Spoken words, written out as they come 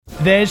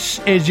This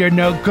is your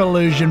no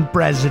collusion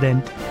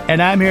president,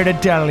 and I'm here to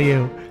tell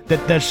you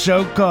that the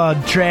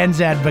so-called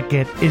trans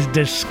advocate is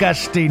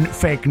disgusting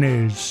fake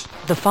news.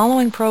 The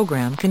following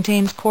program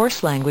contains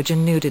coarse language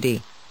and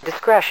nudity.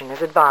 Discretion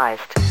is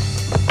advised.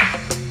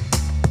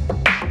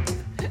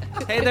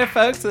 Hey there,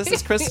 folks. This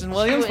is Kristen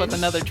Williams with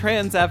another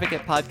Trans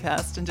Advocate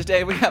podcast, and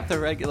today we have the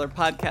regular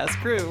podcast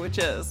crew, which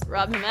is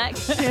Robin Mack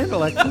and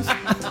Alexis.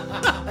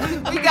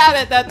 We got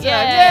it. That's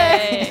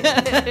Yay!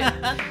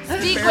 right.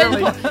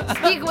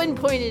 Speak when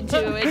pointed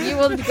to, and you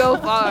will go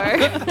far.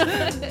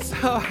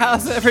 So,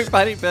 how's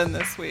everybody been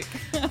this week?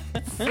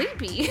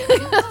 Sleepy.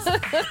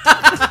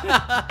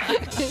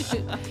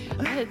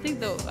 I think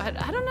though,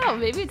 I don't know.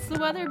 Maybe it's the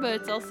weather, but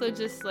it's also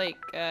just like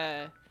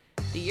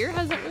the year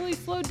hasn't really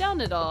slowed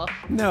down at all.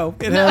 No,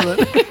 it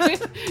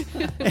hasn't.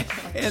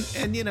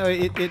 and you know,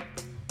 it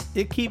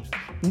keeps,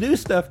 new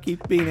stuff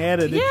keeps being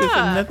added. It's just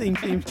that nothing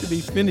seems to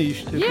be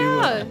finished, if you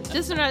will.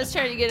 Just when I was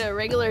trying to get a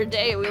regular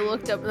day, we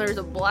looked up and there's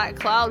a black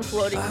cloud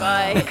floating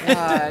by.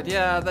 God,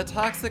 yeah, the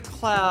toxic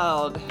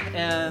cloud.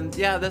 And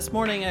yeah, this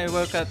morning I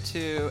woke up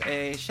to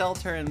a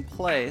shelter in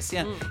place.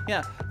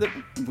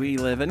 We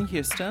live in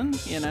Houston,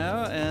 you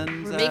know,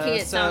 and we're making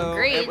it sound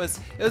great. It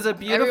was a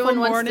beautiful Everyone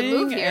morning, wants to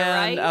move here,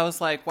 and right? I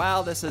was like,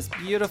 wow, this is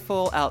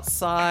beautiful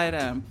outside.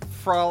 I'm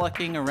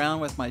frolicking around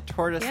with my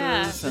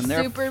tortoises, and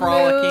they're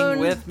frolicking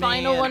with me.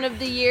 Final one of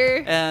the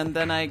year. And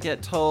then I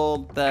get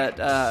told that,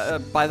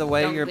 by the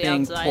way, you're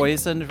being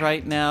poisoned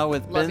right now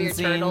with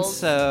benzene.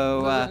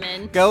 So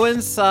go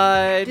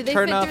inside. Do they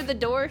fit through the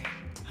door?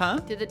 Huh?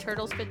 Do the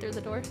turtles fit through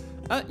the door?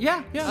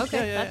 Yeah.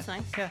 Okay, that's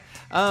nice. Yeah.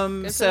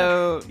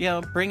 So, you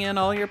know, bring in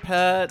all your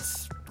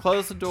pets,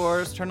 close the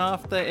doors, turn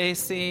off the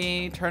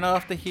AC, turn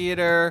off the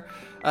heater.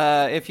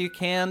 If you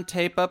can,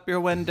 tape up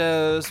your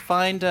windows.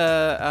 Find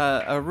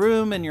a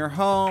room in your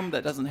home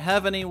that doesn't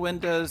have any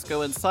windows.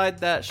 Go inside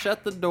that,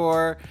 shut the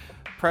door.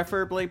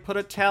 Preferably put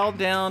a towel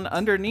down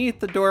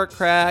underneath the door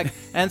crack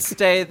and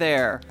stay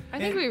there. I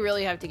think we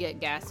really have to get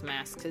gas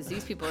masks because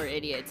these people are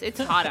idiots. It's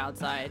hot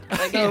outside.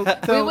 Like,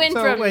 we went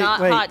from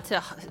hot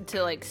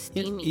to like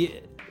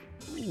steamy.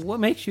 What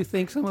makes you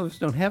think some of us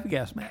don't have a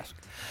gas mask?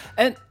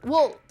 And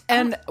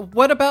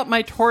what about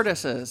my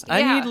tortoises?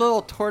 I need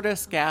little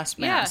tortoise gas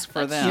masks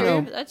for them. True.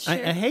 You know, That's true.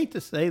 I hate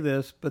to say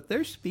this, but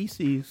their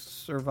species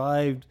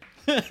survived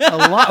a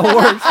lot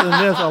worse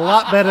than this, a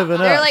lot better than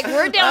us. They're like,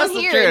 we're down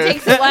here. It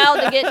takes a while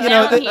to get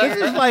down here.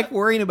 This is like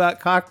worrying about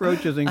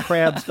cockroaches and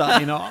crabs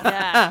dying off.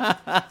 Yeah.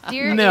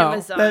 Dear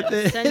Amazon,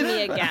 send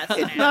me a gas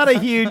mask. It's not a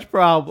huge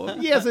problem.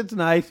 Yes, it's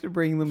nice to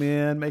bring them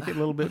in, make it a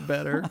little bit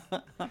better.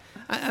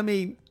 I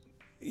mean,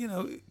 you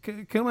know,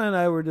 Kuma and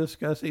I were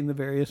discussing the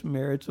various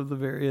merits of the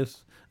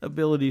various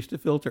abilities to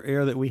filter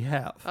air that we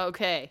have.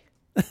 Okay.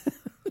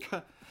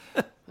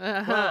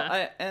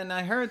 Well,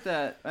 I heard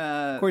that.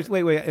 Of course,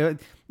 wait.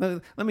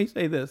 Let me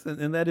say this,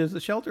 and that is the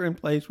shelter in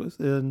place was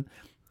in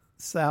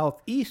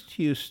southeast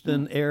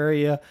Houston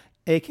area,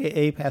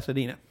 a.k.a.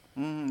 Pasadena.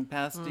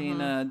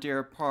 Pasadena,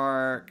 Deer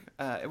Park.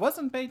 It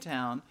wasn't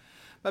Baytown,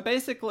 but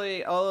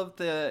basically all of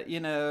the, you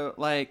know,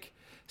 like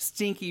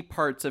stinky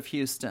parts of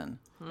Houston.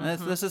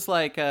 This is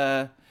like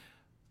the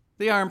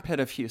armpit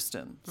of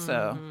Houston.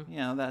 So, you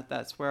know,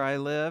 that's where I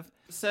live.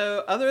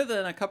 So other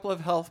than a couple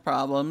of health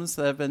problems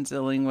that I've been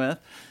dealing with,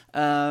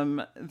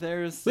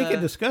 there's... We can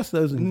discuss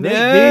those in great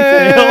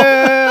detail.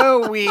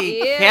 No,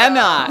 we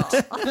cannot.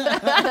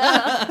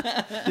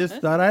 Just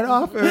thought I'd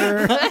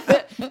offer.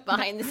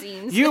 Behind the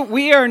scenes.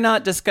 We are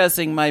not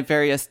discussing my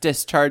various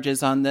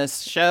discharges on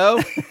this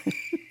show.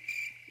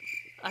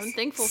 I'm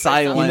thankful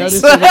silence.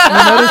 for You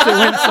noticed it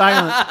went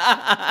silent.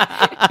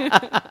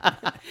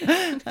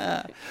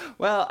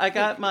 Well, I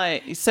got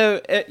my...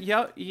 So,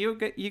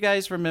 you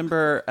guys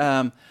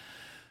remember...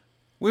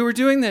 we were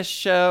doing this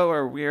show,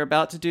 or we were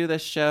about to do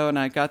this show, and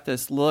I got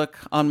this look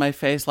on my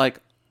face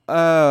like,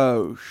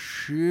 oh,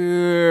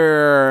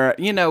 sure.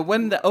 You know,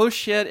 when the oh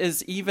shit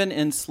is even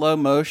in slow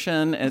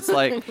motion, it's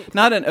like,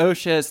 not an oh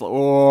shit, it's like,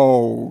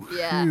 oh,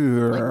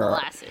 sure. Like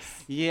molasses.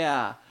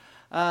 Yeah.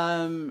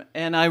 And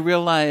I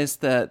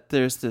realized that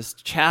there's this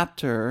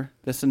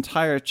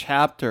entire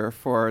chapter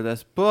for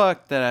this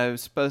book that I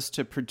was supposed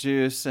to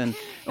produce and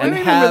remember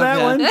have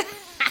that one.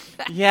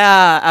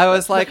 Yeah, I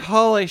was like,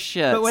 holy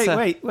shit.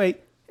 But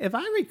wait. If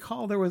I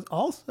recall, there was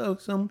also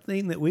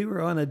something that we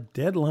were on a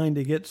deadline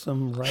to get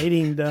some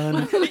writing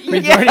done.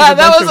 Yeah,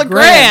 that was a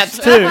grant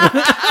too.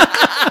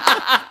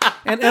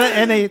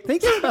 and I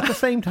think it's about the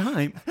same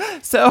time.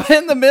 So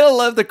in the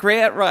middle of the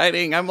grant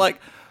writing, I'm like,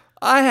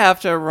 I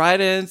have to write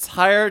an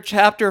entire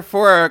chapter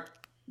for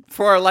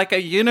like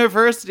a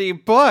university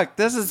book.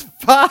 This is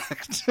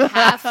fucked.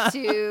 Have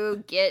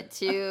to get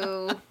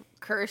to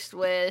cursed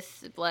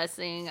with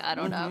blessing. I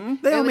don't know.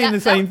 They don't mean the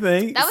same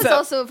thing. That was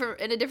also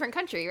in a different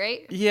country,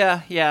 right?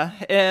 Yeah.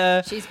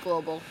 She's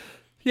global.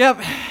 Yep.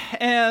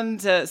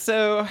 And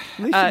so... At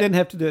least you didn't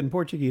have to do it in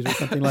Portuguese or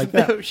something like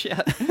that. No shit.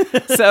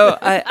 So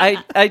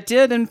I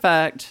did, in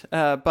fact,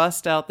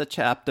 bust out the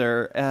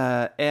chapter.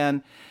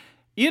 And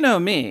you know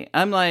me.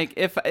 I'm like,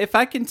 if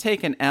I can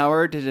take an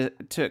hour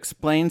to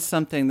explain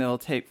something that'll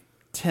take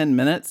 10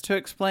 minutes to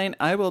explain,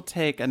 I will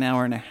take an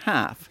hour and a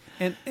half.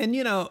 And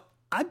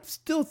I'm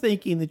still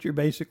thinking that you're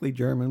basically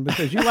German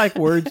because you like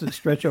words that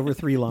stretch over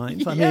 3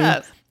 lines. I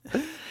Yes.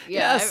 mean, Yeah,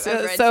 Yes.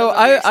 I've read So some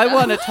of your I stuff.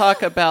 want to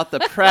talk about the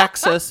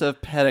praxis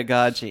of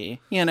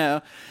pedagogy,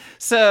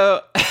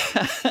 So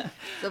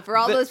So for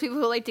all those people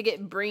who like to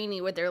get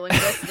brainy with their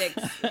linguistics,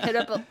 hit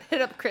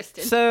up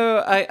Kristen.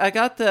 So I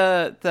got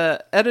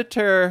the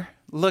editor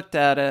looked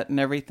at it and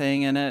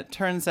everything, and it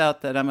turns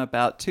out that I'm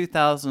about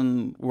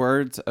 2,000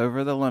 words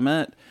over the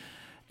limit.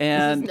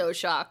 And This is no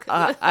shock.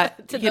 I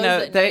to you those know,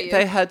 that they you.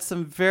 they had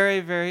some very,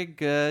 very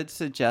good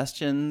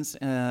suggestions.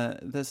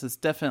 This is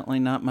definitely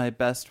not my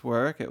best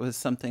work. It was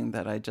something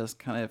that I just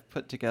kind of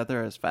put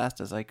together as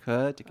fast as I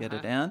could to get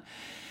it in.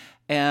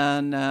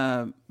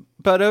 And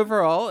but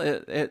overall,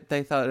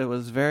 they thought it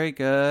was very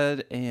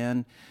good,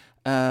 and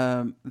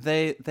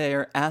they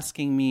are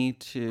asking me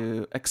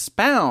to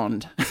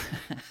expound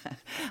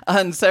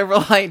on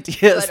several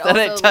ideas But that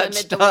I also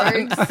touched limit the on.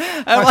 words.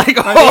 I'm like,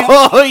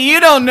 oh, you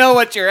don't know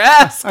what you're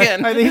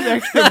asking. are these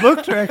extra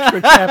books or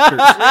extra chapters?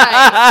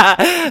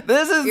 Right.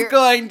 This is You're-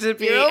 going to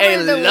be You're over a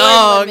the word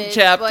long limit,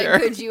 chapter.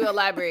 But could you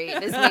elaborate?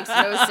 This makes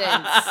no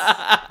sense.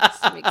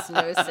 This makes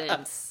no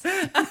sense.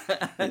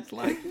 It's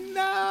like,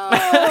 no,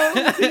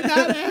 do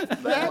not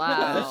ask that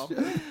Wow.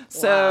 question.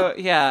 So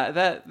yeah,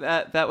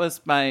 that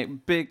was my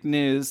big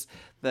news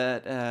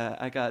that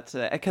I got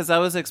today, because I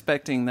was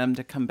expecting them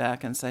to come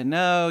back and say,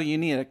 no, you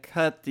need to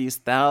cut these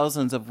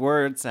thousands of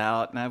words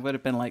out, and I would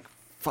have been like,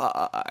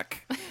 fuck,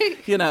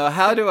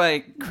 how do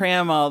I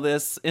cram all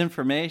this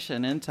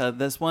information into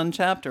this one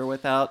chapter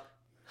without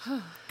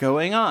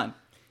going on?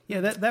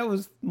 Yeah, that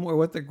was more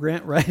what the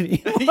grant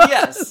writing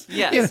was.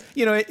 Yes.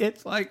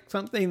 It's like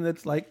something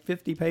that's like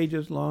 50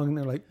 pages long. And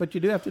they're like, but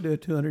you do have to do a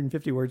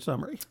 250-word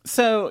summary.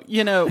 So,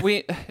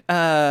 we,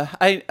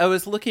 I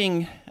was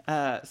looking,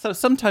 so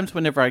sometimes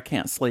whenever I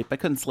can't sleep, I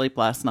couldn't sleep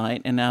last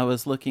night, and I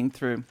was looking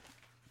through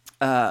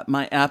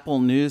my Apple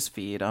News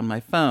feed on my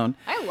phone.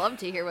 I love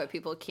to hear what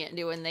people can't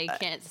do when they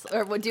can't,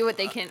 or will do what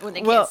they can when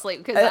they Well, can't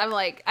sleep. Because I'm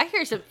like, I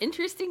hear some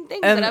interesting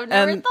things that I've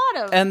never thought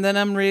of. And then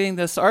I'm reading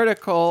this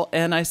article,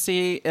 and I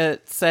see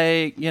it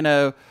say,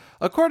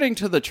 according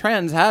to the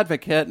Trans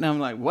Advocate, and I'm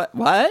like, what?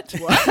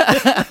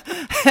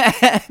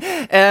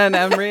 And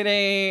I'm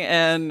reading,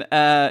 and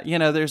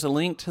there's a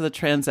link to the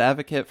Trans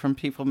Advocate from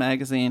People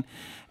Magazine,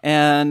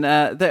 and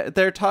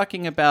they're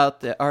talking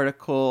about the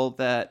article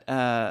that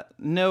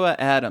Noah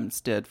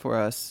Adams did for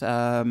us,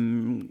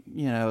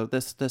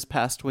 this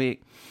past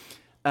week.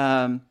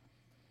 And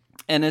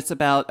it's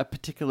about a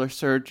particular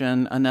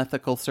surgeon, an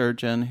ethical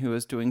surgeon who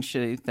is doing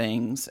shitty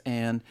things.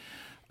 And,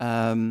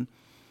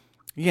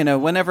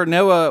 whenever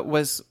Noah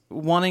was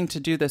wanting to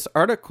do this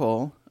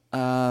article,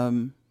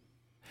 there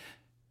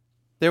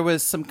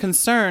was some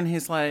concern.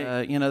 He's like,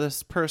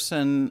 this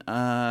person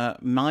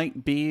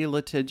might be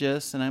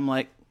litigious. And I'm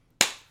like,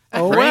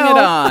 bring it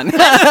on.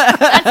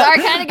 That's our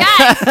kind of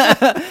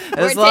guy.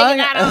 as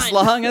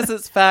long as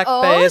it's fact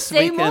based,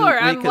 say we more.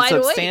 I'm can wide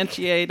awake.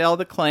 substantiate all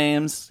the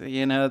claims.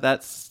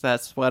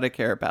 That's what I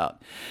care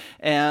about.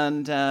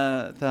 And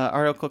the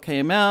article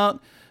came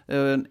out,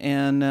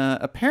 and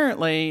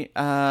apparently,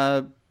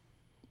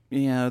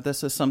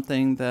 this is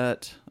something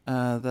that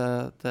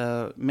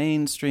the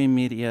mainstream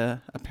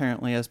media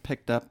apparently has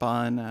picked up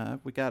on.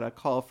 We got a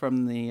call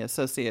from the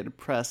Associated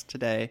Press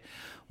today,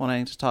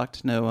 wanting to talk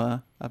to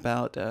Noah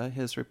about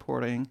his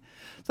reporting.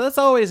 So that's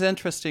always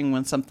interesting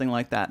when something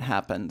like that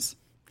happens.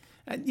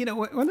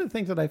 One of the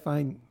things that I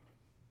find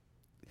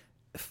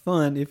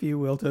fun, if you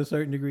will, to a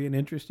certain degree, and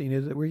interesting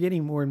is that we're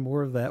getting more and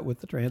more of that with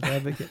the Trans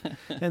Advocate.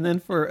 And then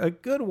for a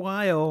good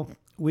while,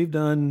 we've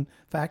done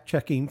fact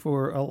checking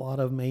for a lot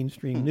of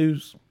mainstream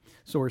news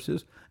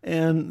sources,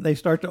 and they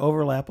start to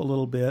overlap a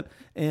little bit.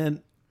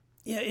 And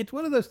yeah, it's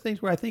one of those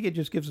things where I think it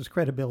just gives us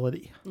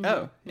credibility.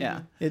 Oh,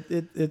 yeah.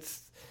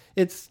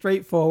 It's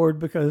straightforward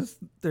because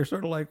they're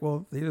sort of like,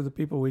 well, these are the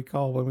people we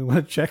call when we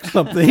want to check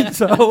something.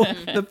 So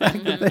the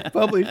fact that they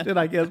published it,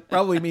 I guess,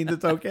 probably means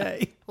it's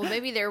okay. Well,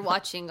 maybe they're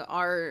watching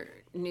our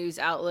news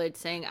outlet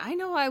saying, I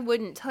know I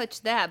wouldn't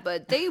touch that,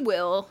 but they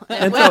will.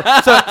 And when-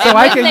 so I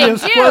when can they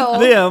just do, quote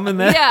them, and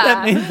that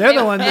yeah. means they're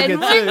the ones that and get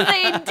when sued.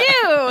 they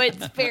do,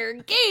 it's fair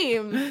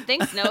game.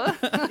 Thanks, Noah.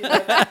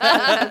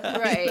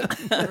 Right.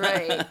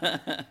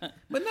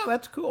 But no,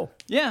 that's cool.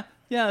 Yeah.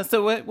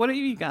 So what do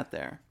you got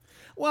there?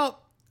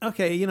 Well,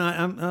 okay,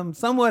 I'm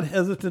somewhat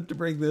hesitant to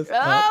bring this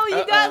up. Oh,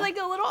 you got like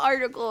a little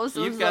article of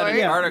some You've got sort.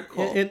 an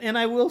article. And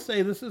I will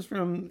say this is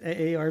from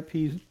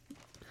AARP's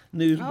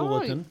news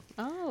bulletin.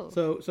 Oh.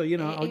 So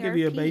I'll give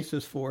you a AARP.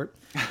 basis for it.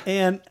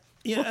 And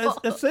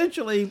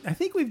essentially, I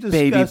think we've discussed.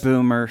 Baby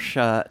boomer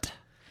shut.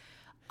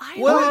 I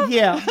Well, love,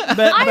 yeah, but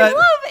I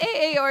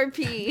love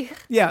AARP.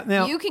 yeah.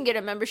 Now, You can get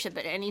a membership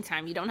at any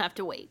time. You don't have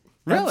to wait.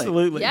 Really?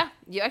 absolutely. Yeah,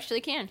 you actually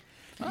can.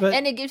 But-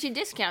 And it gives you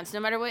discounts no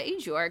matter what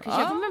age you are because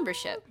you have a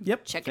membership.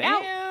 Yep. Check it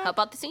out. Damn. Help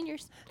out the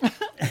seniors.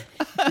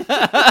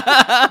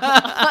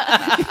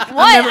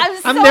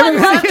 What? I'm never in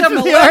gonna love. get to the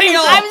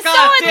millennial. I'm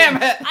God so damn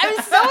in, it.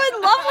 I'm so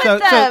in love with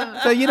them.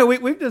 So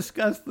we've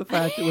discussed the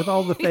fact that with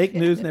all the fake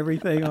news and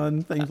everything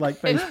on things like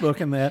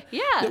Facebook and that,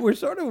 Yeah. that we're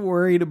sort of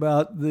worried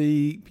about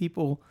the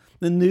people,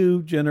 the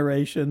new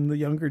generation, the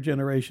younger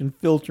generation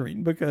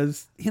filtering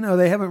because,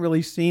 they haven't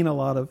really seen a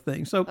lot of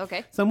things. So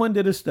Okay. someone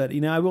did a study.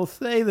 Now, I will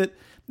say that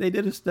they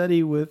did a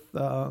study with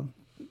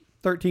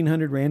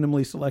 1,300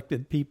 randomly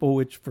selected people,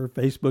 which for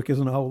Facebook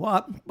isn't a whole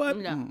lot, but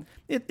No.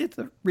 it's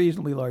a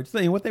reasonably large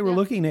thing. What they were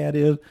looking at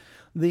is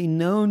the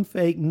known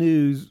fake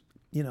news.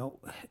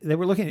 They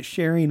were looking at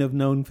sharing of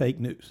known fake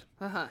news.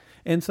 Uh-huh.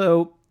 And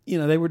so,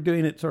 they were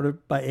doing it sort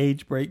of by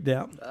age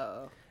breakdown. Oh.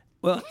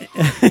 Well,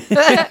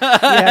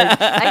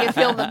 I can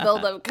feel the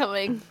buildup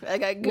coming. I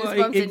got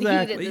goosebumps and heat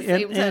at the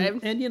same time.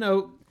 And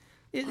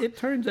it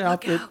turns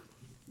out that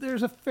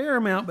there's a fair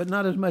amount, but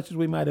not as much as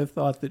we might have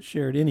thought that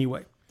shared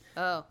anyway.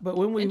 Oh. But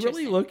when we really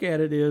Interesting. look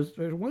at it there's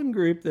one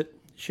group that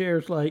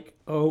shares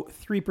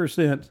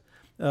 3%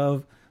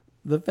 of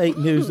the fake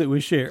news that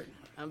was shared.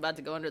 I'm about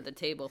to go under the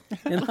table.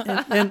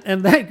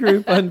 And that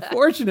group,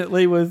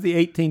 unfortunately, was the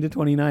 18 to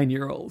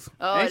 29-year-olds.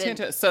 Oh, I 18 didn't-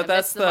 to, so I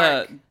that's missed the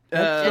mark.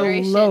 That's the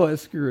Generation-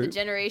 lowest The group.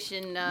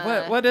 generation.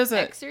 what is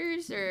it?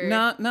 Xers or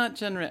Not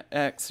Gen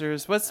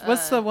Xers.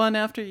 What's the one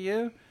after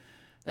you?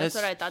 That's It's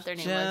what I thought their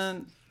name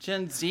was.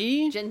 Gen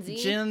Z. Gen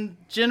Z?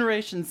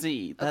 Generation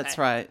Z. That's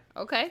Okay. right.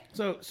 Okay.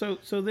 So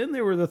then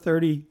there were the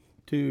 30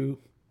 to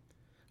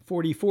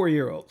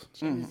 44-year-olds.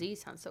 Gen Z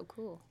sounds so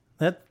cool.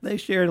 That they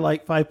shared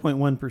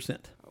 5.1%.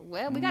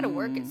 Well, we got to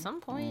work at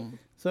some point.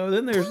 So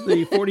then there's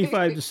the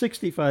 45 to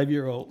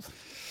 65-year-olds.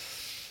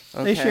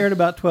 They Okay. shared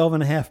about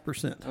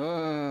 12.5%.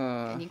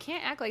 And you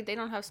can't act like they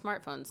don't have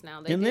smartphones now.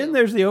 They And do. then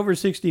there's the over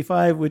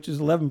 65, which is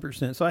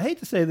 11%. So I hate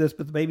to say this,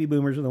 but the baby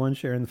boomers are the ones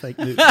sharing the fake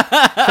news. So,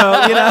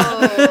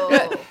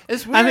 Oh.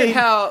 It's weird mean,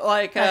 how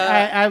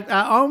I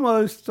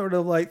almost sort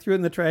of threw it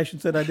in the trash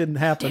and said I didn't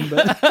happen,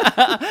 but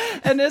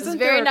and isn't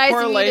very there a nice of you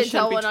to correlation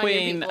tell one on your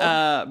between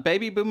people.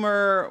 baby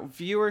boomer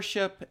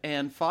viewership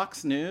and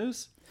Fox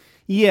News?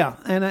 yeah,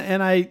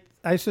 and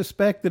I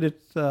suspect that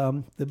it's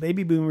the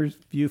baby boomers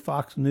view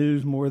Fox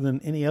News more than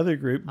any other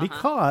group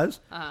because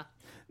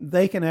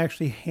they can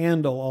actually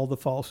handle all the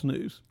false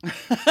news.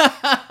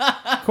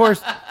 Of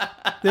course,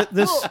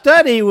 the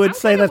study would I'm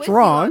say kinda that's with you on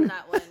wrong.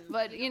 that one,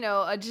 but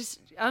just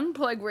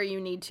unplug where you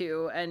need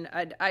to. And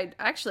I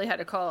actually had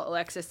to call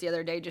Alexis the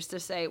other day just to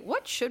say,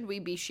 what should we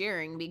be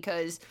sharing?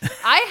 Because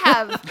I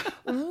have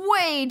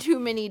way too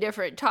many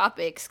different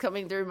topics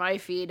coming through my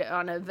feed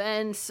on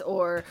events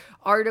or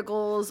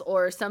articles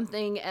or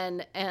something,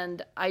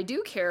 and I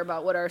do care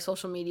about what our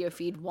social media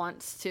feed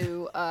wants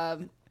to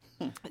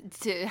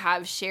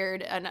have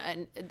shared.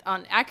 And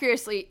on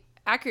accuracy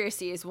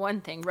is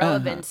one thing.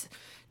 Relevance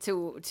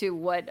to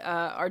what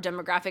our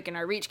demographic and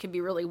our reach can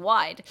be really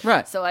wide.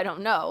 Right. So I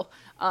don't know.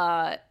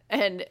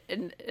 And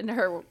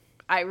her,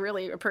 I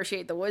really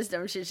appreciate the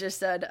wisdom. She just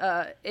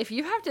said, if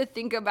you have to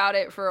think about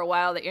it for a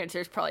while, the answer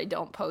is probably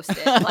don't post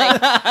it. Like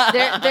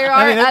there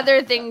are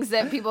other things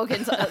that people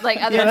can other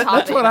topics.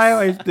 That's what I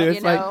always do.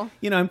 It's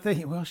you know? I'm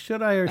thinking, well,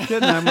 should I or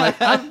shouldn't I? I'm like,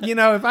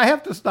 if I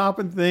have to stop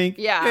and think,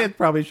 Yeah. it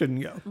probably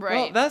shouldn't go. Well,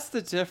 Right. that's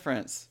the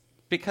difference.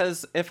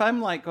 Because if I'm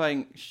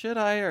going, should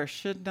I or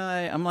shouldn't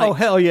I? I'm like, Oh,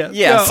 hell yes.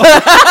 yes. No.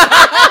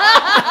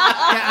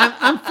 Yeah,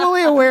 I'm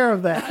fully aware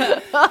of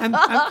that. I'm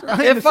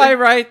trying If to I say-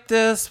 write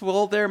this,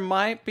 there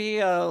might be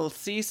a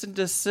cease and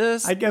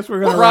desist. I guess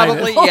we're going to write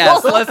Probably it.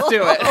 yes. Let's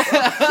do it.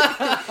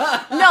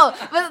 No,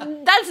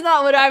 but that's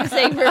not what I'm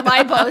saying for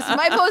my post.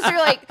 My posts are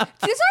like,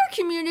 does our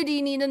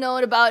community need to know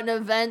about an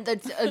event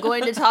that's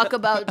going to talk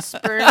about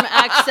sperm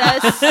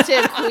access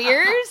to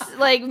queers?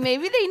 Like,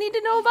 maybe they need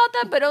to know about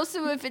that, but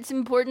also if it's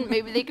important,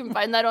 maybe they can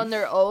find that on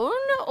their own,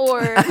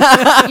 or,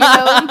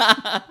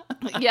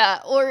 yeah,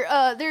 or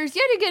there's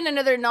yet again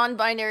another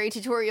non-binary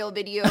tutorial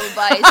video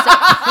by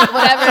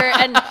whatever,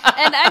 and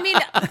I mean,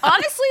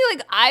 honestly,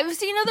 I've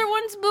seen other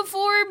ones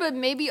before, but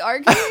maybe our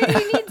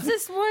community needs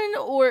this one,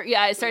 or,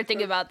 yeah, I started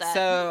thinking about that.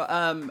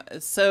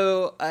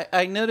 So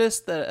I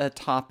noticed that a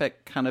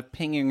topic kind of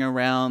pinging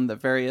around the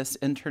various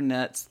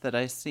internets that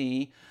I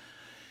see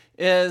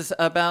is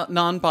about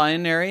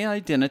non-binary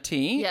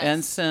identity. Yes.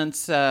 And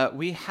since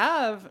we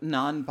have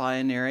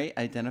non-binary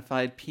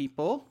identified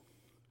people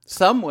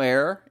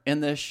somewhere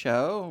in this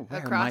show, where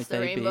Across might the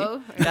they rainbow.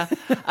 be?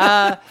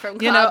 Yeah. From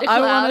cloud to I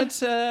cloud. wanted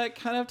to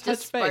kind of touch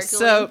Just base.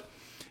 sparkling.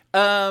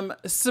 So,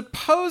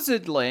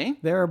 supposedly,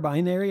 There are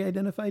binary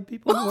identified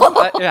people in the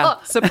world?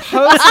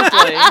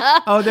 supposedly,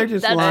 Oh, they're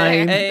just That's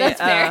lying. fair.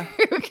 That's fair.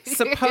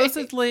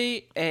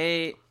 supposedly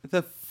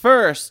the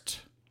first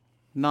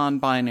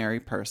non-binary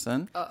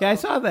person, Yeah, I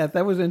saw that.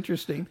 That was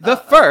interesting. the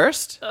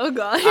first. Oh,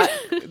 God.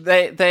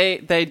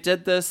 They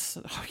did this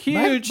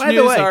huge By the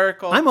news way,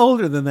 article. I'm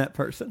older than that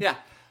person. Yeah,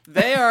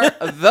 they are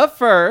the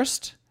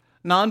first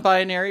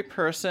non-binary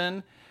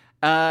person,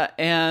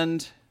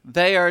 and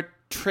they are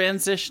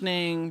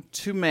transitioning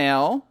to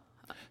male.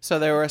 So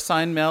they were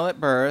assigned male at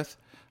birth.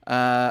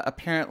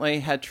 Apparently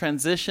had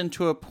transitioned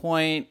to a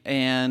point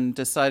and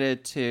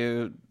decided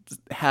to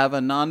have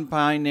a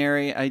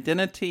non-binary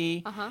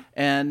identity,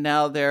 and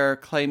now they're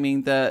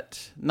claiming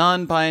that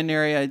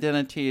non-binary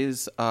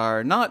identities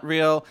are not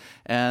real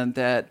and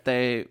that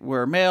they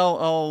were male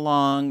all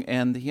along,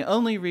 and the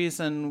only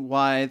reason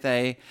why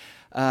they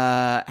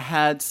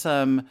had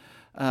some,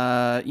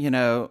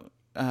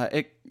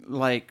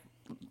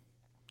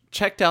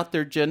 checked out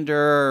their gender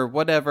or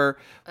whatever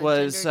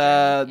was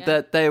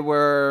that they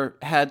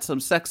had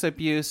some sex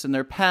abuse in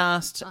their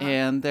past,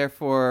 and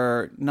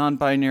therefore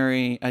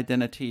non-binary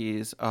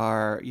identities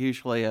are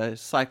usually a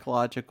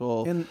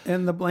psychological.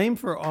 And the blame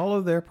for all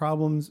of their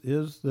problems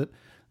is that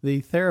the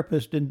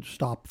therapist didn't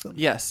stop them.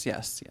 Yes.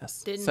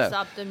 Didn't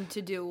stop them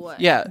to do what?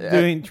 Yeah,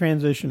 Doing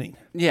transitioning.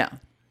 Yeah.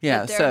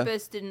 The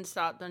therapist didn't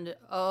stop them to.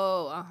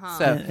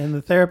 And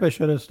the therapist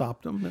should have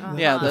stopped them.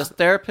 Yeah, the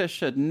therapist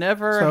should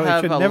never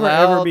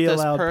ever be this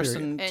allowed,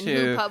 person And to.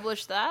 who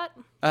published that?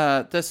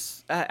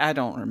 I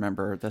don't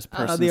remember this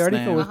person's the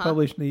article name. was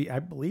published in I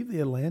believe,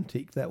 the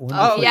Atlantic. That one.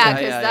 Oh, Yeah, yeah,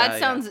 because yeah, that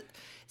yeah,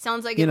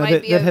 sounds like You it know, might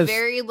that- be that a has-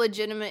 very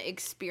legitimate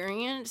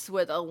experience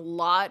with a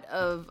lot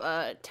of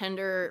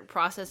tender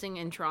processing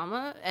and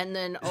trauma, and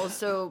then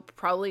also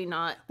probably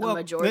not a Well,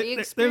 majority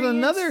there's experience.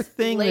 another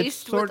thing that's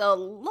laced with a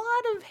lot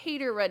of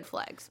hater red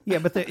flags. Yeah,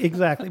 but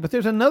exactly. But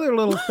there's another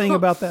little thing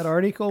about that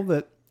article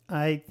that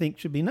I think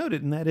should be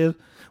noted, and that is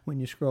when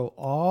you scroll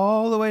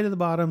all the way to the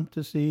bottom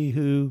to see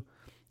who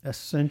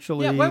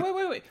essentially. Yeah,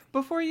 wait.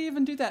 Before you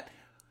even do that,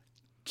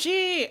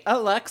 gee,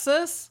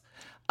 Alexis,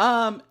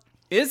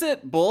 is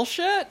it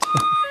bullshit?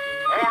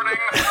 Warning,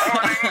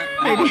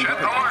 bullshit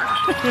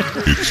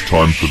alert. It's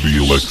time for the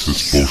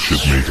Alexis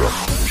Bullshit Meter.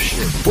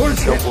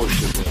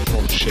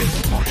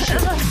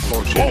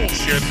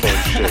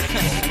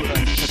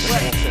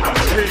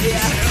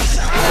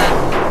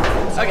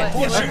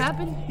 What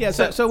happened? Yeah,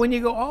 so when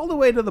you go all the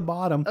way to the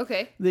bottom,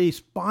 Okay. the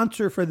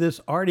sponsor for this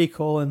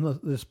article and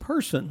this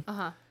person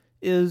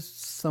is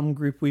some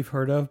group we've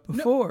heard of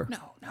before.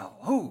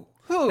 No.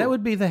 Who? That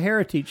would be the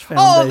Heritage Oh,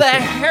 Foundation. the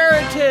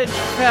Heritage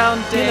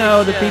Foundation. You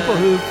know, the people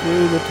who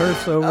flew the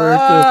turfs over to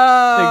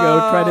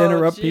go try to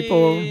interrupt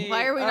people.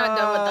 Why are we not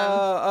done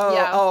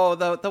with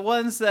them? The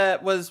ones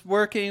that was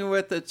working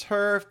with the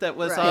turf that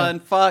was Right. on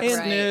Fox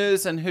Right.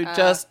 News and who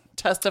just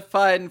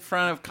testified in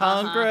front of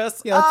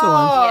Congress. Yeah, that's the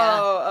one.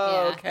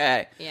 Yeah.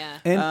 Okay. Yeah.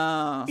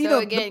 And, you So know,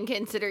 again,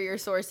 consider your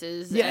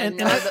sources Yeah, and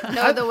and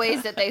know the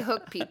ways that they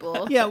hook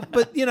people. yeah,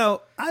 but,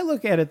 I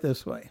look at it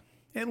this way.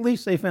 At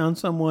least they found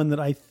someone that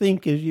I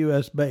think is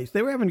U.S. based.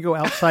 They were having to go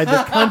outside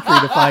the country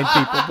to find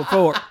people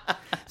before.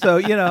 So,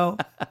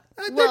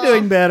 they're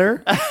doing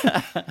better.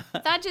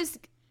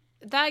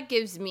 That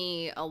gives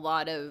me a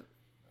lot of.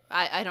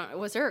 I don't.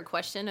 Was there a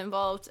question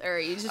involved, or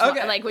you just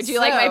Okay, would you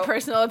like my so-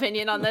 personal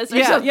opinion on this? Or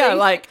Yeah, something?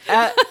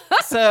 yeah,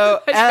 so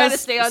I'm trying to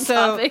stay on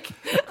topic.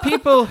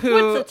 People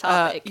who, What's the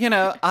topic?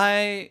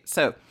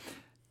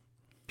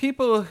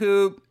 people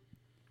who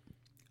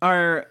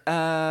are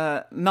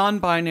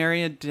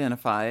non-binary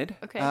identified.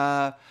 Okay.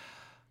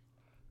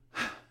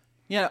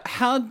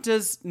 How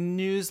does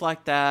news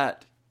like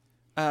that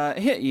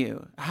hit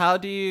you?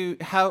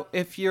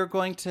 If you're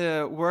going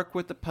to work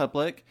with the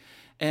public,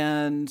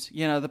 and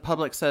the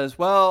public says,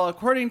 well,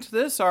 according to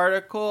this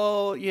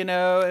article,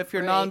 if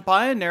you're Right.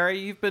 non-binary,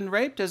 you've been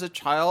raped as a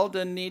child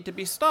and need to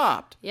be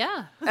stopped.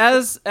 Yeah.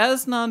 As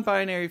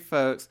non-binary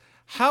folks,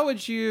 how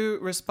would you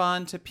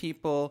respond to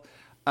people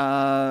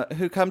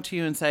who come to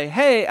you and say,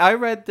 hey, I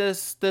read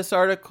this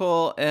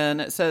article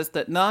and it says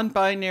that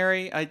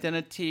non-binary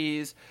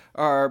identities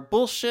are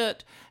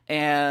bullshit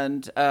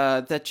and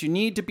that you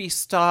need to be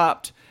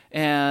stopped,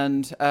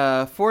 and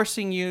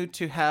forcing you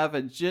to have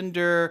a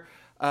gender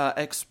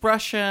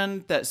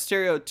expression that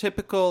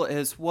stereotypical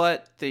is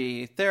what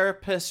the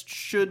therapist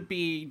should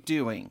be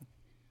doing?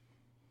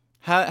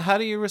 How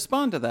do you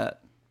respond to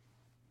that?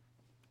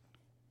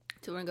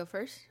 Do you want to go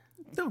first?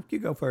 No, you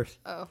go first.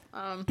 Oh.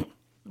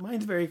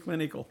 Mine's very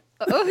clinical.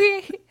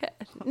 Okay.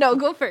 No,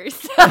 go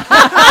first.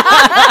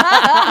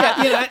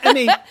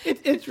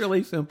 It's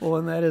really simple,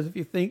 and that is, if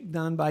you think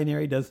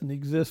non-binary doesn't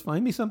exist,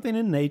 find me something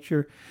in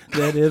nature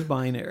that is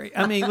binary.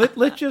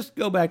 Let's just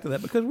go back to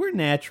that, because we're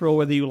natural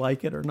whether you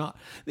like it or not.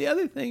 The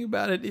other thing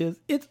about it is,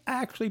 it's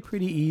actually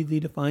pretty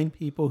easy to find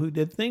people who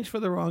did things for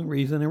the wrong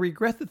reason and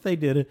regret that they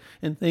did it,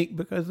 and think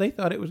because they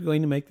thought it was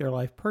going to make their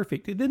life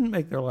perfect. It didn't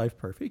make their life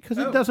perfect, because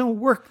it doesn't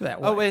work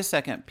that way. Oh, wait a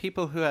second.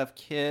 People who have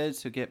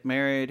kids, who get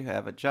married, who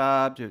have a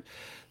job,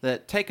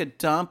 that take a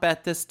dump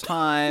at this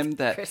time,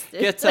 that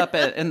Kristen. gets up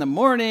in the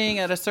morning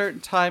at a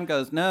certain time,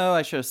 goes, no,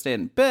 I should have stayed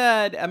in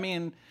bed.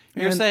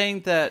 You're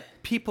saying that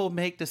people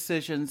make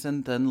decisions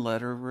and then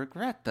later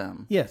regret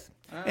them. Yes.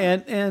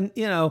 And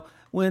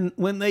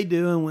when they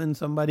do, and when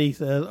somebody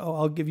says, oh,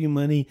 I'll give you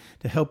money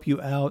to help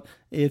you out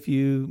if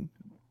you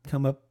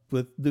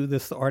do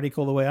this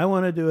article the way I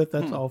want to do it,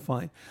 that's all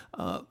fine.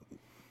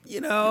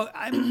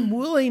 I'm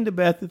willing to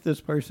bet that this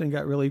person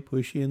got really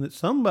pushy, and that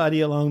somebody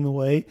along the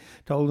way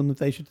told them that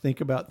they should think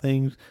about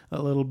things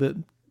a little bit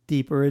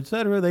deeper,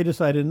 etc. They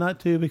decided not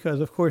to because,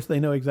 of course, they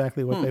know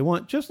exactly what they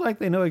want, just like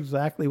they know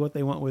exactly what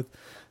they want with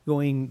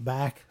going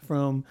back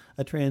from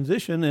a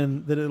transition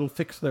and that it'll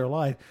fix their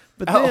life.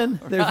 But then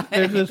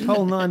there's this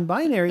whole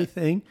non-binary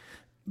thing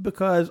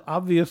because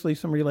obviously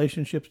some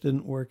relationships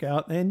didn't work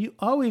out, and you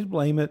always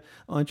blame it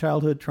on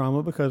childhood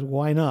trauma because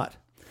why not?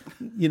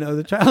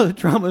 The childhood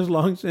trauma is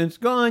long since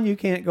gone. You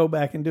can't go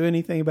back and do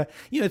anything about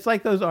it. It's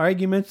like those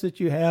arguments that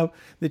you have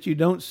that you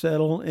don't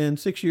settle, and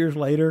 6 years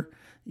later,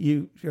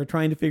 you're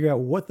trying to figure out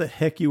what the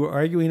heck you were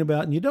arguing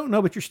about, and you don't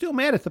know, but you're still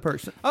mad at the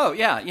person. Oh,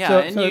 yeah.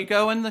 And you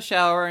go in the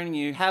shower, and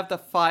you have the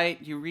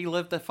fight. You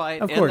relive the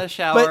fight in the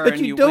shower, but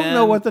and you don't win.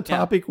 know what the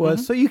topic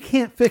was, so you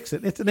can't fix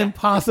it. It's an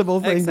impossible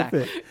thing to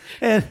fix.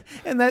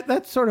 And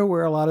that's sort of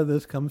where a lot of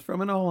this comes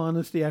from. In all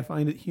honesty, I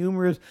find it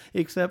humorous,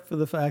 except for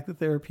the fact that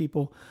there are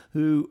people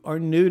who are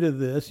new to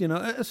this,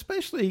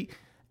 especially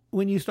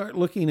when you start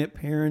looking at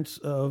parents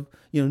of,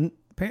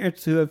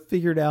 parents who have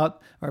figured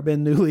out or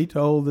been newly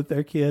told that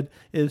their kid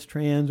is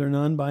trans or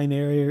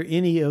non-binary or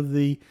any of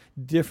the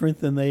different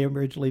than they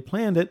originally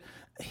planned it.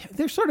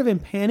 They're sort of in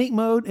panic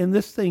mode, and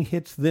this thing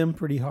hits them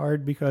pretty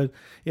hard because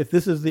if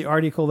this is the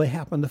article they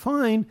happen to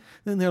find,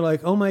 then they're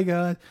like, oh my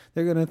God,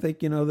 they're going to think,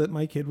 that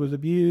my kid was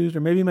abused, or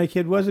maybe my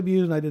kid was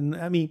abused and I didn't.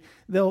 I mean,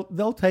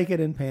 they'll take it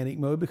in panic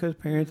mode because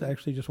parents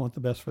actually just want the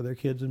best for their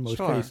kids in most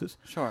cases.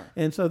 Sure.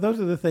 And so those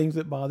are the things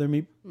that bother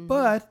me.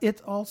 But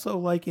it's also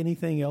like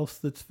anything else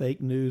that's fake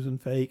news and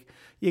fake.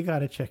 You got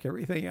to check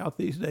everything out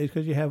these days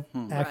because you have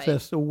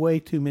access to way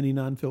too many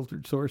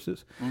non-filtered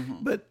sources.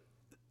 But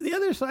the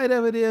other side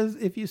of it is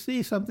if you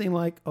see something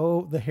like,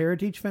 the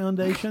Heritage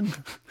Foundation,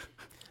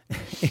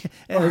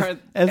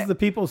 as the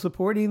people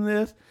supporting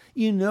this,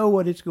 you know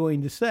what it's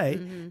going to say.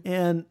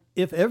 And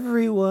if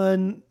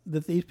everyone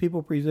that these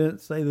people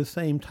present say the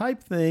same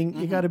type thing,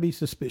 you got to be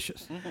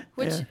suspicious.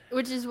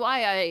 Which is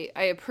why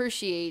I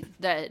appreciate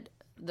that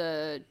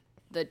the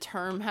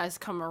term has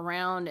come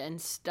around and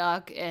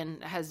stuck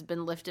and has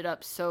been lifted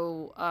up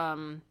so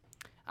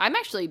I'm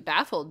actually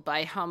baffled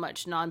by how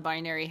much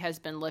non-binary has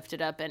been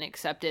lifted up and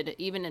accepted,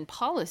 even in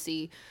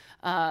policy.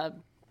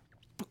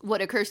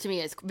 What occurs to me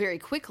is very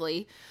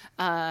quickly,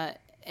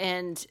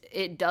 and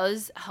it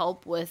does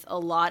help with a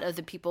lot of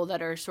the people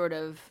that are sort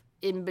of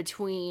in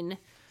between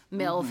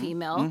male,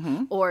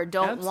 female, or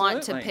don't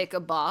want to pick a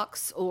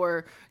box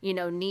or,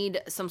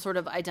 need some sort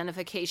of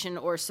identification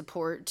or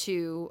support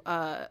to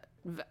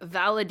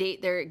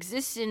validate their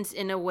existence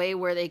in a way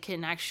where they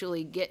can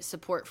actually get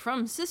support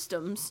from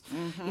systems,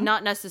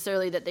 not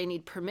necessarily that they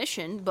need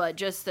permission, but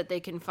just that they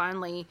can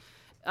finally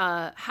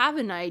have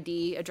an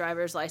ID, a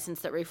driver's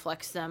license that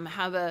reflects them,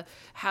 have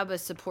a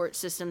support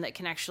system that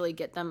can actually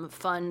get them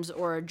funds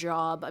or a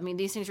job. I mean,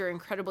 these things are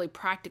incredibly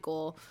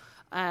practical,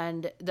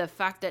 and the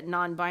fact that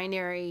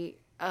non-binary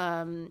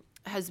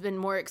has been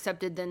more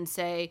accepted than,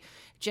 say,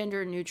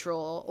 gender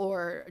neutral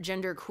or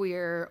gender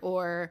queer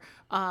or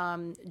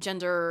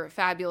gender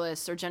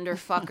fabulous or gender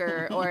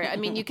fucker. Or, I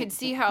mean, you could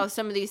see how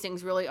some of these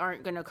things really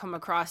aren't going to come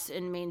across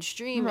in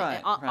mainstream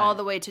all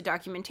the way to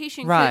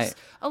documentation. Because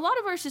a lot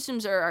of our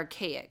systems are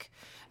archaic.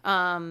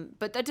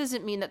 But that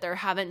doesn't mean that there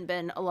haven't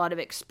been a lot of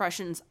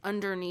expressions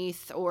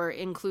underneath or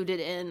included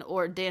in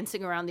or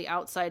dancing around the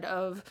outside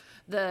of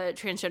the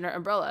transgender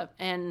umbrella.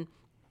 And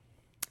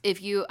if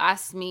you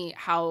ask me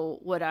how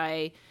would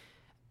I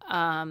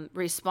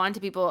respond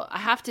to people, I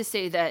have to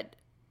say that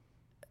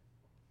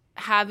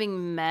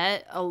having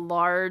met a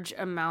large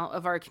amount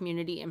of our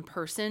community in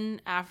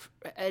person,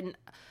 and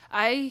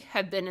I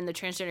have been in the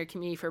transgender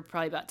community for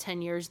probably about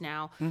 10 years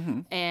now,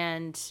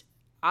 and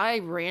I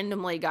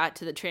randomly got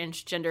to the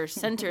transgender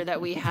center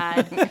that we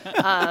had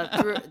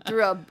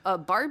through a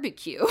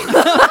barbecue.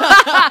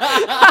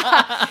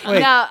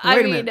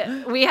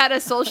 We had a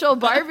social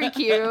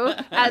barbecue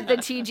at the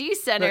TG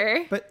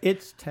Center. But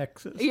it's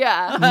Texas.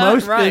 Yeah.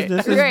 Most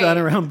business is done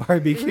around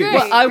barbecue.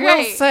 Well, I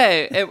will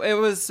say it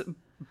was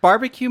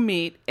barbecue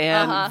meat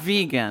and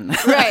vegan.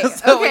 Right.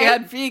 So we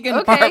had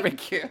vegan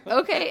barbecue.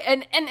 Okay.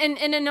 And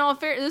in all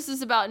fair, this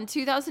is about in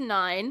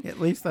 2009. At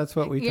least that's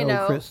what we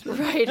told Chris.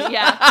 Right.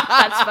 Yeah.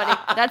 That's funny.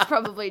 That's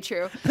probably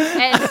true.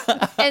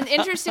 And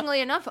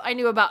interestingly enough, I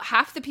knew about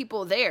half the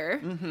people there,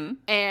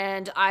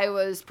 and I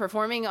was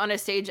performing on a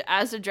stage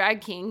as a drag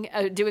king,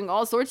 doing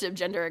all sorts of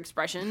gender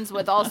expressions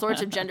with all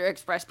sorts of gender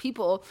expressed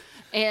people.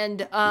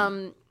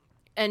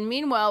 And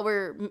meanwhile,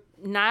 we're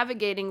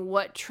navigating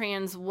what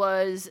trans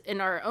was in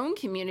our own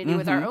community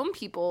with our own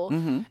people.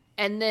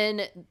 And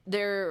then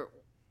there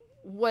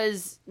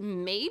was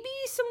maybe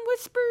some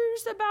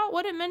whispers about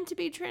what it meant to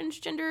be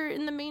transgender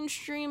in the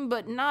mainstream,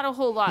 but not a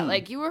whole lot.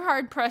 Like, you were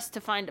hard pressed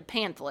to find a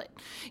pamphlet,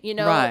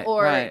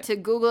 to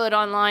Google it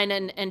online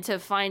and to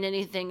find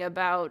anything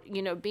about,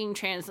 being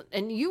trans.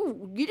 And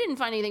you didn't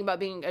find anything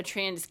about being a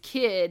trans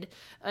kid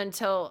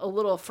until a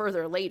little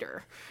further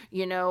later,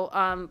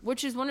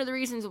 which is one of the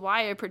reasons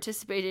why I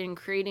participated in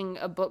creating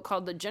a book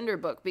called The Gender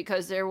Book,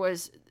 because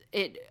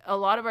a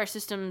lot of our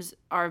systems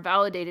are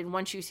validated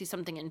once you see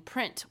something in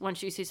print,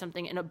 once you see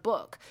something in a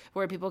book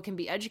where people can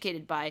be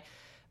educated by.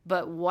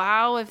 But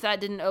wow, if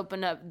that didn't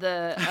open up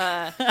the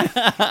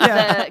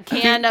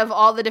can of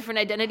all the different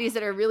identities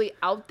that are really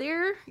out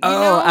there. You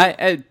know?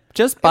 I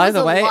just by was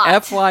the a way,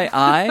 lot.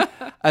 FYI,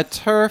 a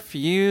TERF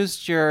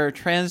used your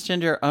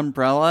transgender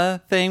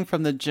umbrella thing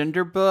from the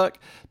gender book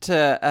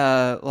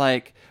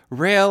to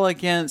rail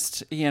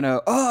against,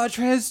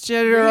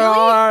 transgender.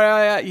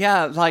 Really?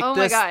 Yeah, like Oh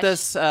my gosh.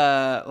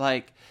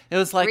 it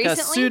was like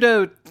Recently? a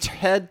pseudo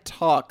TED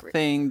Talk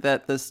thing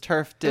that this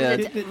TERF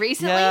did.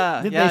 Recently?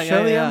 Yeah, Did yeah, they show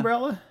yeah, the yeah.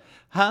 umbrella?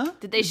 Huh?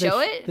 Did they show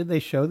it? Did they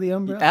show the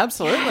umbrella?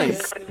 Absolutely.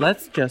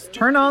 Let's just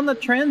turn on the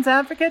Trans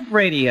Advocate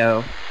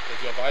radio.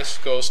 Your wife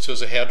goes to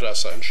the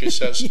hairdresser and she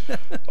says,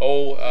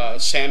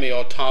 Sammy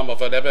or Tom or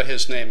whatever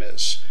his name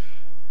is,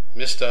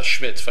 Mr.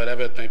 Schmidt,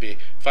 whatever it may be,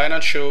 why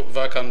don't you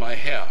work on my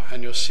hair?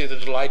 And you see the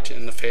delight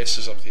in the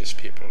faces of these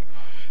people.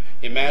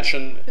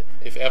 Imagine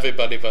if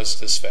everybody was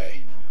this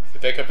way. You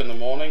wake up in the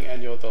morning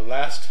and you're the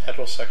last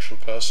heterosexual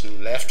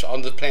person left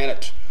on the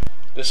planet.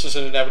 This is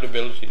an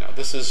inevitability now.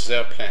 This is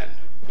their plan.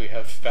 We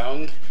have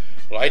found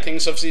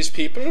writings of these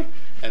people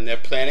and they're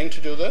planning to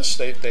do this.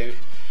 They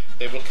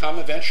will come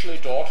eventually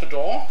door to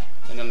door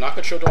and they'll knock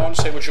at your door and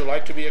say, would you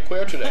like to be a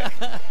queer today?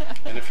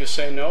 And if you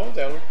say no,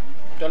 they'll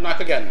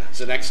knock again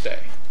the next day.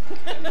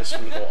 And this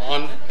will go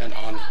on and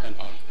on and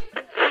on.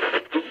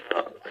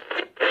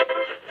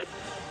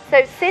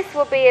 So cis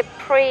will be a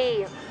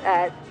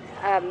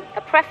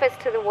preface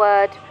to the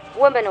word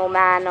woman or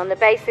man on the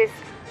basis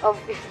of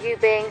you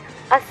being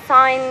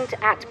assigned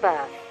at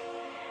birth.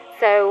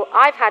 So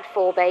I've had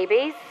 4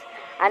 babies,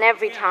 and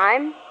every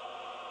time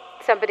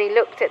somebody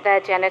looked at their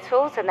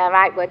genitals and their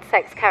outward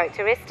sex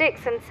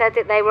characteristics and said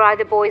that they were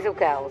either boys or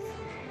girls.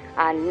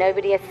 And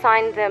nobody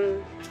assigned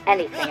them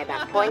anything at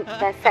that point.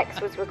 Their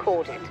sex was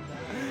recorded.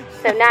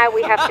 So now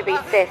we have to be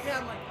cis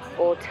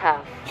or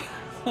TERF.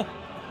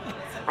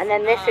 And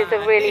then this is a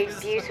really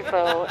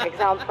beautiful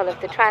example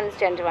of the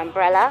transgender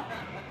umbrella.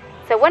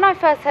 So when I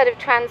first heard of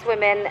trans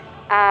women,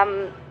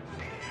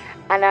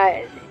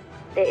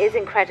 it is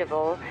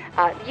incredible.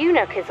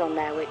 Eunuch is on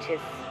there, which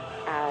is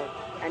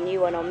a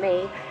new one on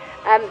me.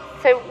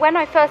 So when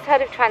I first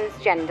heard of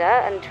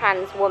transgender and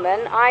trans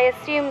woman, I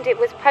assumed it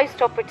was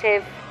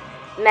post-operative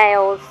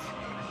males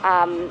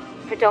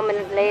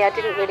predominantly. I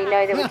didn't really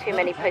know there were too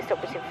many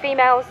post-operative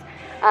females,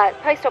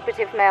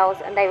 post-operative males,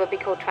 and they would be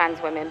called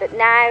trans women. But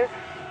now,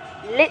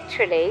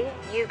 literally,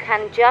 you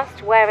can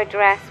just wear a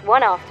dress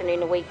one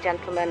afternoon a week,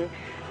 gentlemen,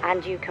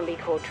 and you can be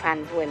called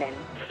trans women.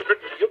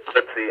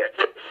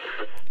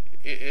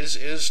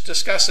 Is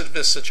discussed with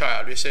the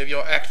child. You say,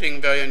 you're acting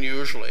very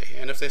unusually.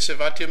 And if they say,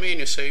 what do you mean?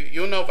 You say,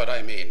 you know what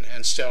I mean.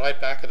 And stare right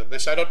back at them. They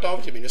say, I don't know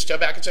what you mean. You stare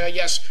back and say,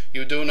 yes,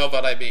 you do know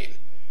what I mean.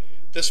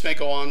 This may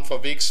go on for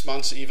weeks,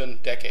 months, even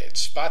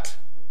decades. But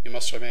you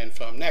must remain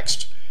firm.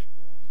 Next,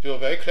 do a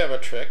very clever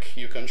trick.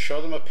 You can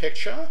show them a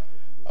picture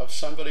of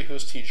somebody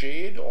who's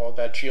TG'd or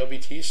that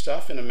GLBT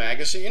stuff in a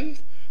magazine,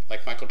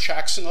 like Michael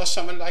Jackson or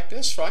someone like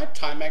this, right?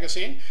 Time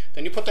magazine.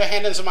 Then you put their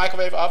hand in the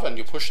microwave oven,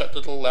 you push that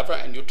little lever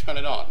and you turn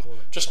it on.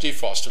 Just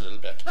defrost a little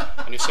bit.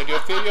 And you say, do you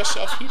feel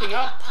yourself heating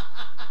up?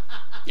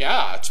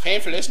 Yeah, it's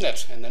painful, isn't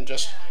it? And then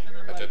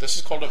this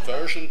is called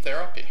aversion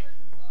therapy.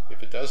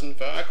 If it doesn't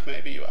work,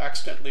 maybe you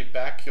accidentally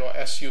back your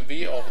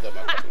SUV over them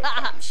a couple of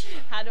times.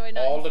 How do I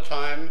know? All the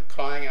time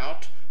crying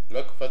out,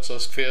 look what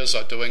those queers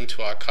are doing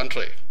to our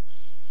country.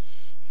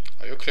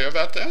 Are you clear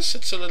about this?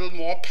 It's a little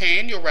more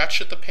pain. You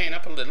ratchet the pain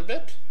up a little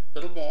bit, a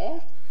little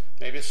more.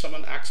 Maybe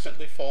someone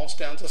accidentally falls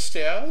down the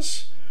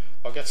stairs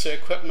or gets their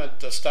equipment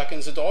stuck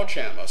in the door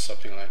jamb or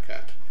something like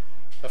that.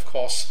 Of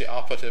course, the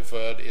operative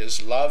word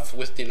is love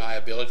with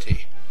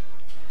deniability.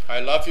 I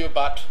love you,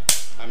 but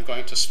I'm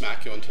going to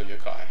smack you until you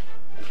cry,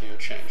 until you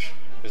change.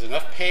 With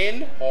enough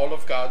pain, all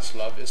of God's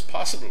love is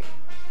possible.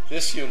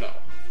 This you know.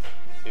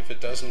 If it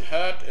doesn't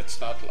hurt,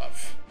 it's not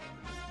love.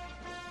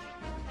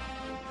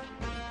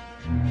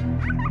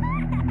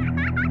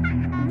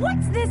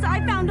 What's this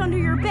I found under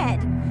your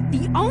bed?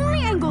 The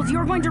only Engels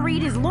you're going to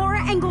read is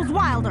Laura Ingalls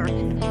Wilder.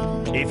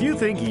 If you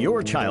think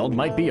your child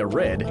might be a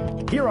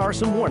red, here are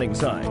some warning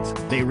signs.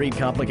 They read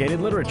complicated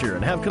literature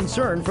and have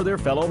concern for their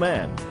fellow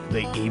man.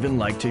 They even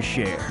like to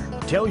share.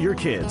 Tell your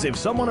kids if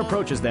someone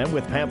approaches them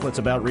with pamphlets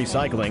about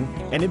recycling,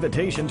 an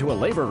invitation to a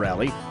labor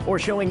rally, or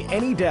showing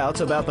any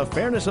doubts about the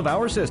fairness of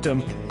our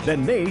system,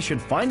 then they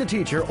should find a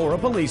teacher or a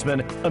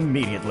policeman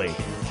immediately.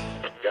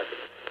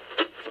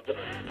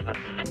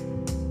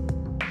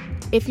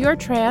 If you're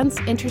trans,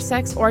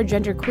 intersex, or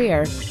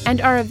genderqueer and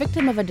are a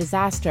victim of a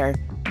disaster,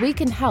 we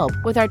can help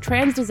with our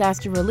Trans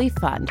Disaster Relief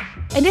Fund.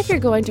 And if you're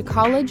going to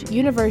college,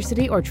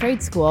 university, or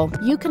trade school,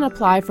 you can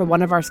apply for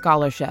one of our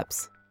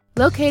scholarships.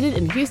 Located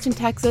in Houston,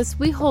 Texas,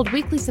 we hold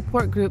weekly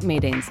support group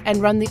meetings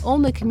and run the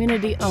only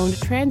community-owned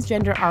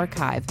transgender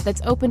archive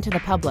that's open to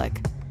the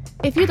public.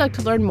 If you'd like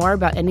to learn more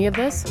about any of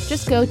this,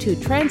 just go to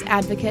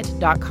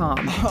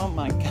transadvocate.com. Oh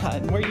my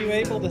God, were you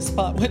able to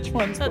spot which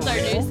ones That's were our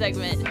real? new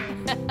segment.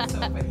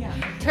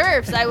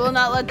 TERFs, I will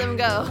not let them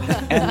go.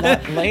 And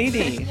that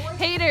lady.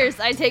 Haters,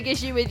 I take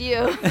issue with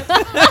you.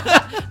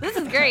 This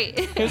is great.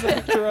 Here's a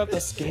picture of the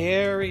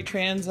scary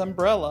trans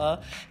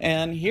umbrella,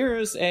 and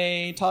here's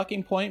a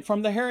talking point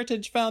from the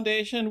Heritage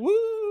Foundation.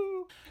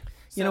 Woo!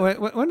 You know,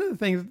 one of the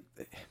things,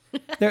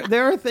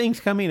 there are things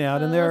coming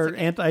out, and there are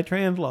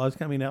anti-trans laws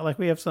coming out. Like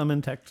we have some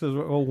in Texas,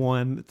 or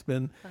one that's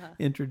been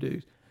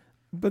introduced.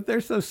 But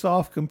they're so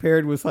soft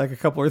compared with like a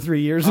couple or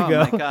 3 years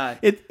ago. Oh my God!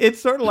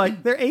 It's sort of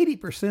like they're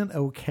 80%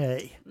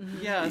 okay.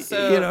 Yeah.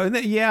 So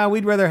yeah,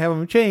 we'd rather have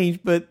them change,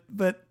 but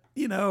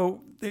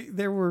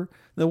there were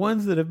the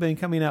ones that have been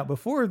coming out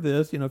before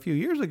this, a few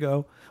years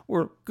ago,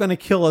 were going to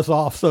kill us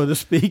off, so to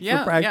speak,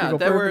 for practical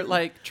they were purposes.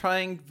 like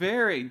trying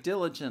very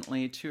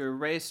diligently to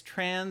erase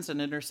trans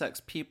and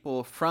intersex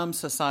people from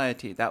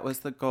society. That was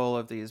the goal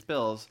of these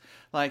bills.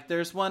 Like,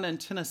 there's one in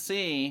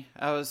Tennessee.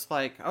 I was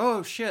like,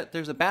 oh shit,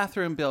 there's a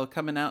bathroom bill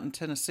coming out in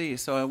Tennessee.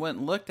 So I went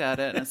and looked at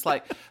it, and it's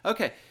like,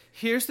 okay,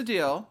 here's the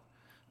deal.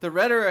 The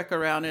rhetoric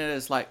around it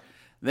is like,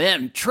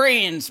 them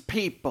trans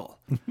people,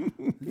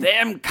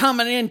 them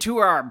coming into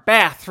our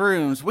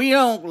bathrooms, we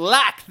don't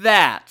like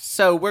that,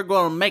 so we're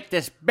going to make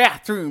this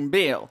bathroom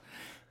bill.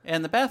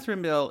 And the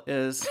bathroom bill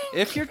is,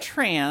 if you're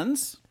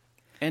trans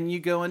and you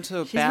go into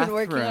a She's been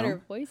working on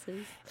her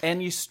voices.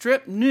 and you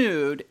strip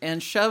nude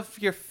and shove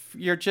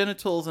your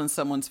genitals in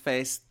someone's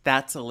face,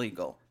 that's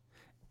illegal.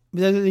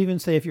 It doesn't even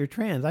say if you're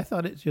trans. I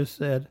thought it just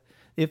said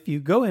if you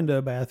go into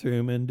a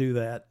bathroom and do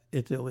that,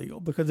 it's illegal,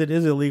 because it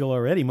is illegal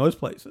already most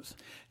places.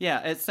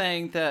 Yeah, it's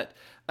saying that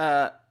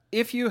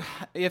if you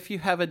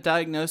have a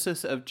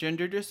diagnosis of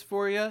gender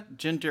dysphoria,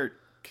 gender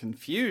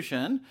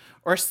confusion,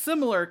 or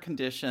similar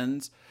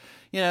conditions,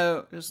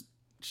 just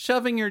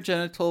shoving your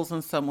genitals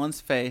in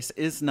someone's face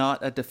is not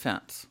a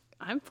defense.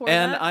 I'm for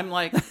and that. I'm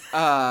like,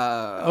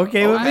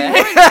 okay.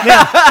 okay.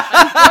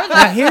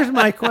 Now, here's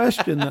my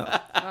question, though.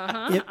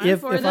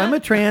 If I'm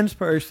a trans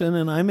person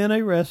and I'm in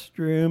a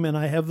restroom and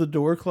I have the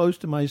door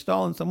closed to my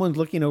stall and someone's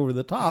looking over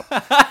the top,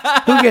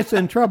 who gets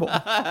in trouble?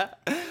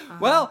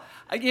 Well,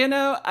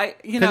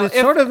 it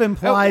sort of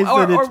implies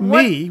that it's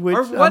me.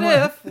 Or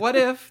what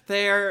if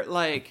they're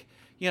like,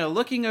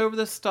 looking over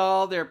the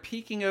stall, they're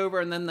peeking over,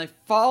 and then they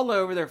fall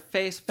over, their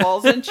face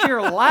falls into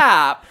your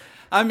lap.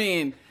 I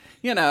mean,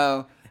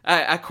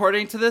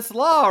 according to this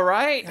law,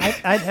 right?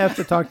 I'd have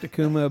to talk to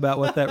Kuma about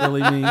what that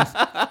really means,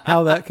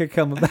 how that could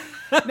come about.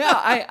 No,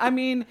 I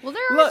mean... Well,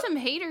 there are some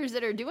haters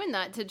that are doing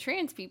that to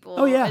trans people.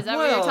 Oh, yeah. Is that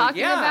what you're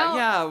talking about?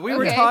 Yeah, we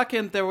were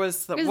talking, there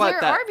was... Because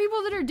there are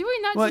people that are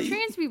doing that to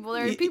trans people.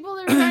 There are people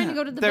that are trying to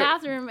go to the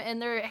bathroom, and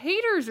their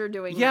haters are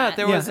doing that.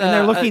 There was and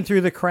they're looking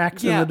through the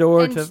cracks in the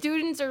door. And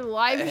students are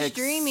live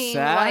streaming,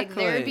 like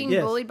they're being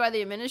bullied by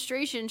the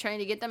administration, trying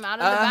to get them out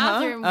of the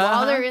bathroom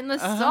while they're in the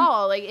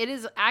stall. Like, it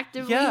is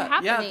actively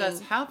happening. Yeah,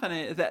 that's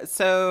happening.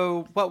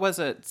 So, what was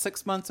it?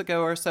 6 months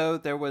ago or so,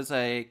 there was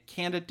a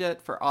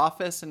candidate for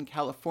office in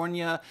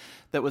California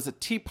that was a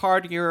Tea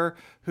Partier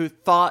who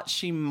thought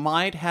she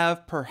might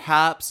have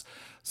perhaps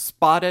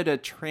spotted a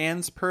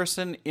trans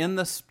person in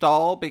the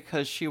stall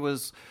because she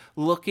was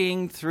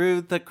looking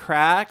through the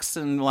cracks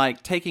and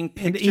like taking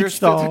pictures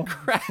through the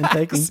cracks. And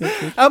taking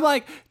pictures. I'm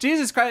like,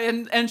 Jesus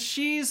Christ. And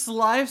she's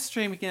live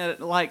streaming it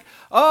like,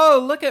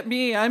 oh, look at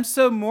me. I'm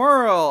so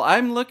moral.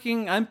 I'm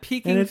peeking.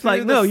 And it's through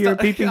like, no, you're a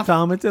peeping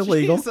Tom. It's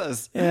illegal.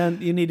 Jesus.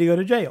 And you need to go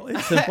to jail.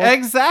 It's simple.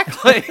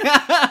 Exactly.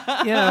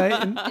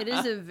 It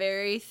is a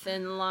very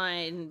thin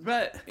line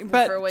but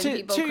for when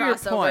people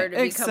cross over to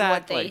become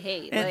what they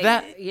hate. And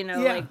like,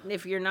 like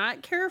if you're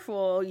not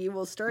careful, you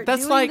will start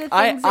That's doing like, the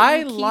things that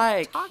you keep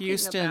like talking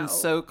Houston's about.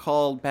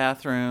 so-called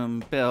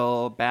bathroom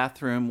bill,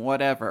 bathroom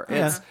whatever.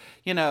 It's,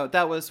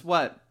 that was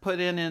put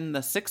in the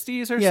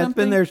 60s or something? Yeah, it's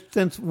been there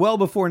since well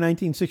before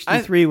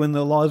 1963 when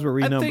the laws were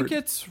renumbered. I think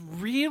it's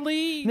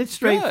really and it's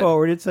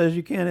straightforward. It says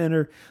you can't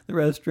enter the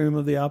restroom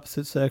of the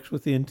opposite sex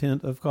with the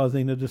intent of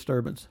causing a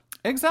disturbance.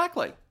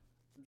 Exactly.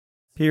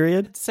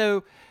 Period.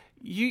 So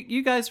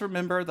you guys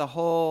remember the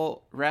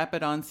whole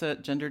rapid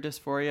onset gender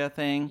dysphoria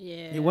thing?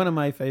 Yeah. One of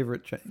my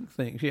favorite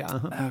things.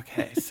 Yeah.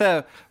 Okay.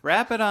 So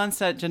rapid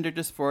onset gender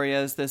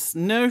dysphoria is this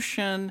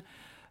notion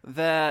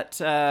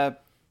that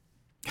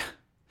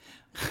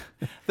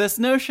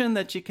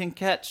you can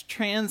catch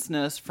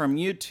transness from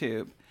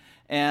YouTube.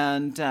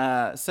 And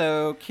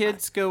so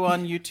kids go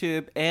on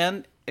YouTube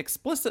and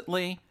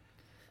explicitly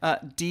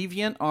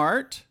deviant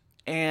art,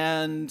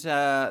 and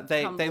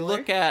they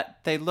look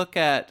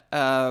at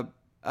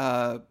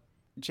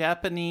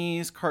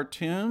Japanese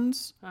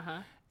cartoons,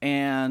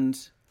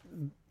 and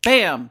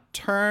bam,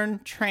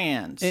 turn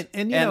trans,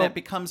 and it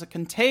becomes a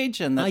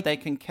contagion that they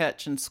can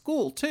catch in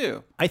school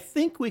too. I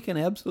think we can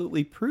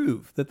absolutely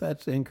prove that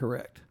that's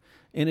incorrect,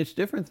 and it's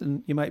different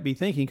than you might be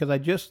thinking,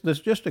 because this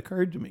just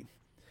occurred to me.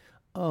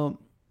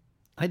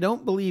 I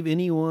don't believe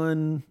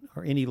anyone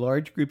or any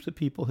large groups of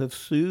people have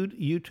sued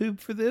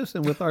YouTube for this,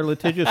 and with our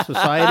litigious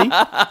society,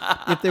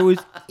 if there was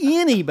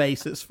any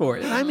basis for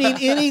it, I mean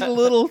any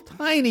little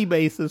tiny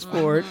basis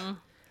for it,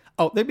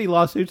 there'd be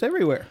lawsuits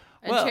everywhere.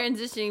 And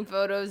transitioning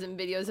photos and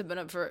videos have been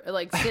up for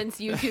since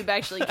YouTube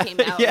actually came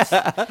out.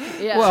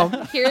 Yeah. Well,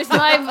 here's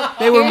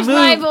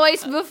my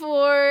voice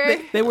before.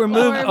 They were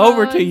moved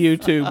over to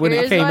YouTube when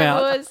it came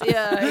out.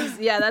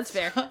 Yeah, that's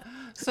fair.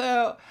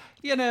 So,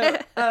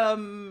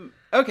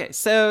 okay,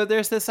 so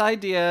there's this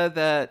idea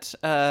that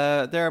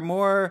there are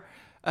more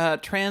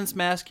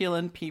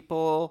transmasculine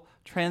people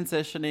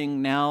transitioning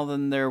now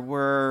than there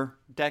were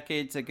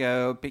decades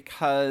ago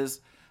because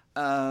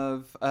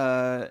of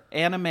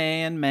anime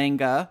and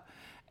manga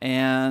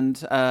and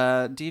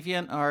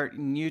DeviantArt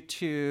and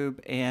YouTube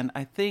and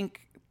I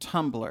think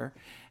Tumblr,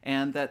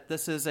 and that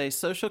this is a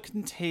social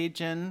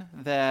contagion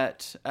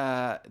that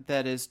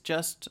is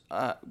just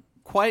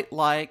quite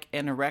like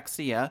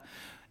anorexia,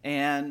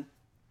 and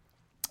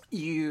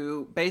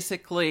you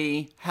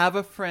basically have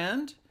a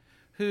friend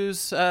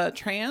who's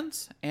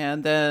trans,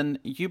 and then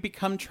you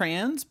become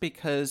trans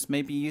because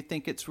maybe you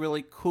think it's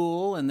really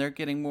cool and they're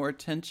getting more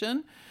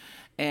attention.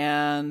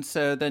 And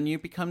so then you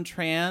become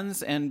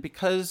trans, and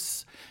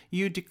because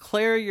you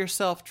declare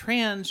yourself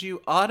trans,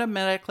 you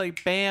automatically,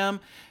 bam,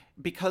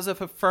 because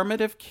of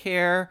affirmative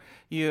care,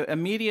 you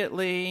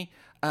immediately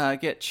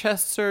get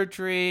chest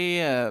surgery,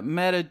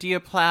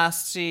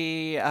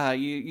 metadiaplasty,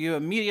 you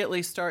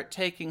immediately start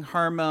taking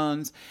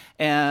hormones,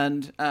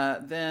 and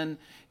then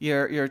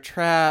you're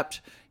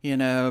trapped,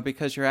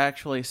 because you're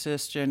actually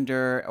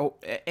cisgender,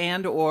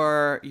 and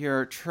or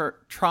you're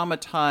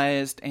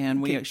traumatized,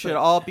 and we should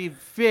all be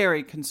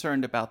very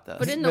concerned about this.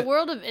 But in the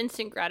world of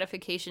instant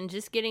gratification,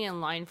 just getting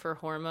in line for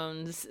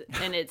hormones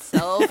in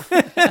itself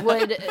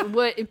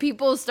would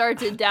people start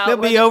to doubt. They'll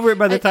be over it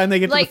by the time they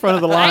get to the front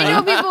of the line. I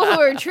know people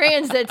who are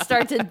trans that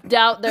start to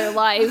doubt their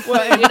life.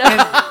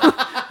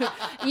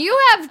 You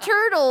have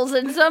turtles,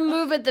 and some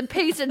move at the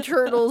pace of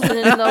turtles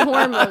in the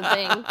hormone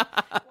thing.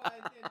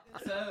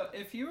 So,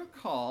 if you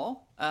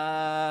recall,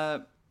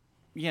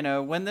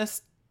 when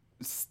this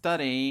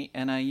study,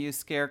 and I use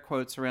scare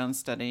quotes around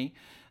study,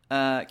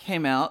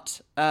 came out,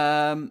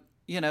 Lisa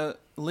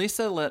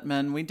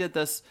Littman, we did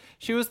this.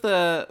 She was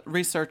the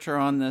researcher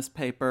on this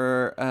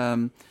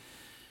paper.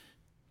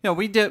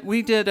 We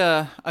did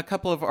a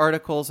couple of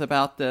articles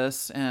about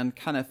this and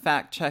kind of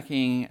fact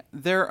checking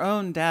their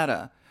own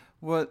data.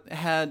 What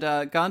had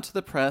gone to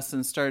the press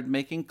and started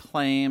making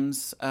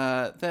claims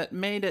that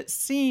made it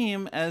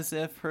seem as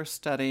if her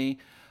study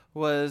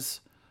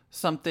was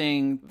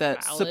something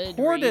that valid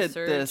supported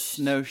research. This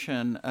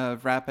notion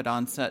of rapid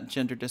onset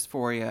gender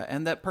dysphoria,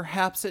 and that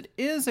perhaps it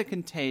is a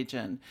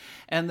contagion,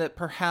 and that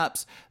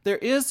perhaps there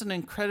is an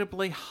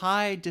incredibly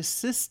high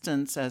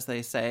desistance, as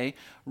they say,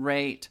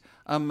 rate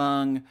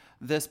among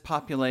this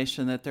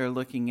population that they're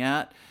looking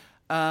at,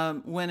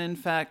 when in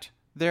fact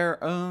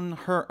her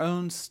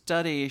own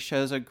study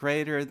shows a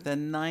greater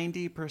than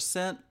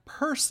 90%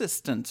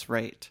 persistence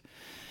rate.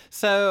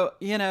 So,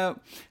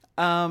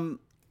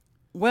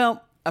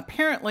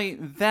 apparently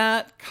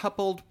that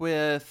coupled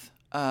with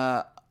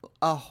a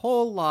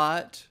whole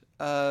lot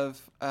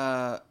of,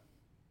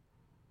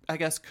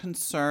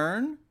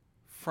 concern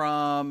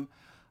from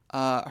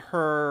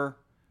her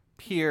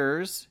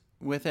peers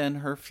within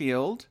her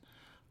field,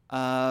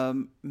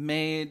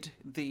 made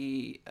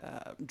the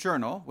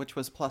journal, which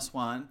was PLOS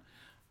ONE,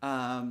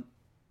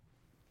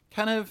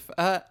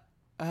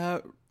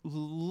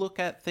 look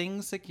at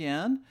things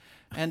again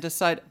and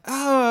decide,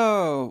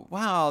 oh,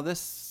 wow,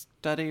 this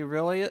study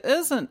really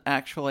isn't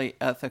actually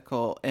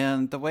ethical.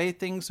 And the way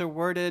things are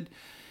worded,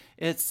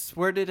 it's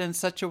worded in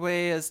such a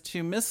way as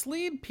to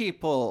mislead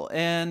people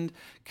and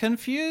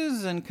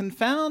confuse and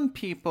confound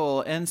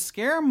people and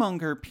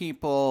scaremonger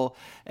people.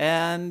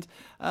 And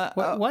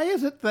why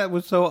is it that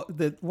was so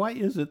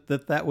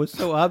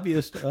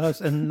obvious to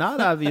us and not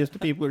obvious to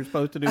people who are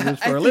supposed to do this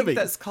for a living? I think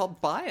that's called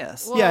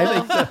bias. Well, yeah, I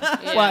think so.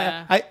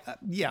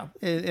 Yeah.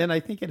 And I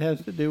think it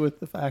has to do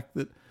with the fact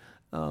that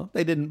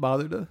they didn't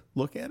bother to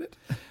look at it.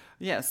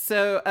 Yes.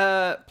 So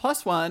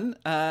PLOS ONE,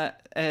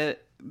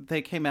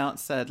 they came out and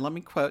said, let me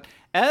quote,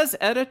 "As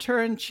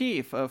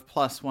editor-in-chief of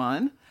PLOS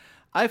ONE,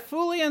 I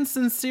fully and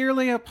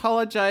sincerely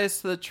apologize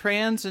to the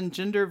trans and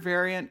gender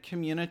variant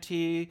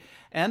community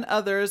and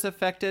others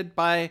affected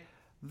by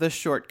the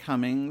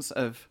shortcomings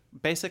of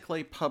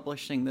basically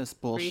publishing this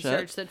bullshit.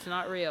 Research that's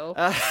not real.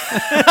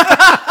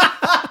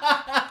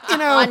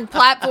 On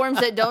platforms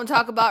that don't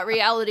talk about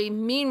reality.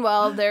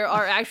 Meanwhile, there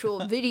are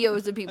actual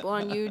videos of people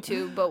on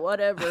YouTube, but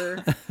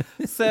whatever."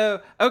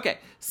 So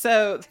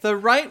the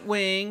right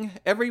wing,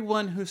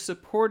 everyone who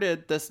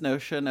supported this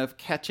notion of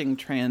catching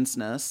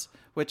transness,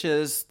 which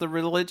is the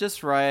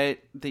religious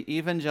right, the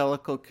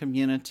evangelical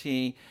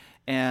community,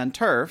 and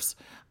TERFs,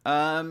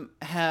 are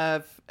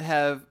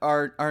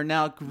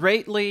now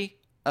greatly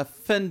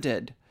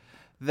offended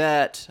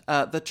that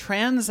the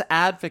trans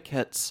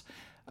advocates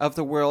of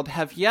the world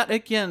have yet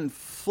again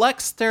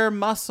flexed their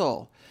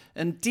muscle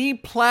and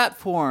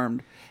deplatformed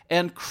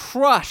and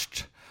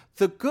crushed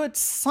the good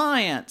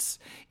science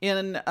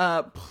in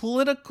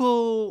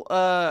politically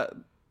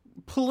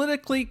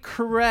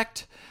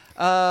correct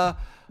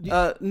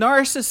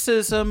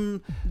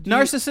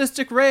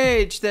narcissistic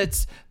rage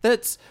that's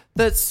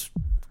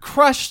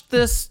crushed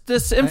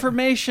this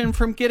information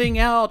from getting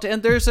out,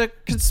 and there's a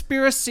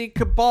conspiracy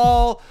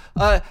cabal,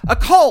 a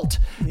cult,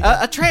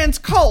 a trans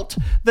cult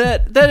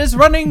that is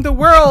running the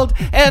world,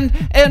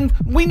 and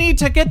we need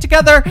to get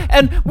together,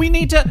 and we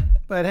need to.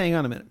 But hang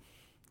on a minute.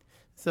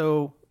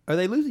 So, are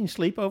they losing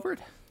sleep over it?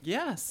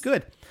 Yes.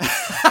 Good.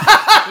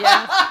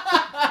 Yeah.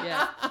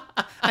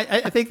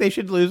 I think they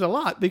should lose a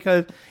lot,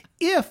 because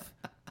if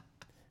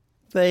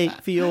they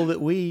feel that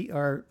we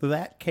are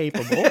that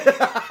capable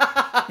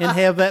and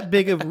have that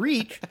big of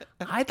reach,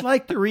 I'd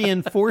like to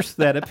reinforce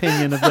that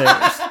opinion of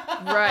theirs.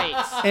 Right.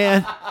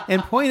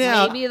 And point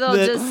out maybe they'll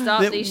that, just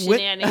stop that these when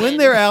shenanigans.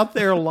 they're out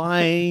there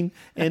lying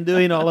and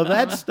doing all of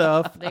that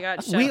stuff, They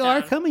got shut we down.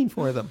 are coming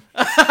for them.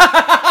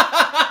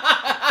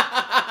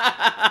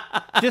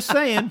 Just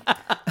saying.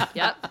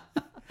 Yep.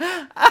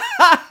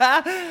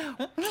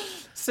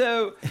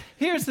 So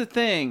here's the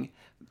thing.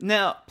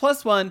 Now,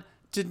 Plus One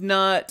did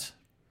not.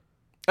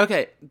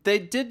 Okay, they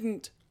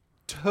didn't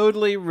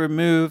totally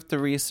remove the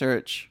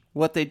research.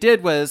 What they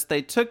did was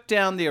they took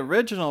down the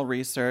original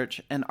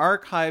research and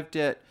archived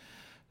it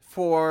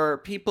for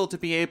people to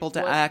be able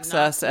to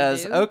access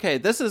as, okay,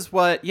 this is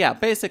what,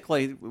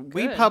 basically,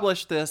 we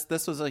published this.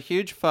 This was a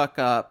huge fuck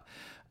up.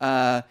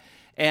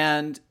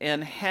 And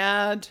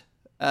had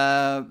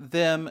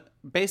them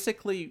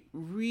basically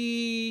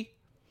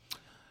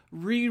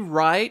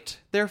rewrite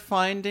their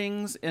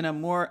findings in a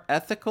more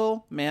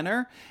ethical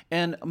manner.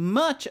 And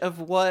much of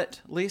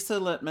what Lisa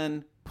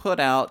Littman put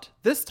out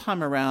this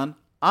time around,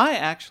 I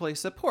actually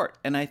support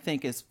and I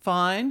think is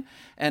fine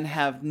and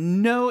have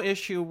no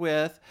issue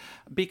with,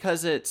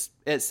 because it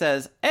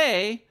says,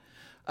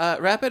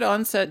 rapid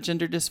onset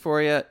gender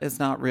dysphoria is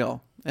not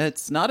real.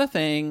 It's not a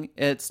thing.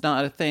 It's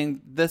not a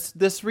thing.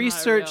 This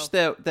research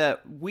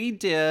that we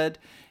did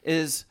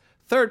is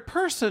third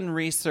person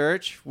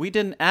research. We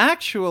didn't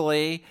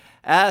actually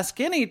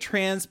ask any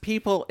trans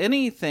people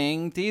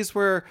anything. These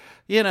were,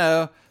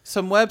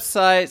 some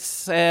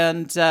websites,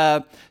 and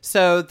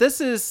so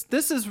this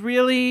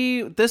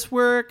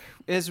work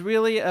is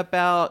really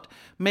about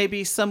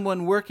maybe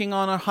someone working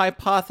on a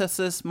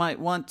hypothesis might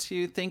want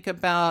to think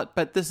about,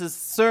 but this is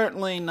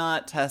certainly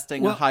not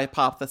testing a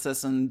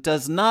hypothesis and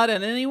does not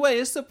in any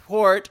way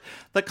support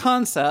the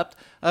concept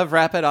of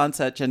rapid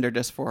onset gender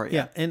dysphoria.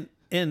 Yeah,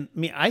 and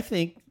I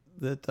think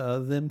that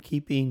them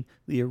keeping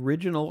the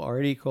original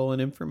article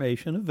and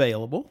information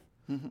available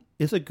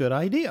is a good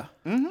idea.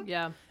 Mm-hmm.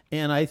 Yeah.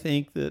 And I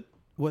think that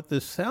what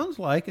this sounds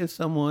like is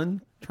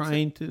someone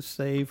trying to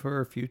save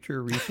her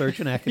future research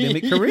and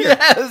academic career.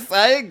 Yes,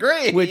 I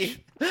agree. Which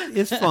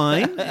is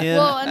fine. And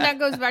and that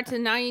goes back to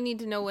now you need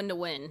to know when to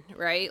win,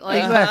 right?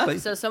 Like, exactly.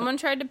 So someone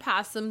tried to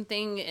pass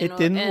something It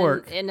didn't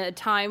work. In a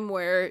time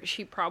where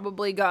she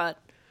probably got,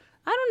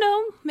 I don't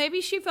know,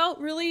 maybe she felt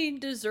really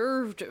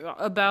deserved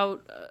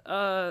about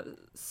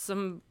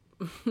some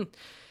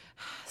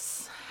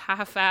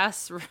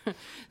half-ass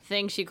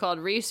thing she called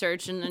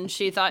research, and then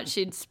she thought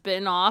she'd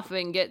spin off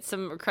and get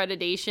some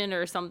accreditation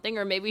or something,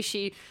 or maybe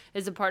she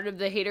is a part of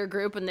the hater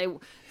group and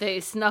they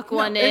snuck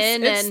one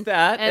in it's and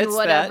That.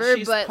 whatever.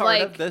 She's but part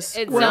like of this.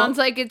 It sounds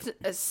like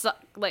it's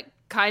like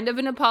kind of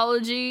an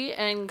apology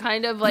and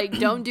kind of like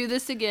don't do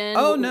this again.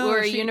 Oh no, we're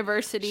a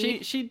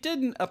university. She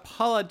didn't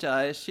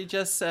apologize. She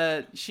just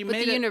said But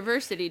the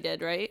university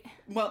did, right?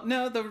 Well,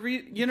 no, the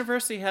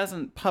university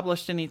hasn't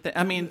published anything.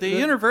 I mean, the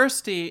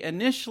university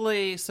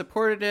initially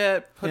supported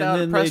it, put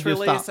out a press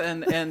release,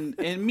 and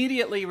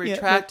immediately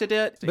retracted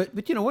it. But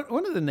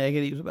one of the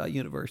negatives about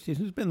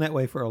universities, it's been that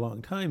way for a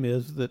long time,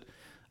 is that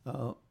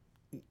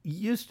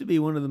used to be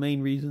one of the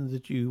main reasons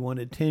that you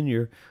wanted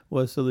tenure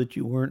was so that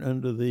you weren't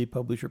under the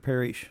publish or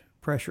perish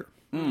pressure.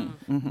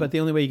 Mm-hmm. But the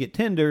only way you get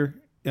tenure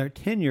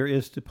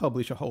is to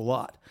publish a whole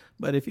lot.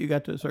 But if you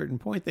got to a certain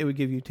point, they would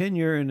give you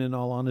tenure, and in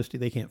all honesty,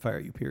 they can't fire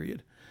you,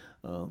 period.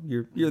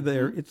 You're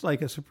there. It's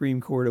like a Supreme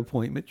Court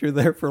appointment. You're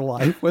there for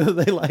life, whether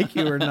they like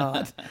you or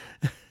not.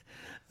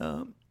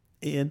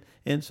 And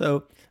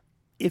so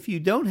if you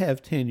don't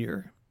have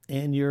tenure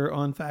and you're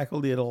on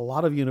faculty at a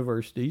lot of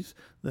universities,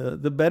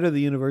 the better the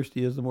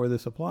university is, the more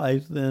this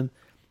applies, then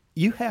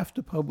you have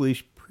to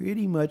publish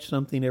pretty much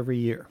something every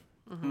year.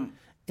 Mm-hmm.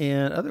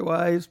 And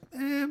otherwise,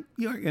 you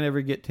aren't going to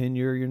ever get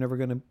tenure. You're never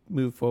going to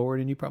move forward,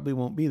 and you probably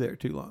won't be there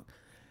too long.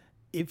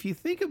 If you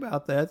think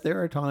about that,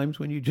 there are times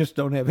when you just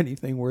don't have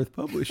anything worth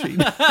publishing.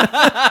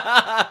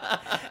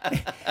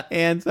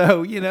 And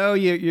so,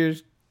 you're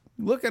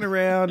looking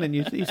around and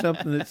you see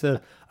something that says,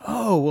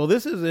 oh, well,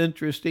 this is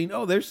interesting.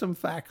 Oh, there's some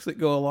facts that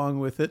go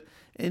along with it.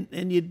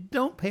 And you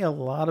don't pay a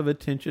lot of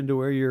attention to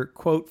where your,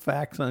 quote,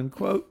 facts,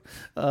 unquote,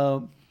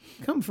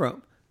 come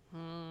from.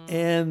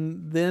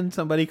 And then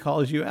somebody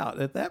calls you out.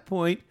 At that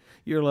point,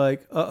 you're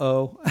like,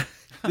 uh-oh,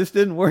 this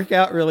didn't work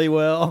out really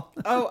well.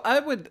 Oh,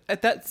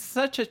 that's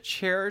such a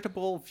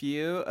charitable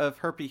view of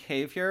her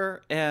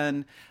behavior,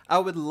 and I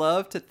would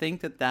love to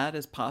think that that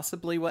is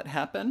possibly what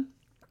happened.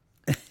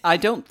 I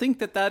don't think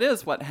that that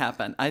is what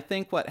happened. I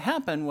think what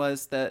happened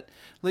was that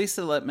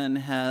Lisa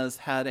Littman has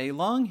had a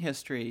long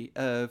history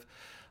of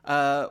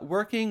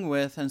working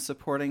with and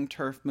supporting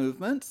TERF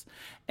movements,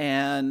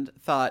 and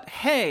thought,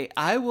 hey,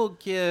 I will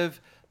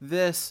give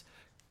this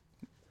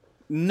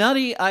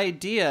nutty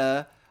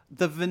idea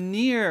the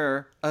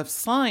veneer of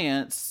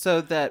science so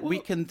that we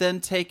can then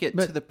take it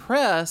to the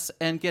press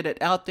and get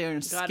it out there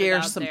and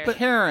scare some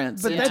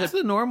parents. But that's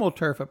the normal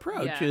TERF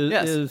approach.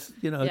 Is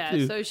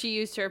so she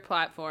used her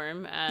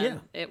platform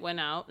and it went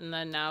out, and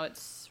then now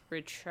it's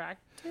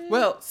retracted.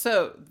 Well,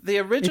 so the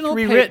original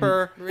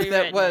paper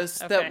that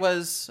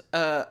was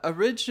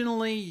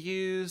originally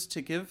used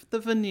to give the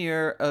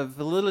veneer of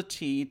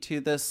validity to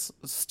this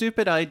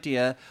stupid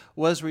idea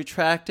was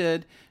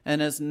retracted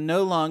and is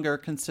no longer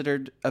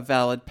considered a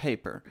valid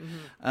paper.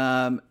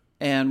 Mm-hmm.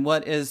 And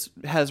what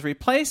has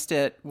replaced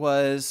it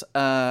was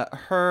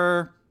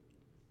her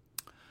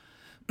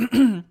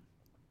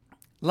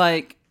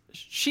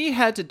she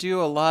had to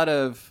do a lot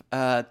of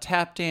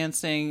tap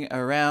dancing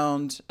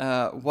around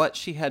what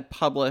she had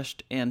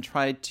published and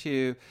tried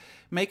to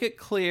make it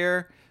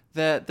clear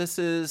that this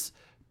is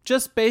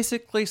just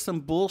basically some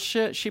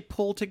bullshit she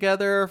pulled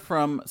together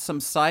from some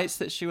sites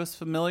that she was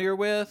familiar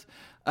with,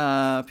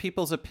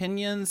 people's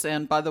opinions.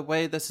 And by the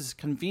way, this is a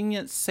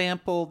convenient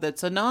sample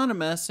that's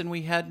anonymous, and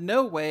we had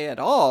no way at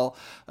all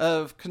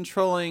of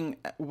controlling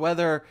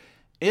whether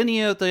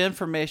any of the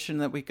information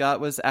that we got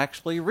was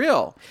actually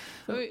real.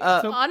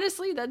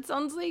 Honestly, that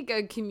sounds like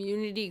a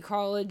community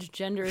college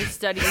gender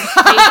studies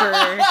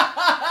paper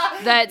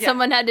that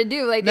someone had to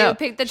do. Like, they would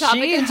pick the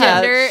topic of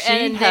gender,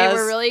 and they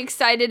were really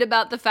excited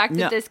about the fact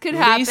that this could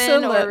happen, Lisa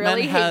or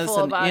really Littman hateful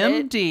has about an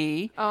it.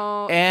 MD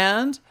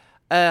and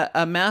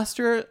a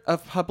Master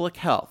of Public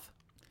Health.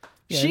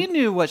 Yeah. She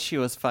knew what she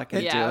was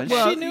fucking doing.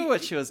 Well, she knew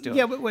what she was doing.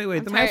 Yeah, but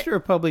wait. The Master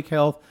of Public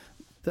Health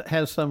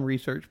has some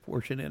research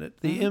portion in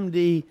it. The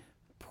MD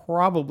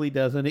probably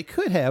doesn't. It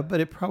could have, but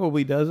it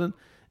probably doesn't.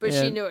 But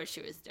she knew what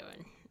she was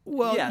doing.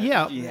 Well,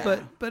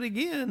 but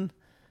again,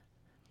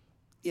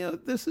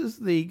 this is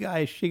the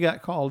guy. She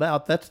got called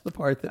out. That's the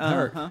part that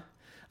hurt.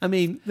 I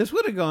mean, this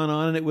would have gone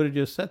on and it would have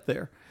just sat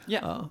there.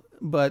 Yeah.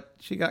 But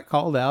she got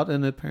called out,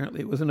 and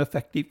apparently it was an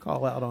effective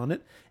call out on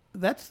it.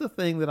 That's the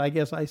thing that I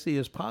guess I see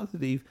as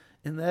positive,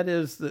 and that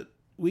is that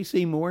we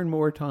see more and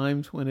more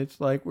times when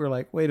it's like, we're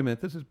like, wait a minute,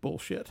 this is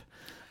bullshit.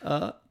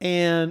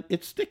 And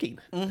it's sticking.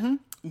 Mm-hmm.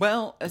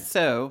 Well,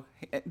 so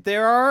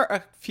there are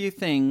a few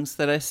things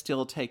that I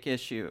still take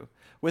issue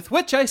with, and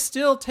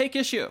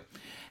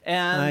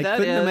I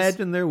couldn't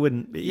imagine there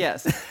wouldn't be.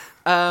 Yes.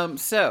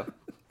 So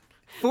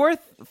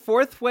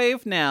Fourth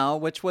Wave Now,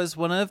 which was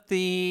one of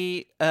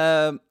the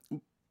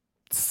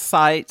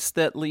sites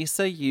that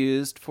Lisa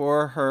used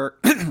for her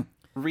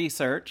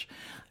research,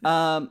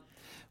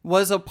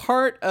 was a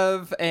part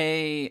of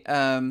there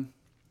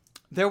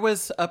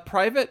was a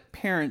private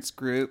parents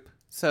group.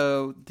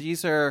 So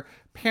these are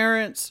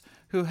parents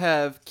who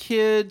have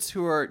kids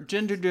who are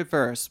gender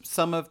diverse.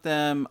 Some of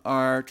them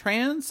are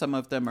trans, some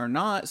of them are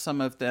not, some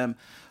of them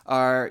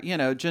are,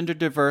 gender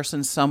diverse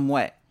in some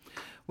way.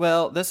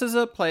 Well, this is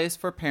a place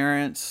for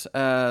parents,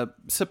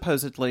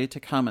 supposedly, to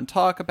come and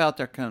talk about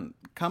their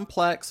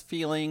complex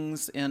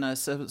feelings in a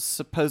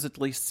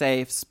supposedly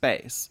safe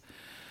space.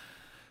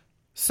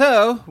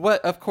 So,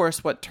 what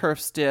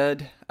TERFs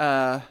did,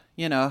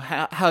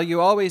 how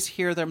you always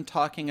hear them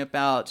talking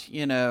about,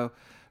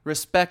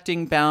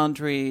 respecting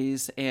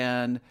boundaries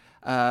and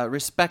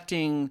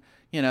respecting,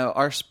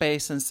 our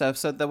space and stuff.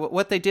 So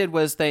what they did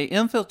was they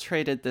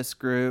infiltrated this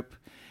group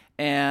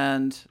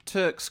and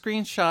took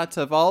screenshots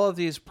of all of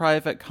these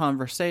private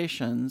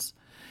conversations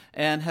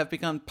and have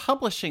begun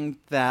publishing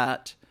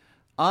that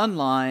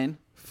online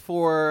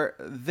for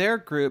their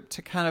group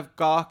to kind of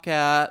gawk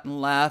at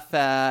and laugh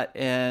at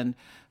and,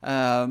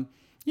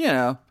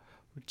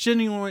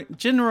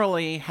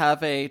 generally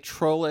have a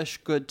trollish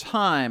good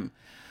time.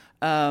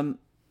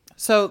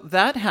 So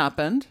that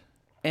happened,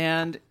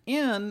 and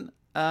in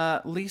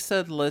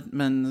Lisa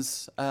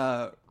Littman's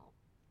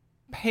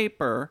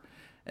paper,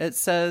 it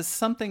says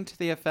something to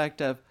the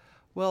effect of,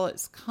 well,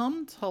 it's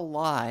come to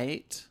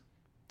light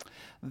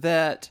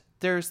that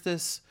there's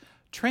this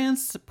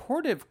trans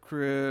supportive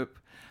group,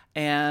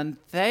 and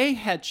they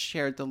had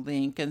shared the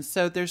link, and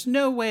so there's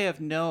no way of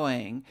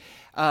knowing,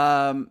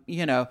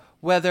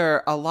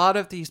 whether a lot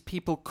of these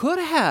people could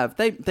have.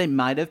 They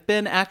might have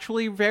been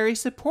actually very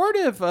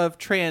supportive of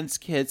trans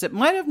kids. It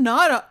might have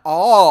not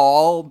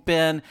all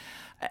been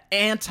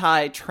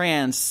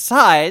anti-trans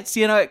sites.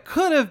 It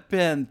could have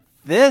been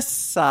this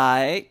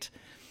site.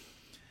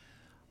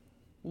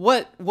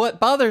 What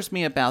bothers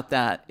me about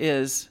that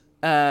is,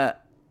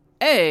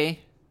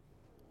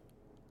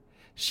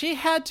 she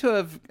had to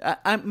have,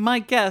 my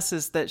guess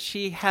is that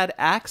she had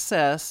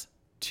access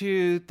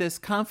to this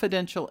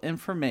confidential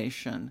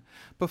information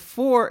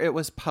before it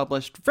was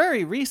published,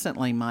 very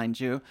recently, mind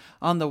you,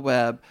 on the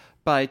web,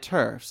 by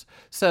TERFs.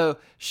 So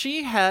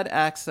she had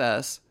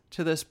access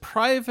to this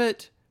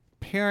private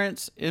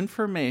parent's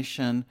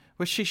information,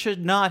 which she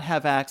should not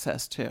have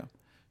access to.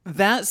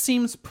 That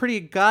seems pretty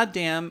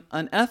goddamn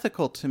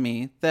unethical to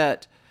me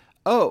that,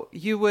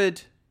 you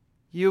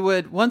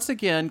would once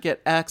again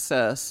get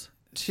access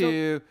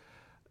to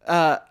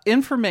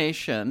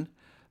information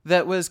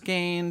that was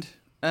gained,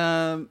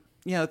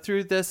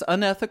 through this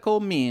unethical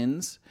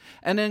means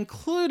and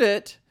include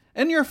it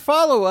in your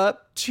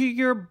follow-up to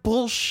your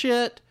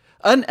bullshit,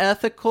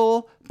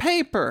 unethical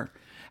paper.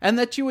 And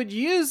that you would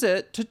use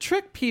it to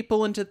trick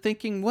people into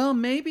thinking, well,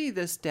 maybe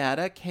this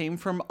data came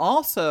from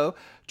also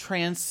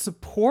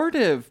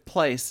trans-supportive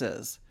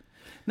places.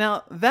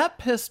 Now, that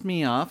pissed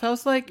me off. I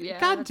was like,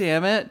 God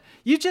damn it.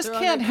 You just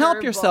can't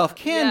help yourself,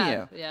 can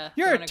you? Yeah,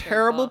 You're a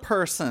terrible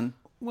person.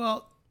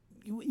 Well,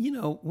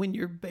 when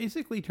you're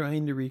basically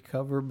trying to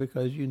recover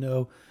because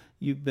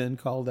you've been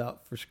called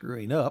out for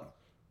screwing up,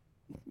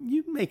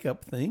 you make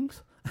up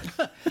things.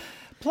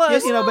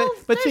 Plus,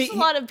 but there's see, a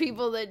lot of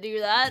people that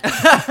do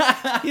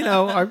that.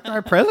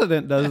 our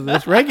president does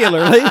this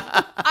regularly.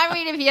 I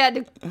mean, if you had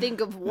to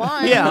think of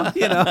one. Yeah,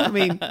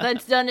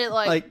 that's done it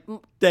like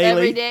daily.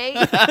 Every day.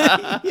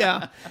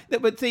 Yeah.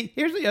 But see,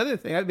 here's the other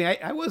thing. I mean,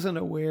 I wasn't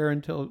aware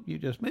until you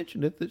just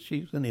mentioned it that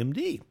she's an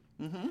MD.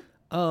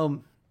 Mm-hmm.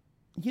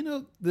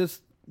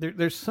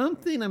 There's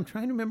something, I'm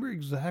trying to remember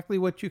exactly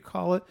what you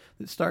call it,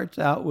 that starts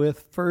out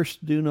with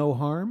first do no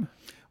harm.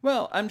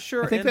 Well, I'm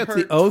sure I think in that's her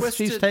the oath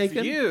twisted she's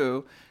taken.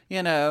 view,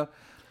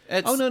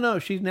 it's... Oh, no.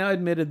 She's now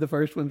admitted the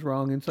first one's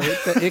wrong, and so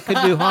it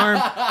could do harm.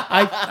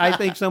 I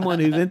think someone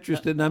who's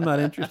interested, and I'm not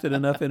interested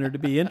enough in her to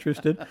be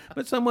interested,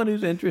 but someone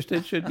who's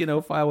interested should,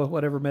 file with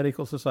whatever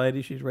medical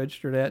society she's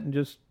registered at and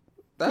just,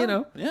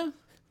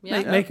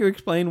 make her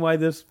explain why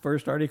this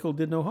first article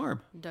did no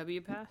harm.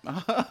 WPATH?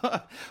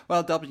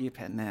 Well,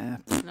 WPATH, nah.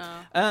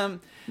 No.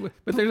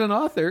 But there's an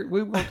author.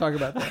 We won't talk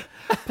about that.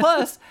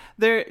 Plus,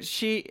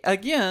 she,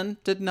 again,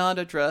 did not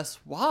address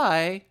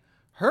why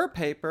her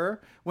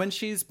paper, when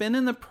she's been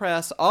in the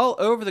press all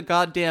over the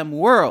goddamn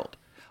world,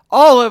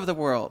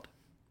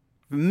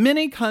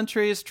 many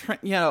countries,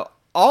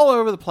 all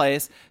over the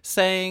place,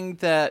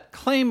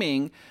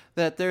 claiming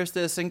that there's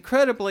this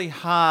incredibly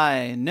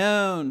high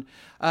known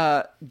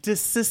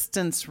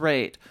desistance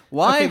rate.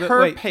 Why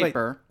her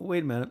paper?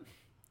 Wait a minute.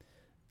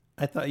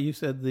 I thought you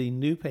said the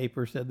new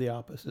paper said the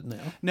opposite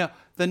now. No,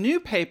 the new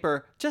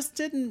paper just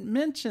didn't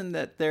mention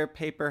that their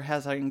paper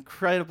has an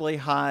incredibly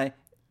high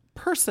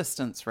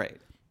persistence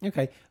rate.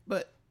 Okay,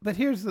 but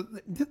here's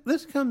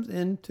this comes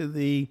into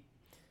the,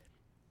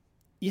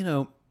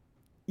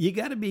 you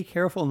got to be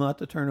careful not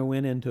to turn a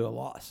win into a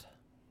loss.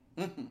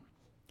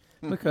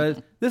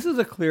 Because this is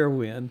a clear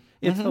win.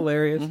 It's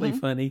hilariously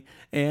funny.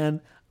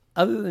 And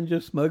other than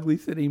just smugly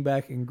sitting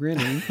back and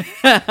grinning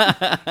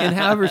in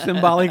however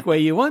symbolic way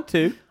you want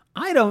to,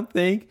 I don't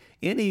think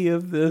any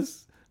of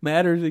this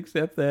matters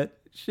except that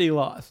she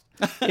lost.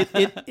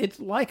 It's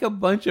like a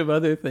bunch of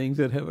other things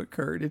that have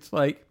occurred. It's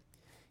like,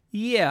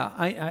 yeah,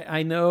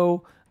 I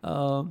know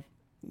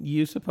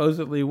you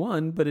supposedly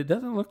won, but it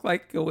doesn't look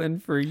like a win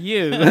for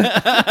you. It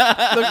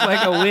looks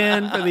like a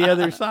win for the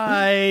other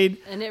side.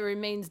 And it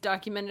remains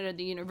documented at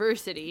the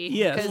university.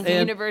 Yes. Because the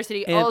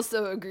university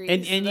also agrees.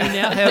 And you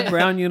now have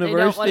Brown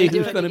University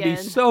who's going to be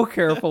so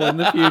careful in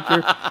the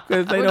future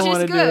because they don't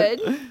want to do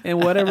it.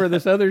 And whatever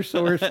this other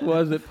source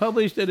was that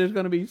published it is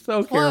going to be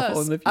so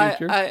careful in the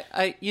future.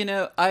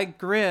 I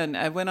grin.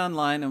 I went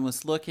online and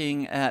was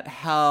looking at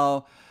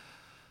how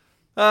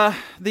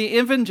the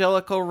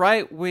evangelical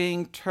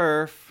right-wing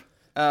TERF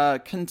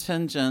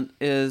contingent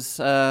is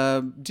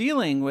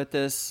dealing with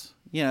this,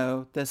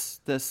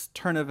 this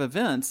turn of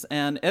events.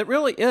 And it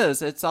really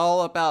is. It's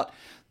all about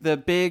the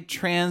big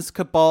trans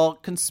cabal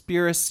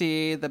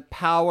conspiracy, the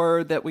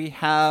power that we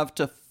have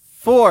to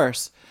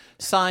force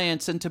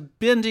science into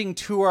bending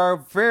to our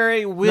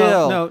very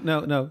will.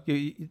 No.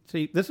 You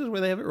see, this is where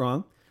they have it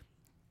wrong.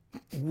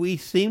 We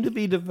seem to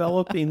be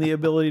developing the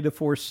ability to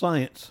force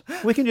science.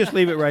 We can just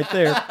leave it right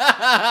there,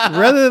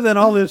 rather than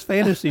all this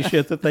fantasy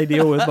shit that they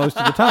deal with most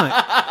of the time.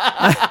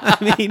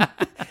 I mean,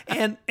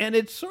 and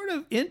it's sort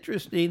of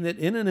interesting that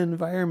in an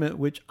environment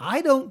which I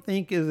don't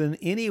think is in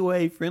any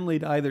way friendly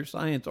to either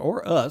science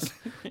or us,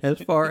 as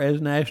far as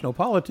national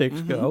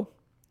politics go,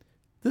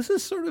 this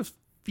is sort of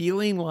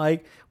feeling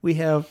like we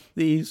have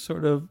these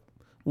sort of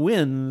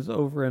wins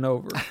over and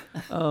over,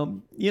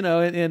 and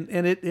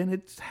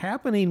it's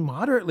happening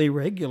moderately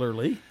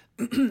regularly.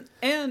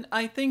 And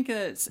I think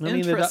it's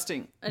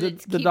interesting.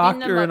 The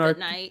doctor in our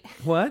night.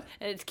 What?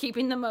 And it's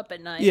keeping them up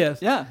at night. Yes,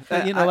 yeah,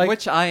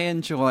 which I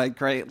enjoy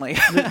greatly.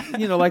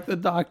 Like the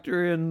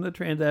doctor in the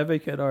Trans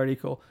Advocate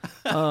article,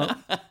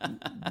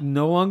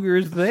 no longer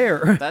is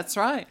there. That's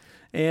right.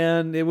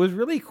 And it was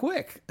really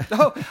quick.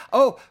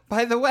 Oh,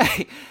 by the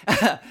way,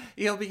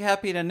 you'll be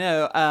happy to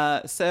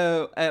know.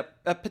 So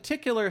a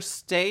particular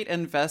state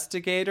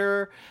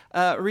investigator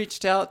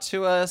reached out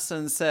to us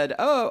and said,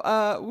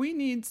 we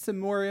need some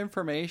more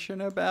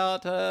information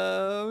about,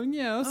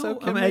 so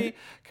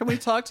can we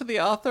talk to the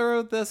author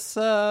of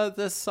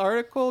this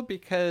article?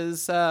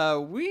 Because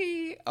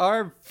we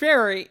are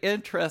very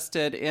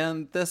interested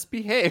in this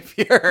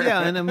behavior.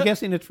 Yeah, and I'm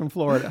guessing it's from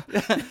Florida.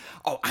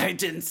 Oh, I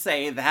didn't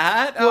say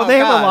that. Well, they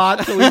have a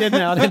lot, so we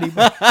didn't out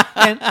anybody.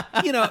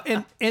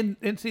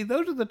 And see,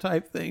 those are the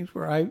type things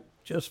where I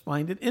just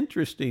find it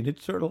interesting.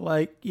 It's sort of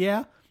like,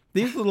 yeah,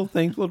 these little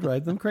things will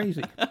drive them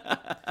crazy.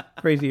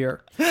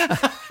 Crazier.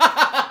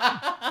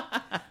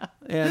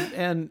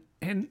 and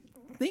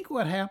think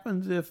what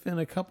happens if in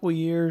a couple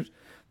years,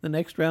 the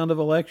next round of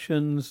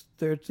elections,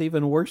 it's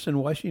even worse in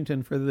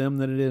Washington for them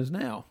than it is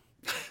now.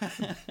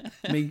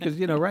 I mean, because,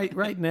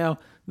 right now,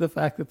 the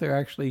fact that they're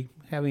actually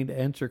having to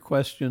answer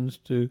questions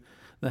to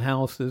the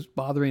House is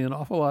bothering an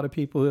awful lot of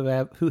people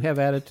who have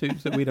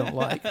attitudes that we don't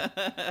like.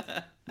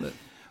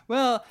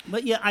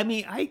 But yeah, I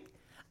mean,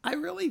 I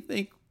really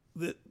think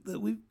that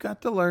we've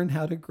got to learn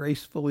how to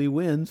gracefully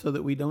win so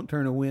that we don't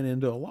turn a win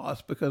into a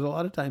loss, because a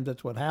lot of times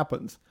that's what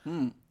happens.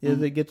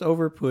 Is it gets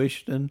over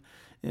pushed and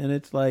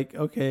it's like,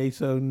 okay,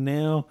 so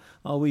now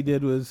all we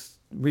did was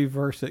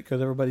reverse it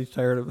because everybody's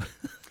tired of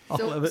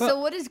all of it. So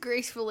what does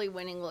gracefully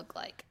winning look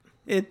like?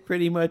 It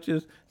pretty much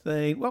is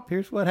saying, well,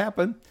 here's what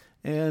happened.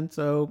 And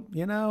so,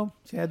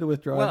 she had to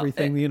withdraw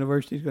everything. The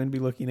university's going to be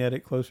looking at it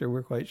closer,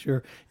 we're quite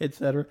sure, et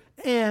cetera,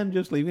 and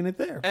just leaving it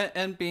there.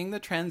 And being the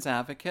trans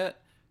advocate,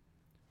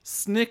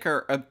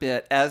 snicker a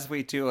bit as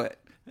we do it.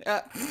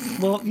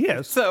 Well,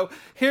 yes. So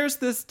here's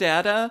this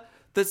data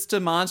that's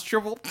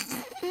demonstrable.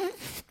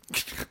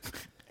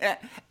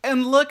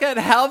 And look at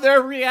how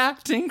they're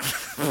reacting.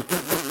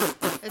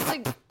 It's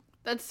like,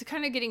 that's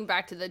kind of getting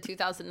back to the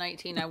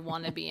 2019 I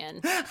want to be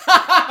in.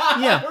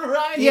 Yeah,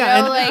 right.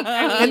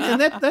 Yeah,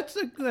 and that's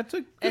a good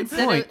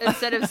point.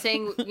 Instead of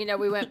saying,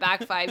 we went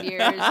back 5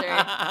 years or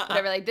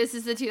whatever, like this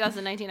is the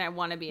 2019 I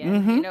want to be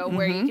in.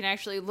 Where you can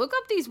actually look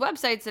up these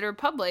websites that are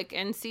public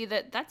and see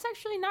that that's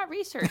actually not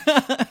research.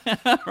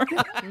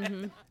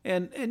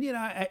 And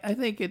I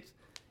think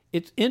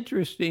it's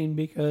interesting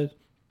because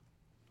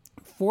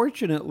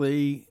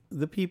fortunately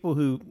the people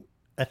who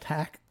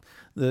attack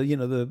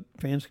the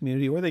trans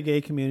community or the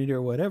gay community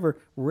or whatever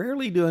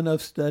rarely do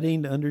enough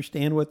studying to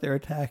understand what they're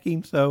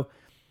attacking. So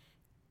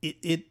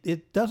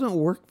it doesn't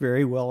work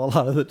very well a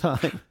lot of the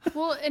time.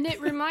 Well, and it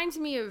reminds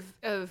me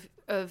of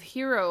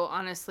Hero,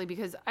 honestly,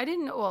 because I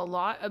didn't know a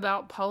lot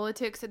about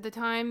politics at the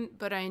time,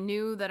 but I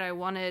knew that I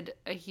wanted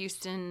a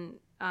Houston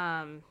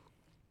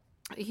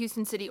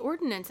city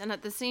ordinance. And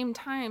at the same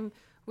time,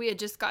 we had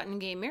just gotten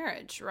gay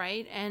marriage,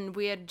 right? And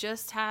we had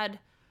just had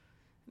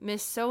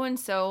Miss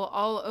So-and-so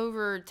all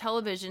over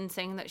television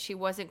saying that she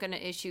wasn't going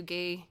to issue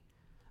gay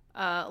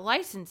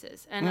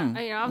licenses. And,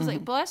 I was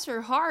like, bless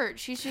her heart.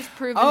 She's just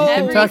proven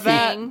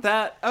everything.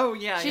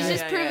 She's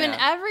just proven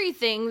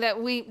everything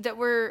that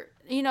we're,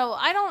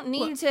 I don't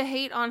need to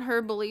hate on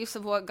her beliefs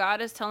of what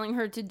God is telling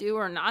her to do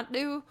or not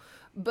do.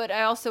 But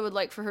I also would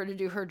like for her to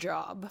do her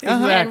job.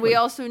 Exactly. And we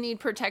also need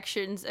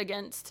protections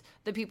against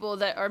the people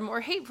that are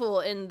more hateful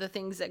in the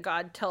things that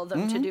God tell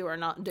them to do or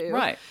not do.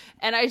 Right.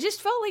 And I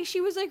just felt like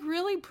she was like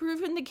really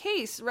proving the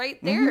case right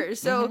there.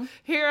 So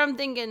here I'm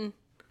thinking,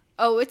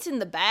 oh, it's in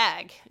the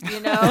bag,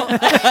 And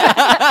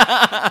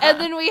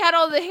then we had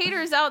all the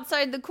haters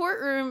outside the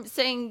courtroom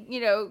saying,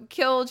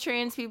 kill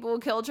trans people,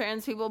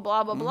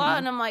 blah, blah, blah.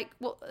 And I'm like,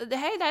 well,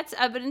 hey, that's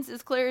evidence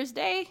as clear as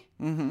day,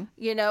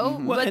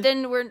 But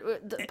then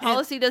the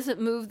policy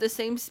doesn't move the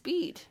same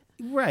speed.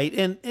 Right.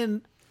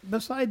 And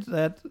besides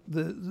that,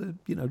 the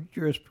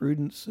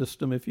jurisprudence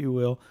system, if you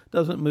will,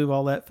 doesn't move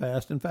all that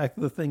fast. In fact,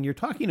 the thing you're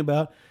talking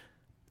about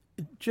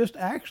just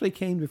actually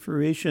came to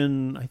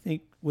fruition, I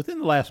think, within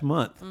the last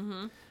month.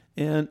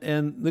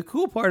 And the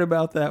cool part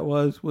about that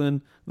was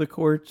when the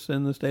courts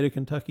in the state of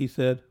Kentucky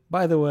said,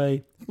 by the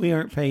way, we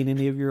aren't paying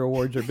any of your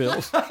awards or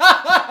bills.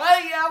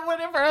 Yeah,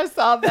 whenever I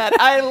saw that,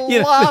 I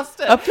lost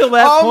it. Up till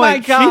that point, my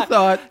God. she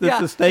thought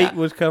that the state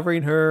was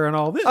covering her and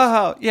all this.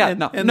 Oh,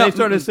 yeah. And they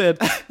sort of said,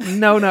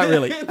 no, not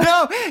really.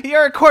 No,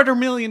 you're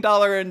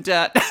 $250,000 in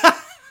debt.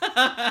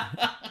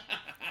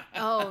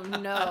 Oh,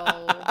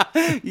 no.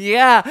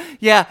 Yeah.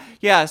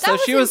 That So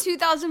was she in was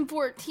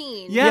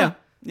 2014. Yeah.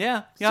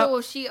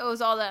 So she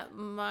owes all that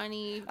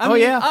money. I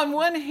mean, on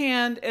one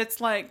hand,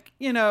 it's like,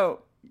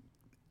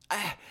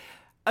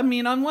 I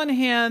mean, on one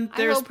hand,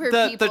 there's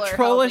the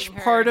trollish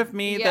part of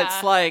me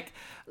that's like,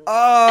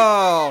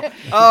 oh,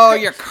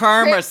 your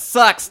karma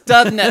sucks,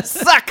 doesn't it?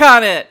 Suck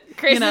on it.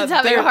 Kristen's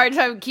having a hard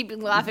time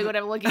keeping laughing when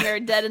I'm looking her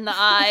dead in the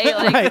eye.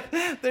 Like, right.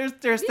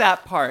 There's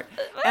that part.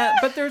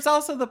 But there's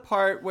also the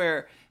part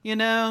where,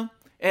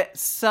 it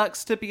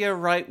sucks to be a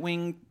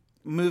right-wing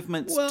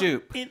movement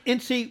dupe.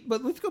 And see,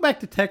 but let's go back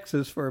to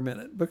Texas for a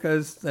minute,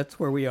 because that's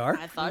where we are.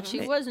 I thought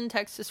she was in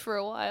Texas for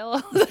a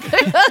while.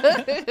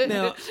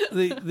 Now,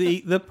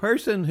 the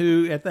person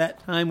who at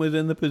that time was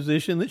in the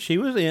position that she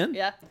was in.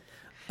 Yeah.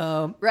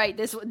 Right.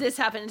 This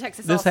happened in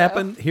Texas This also.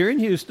 happened here in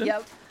Houston.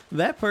 Yep.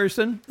 that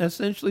person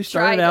essentially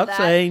started Tried out that.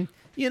 saying,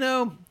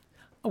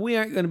 we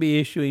aren't going to be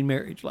issuing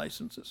marriage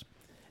licenses.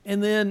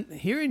 And then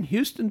here in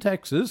Houston,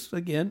 Texas,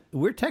 again,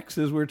 we're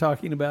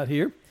talking about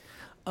here,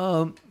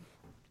 a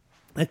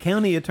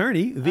county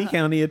attorney, the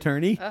county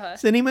attorney,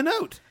 sent him a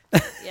note.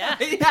 Yeah.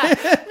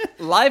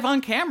 Live on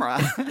camera.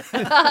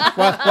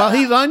 while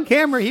he's on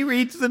camera, he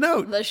reads the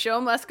note. The show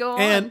must go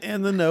on.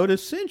 And the note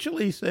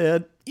essentially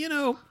said,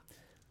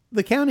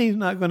 the county's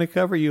not going to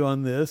cover you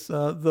on this.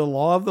 The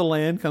law of the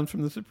land comes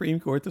from the Supreme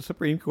Court. The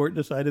Supreme Court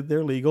decided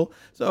they're legal.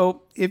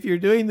 So if you're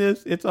doing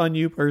this, it's on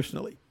you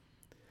personally.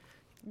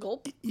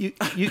 Gulp. You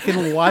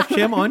can watch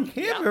him on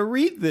camera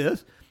read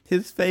this.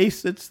 His face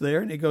sits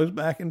there, and it goes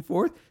back and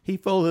forth. He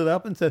folded it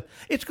up and said,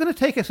 it's going to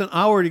take us an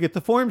hour to get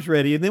the forms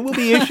ready, and then we'll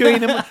be issuing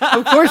them.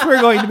 Of course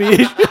we're going to be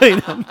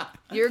issuing them.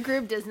 Your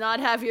group does not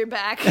have your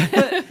back.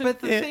 But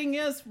the thing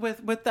is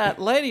with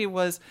that lady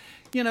was,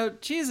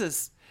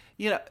 Jesus,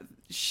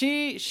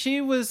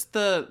 she was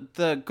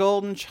the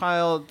golden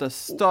child, the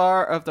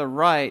star of the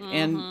right,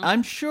 and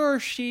I'm sure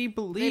she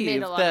believed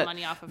made a lot that of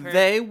money off of her.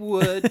 they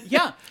would,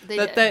 They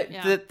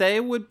that they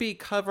would be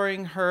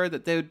covering her,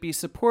 that they would be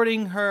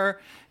supporting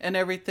her and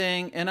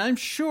everything. And I'm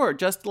sure,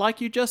 just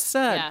like you just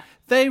said,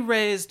 they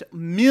raised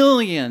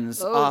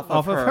millions off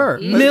of her.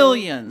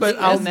 Millions. But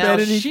I'll and now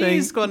bet anything,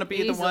 she's going to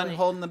be the one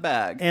holding the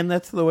bag. And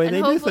that's the way And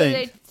they do hopefully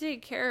things. they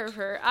take care of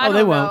her. I they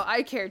don't know. won't.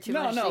 I care too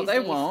much. No, these they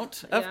days.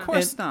 won't. Of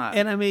course not.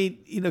 And I mean,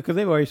 because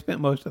they've already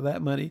spent most of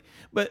that money.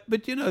 But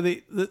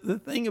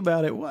the thing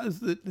about it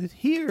was that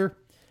here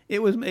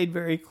it was made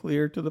very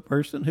clear to the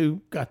person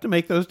who got to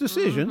make those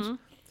decisions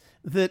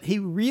that he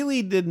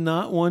really did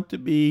not want to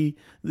be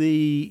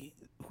the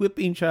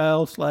whipping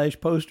child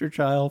 / poster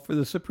child for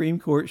the Supreme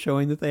Court,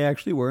 showing that they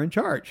actually were in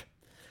charge.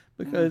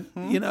 Because,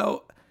 when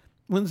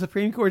the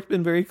Supreme Court's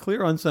been very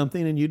clear on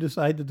something and you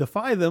decide to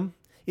defy them,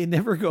 it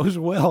never goes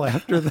well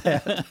after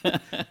that.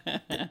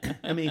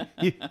 I mean,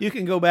 you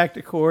can go back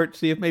to court,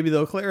 see if maybe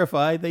they'll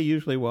clarify. They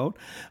usually won't.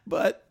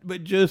 But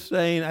just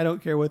saying, I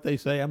don't care what they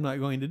say, I'm not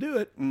going to do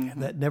it,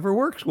 that never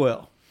works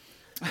well,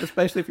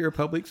 especially if you're a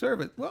public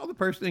servant. Well, the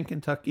person in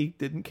Kentucky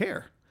didn't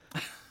care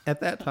at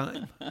that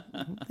time.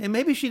 And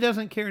maybe she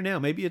doesn't care now.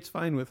 Maybe it's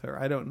fine with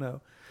her. I don't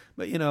know.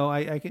 But,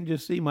 I can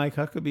just see Mike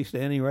Huckabee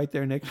standing right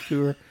there next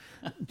to her,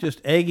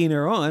 just egging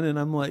her on. And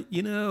I'm like,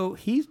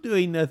 he's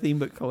doing nothing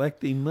but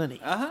collecting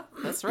money.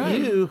 That's right.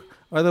 You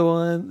are the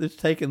one that's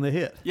taking the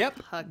hit. Yep.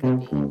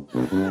 Huckabee.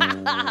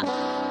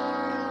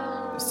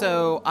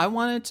 So I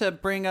wanted to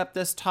bring up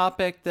this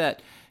topic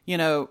that,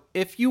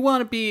 if you want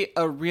to be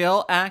a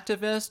real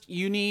activist,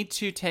 you need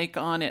to take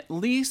on at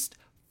least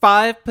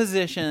 5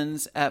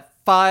 positions at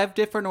 5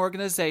 different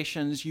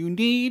organizations. You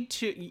need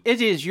to.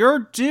 It is your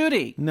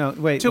duty.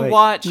 to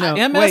watch no,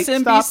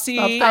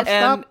 MSNBC stop.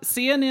 and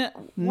CNN.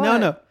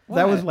 No.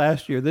 That was What?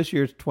 last year. This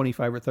year's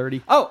 25 or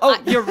 30. Oh,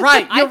 you're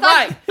right. You're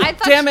right. I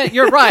thought- Damn it,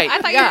 you're right.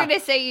 I thought you were going to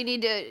say you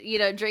need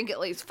to, drink at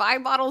least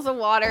 5 bottles of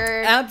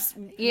water.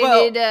 You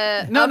well, need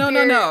to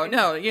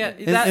no. Yeah,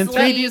 And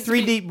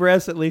three deep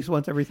breaths at least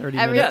once every 30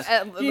 minutes.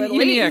 You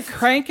need to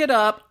crank it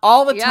up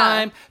all the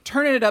time,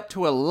 turn it up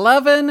to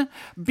 11,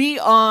 be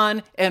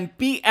on, and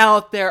be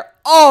out there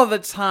all the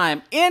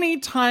time.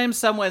 Anytime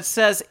someone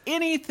says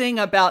anything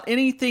about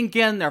anything,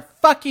 get in their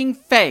fucking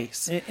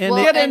face. Get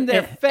in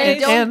their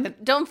face. And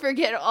don't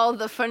forget all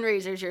the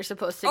fundraisers you're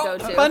supposed to go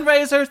to.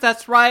 Fundraisers,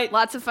 that's right.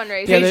 Lots of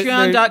fundraisers.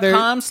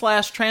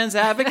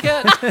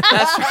 Patreon.com/transadvocate.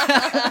 That's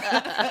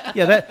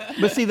right.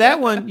 But see, that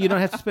one, you don't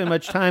have to spend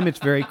much time. It's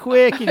very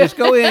quick. You just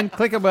go in,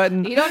 click a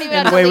button, You don't even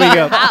and have to away we leave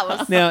go. the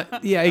house. Now,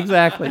 yeah,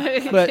 exactly.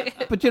 But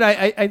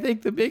I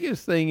think the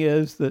biggest thing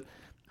is that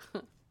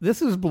this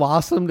has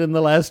blossomed in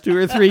the last 2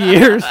 or 3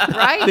 years.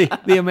 Right.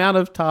 The amount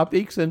of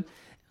topics, and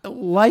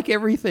like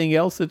everything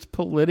else that's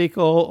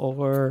political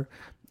or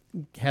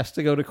has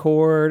to go to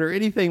court or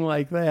anything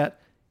like that,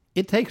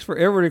 it takes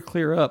forever to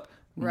clear up.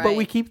 Right. But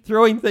we keep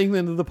throwing things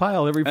into the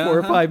pile every 4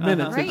 or 5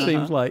 minutes, it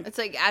seems like. It's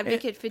like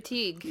advocate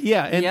fatigue.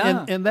 Yeah,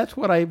 and that's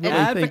what I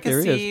really think there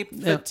is. Advocacy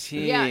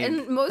fatigue. Yeah,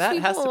 and most that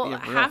people has to be a real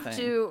have thing.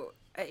 to,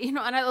 and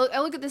I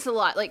look at this a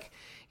lot, like,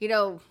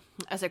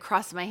 as I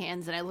cross my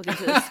hands and I look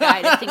into the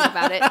sky to think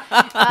about it.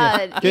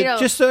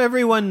 Just so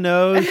everyone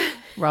knows,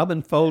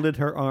 Robin folded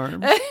her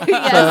arms.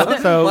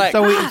 Yes.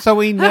 So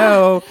we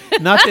know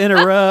not to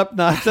interrupt,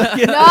 not to.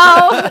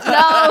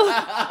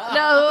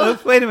 No.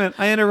 Wait a minute,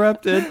 I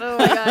interrupted. Oh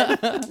my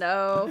God,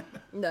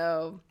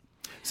 no.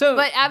 So,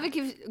 but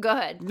advocacy, go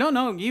ahead.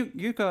 No,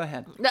 you go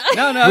ahead. No.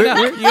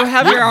 You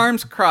have your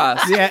arms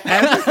crossed. Yeah,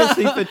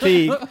 advocacy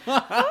fatigue.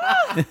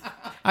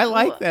 I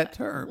like that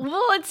term.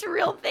 Well, it's a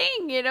real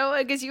thing,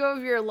 because you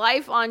have your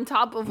life on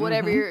top of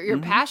whatever your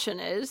passion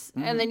is.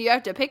 And then you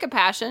have to pick a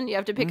passion. You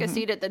have to pick a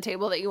seat at the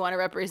table that you want to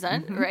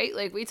represent, right?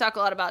 Like, we talk a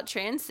lot about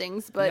trans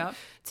things, but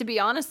to be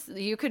honest,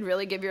 you could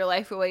really give your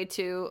life away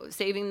to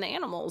saving the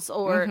animals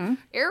or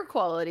air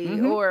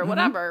quality or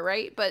whatever,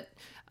 right? But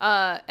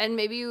and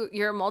maybe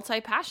you're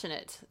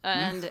multi-passionate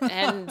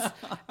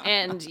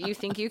and you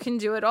think you can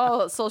do it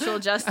all, social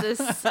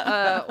justice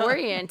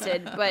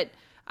oriented, but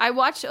I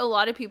watch a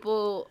lot of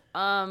people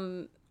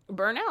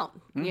burn out,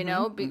 you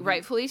know,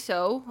 rightfully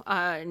so,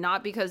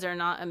 not because they're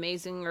not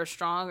amazing or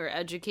strong or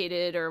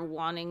educated or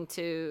wanting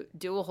to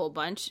do a whole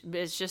bunch,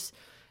 but it's just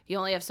you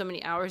only have so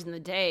many hours in the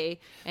day,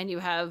 and you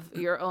have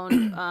your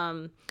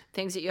own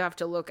things that you have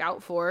to look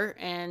out for,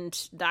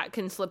 and that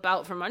can slip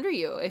out from under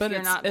you if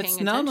you're not paying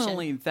attention. It's not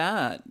only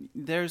that.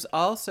 There's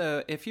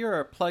also, if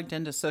you're plugged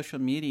into social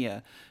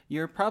media,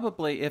 you're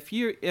probably, if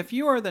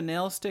you are the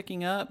nail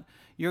sticking up,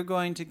 you're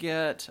going to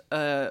get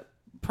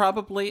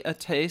probably a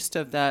taste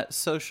of that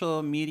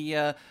social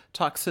media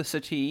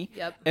toxicity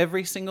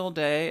every single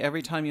day.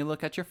 Every time you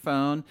look at your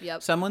phone,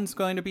 someone's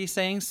going to be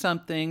saying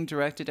something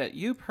directed at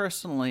you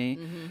personally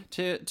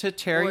to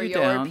tear you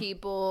down. Or your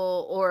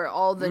people, or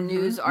all the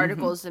news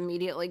articles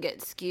immediately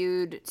get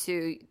skewed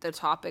to the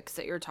topics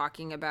that you're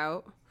talking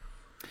about.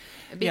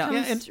 It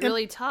becomes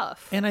really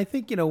tough. And I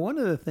think, one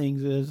of the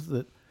things is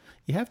that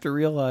you have to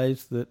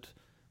realize that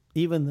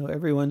even though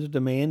everyone's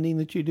demanding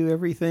that you do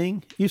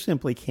everything, you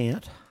simply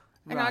can't.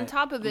 And on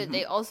top of it,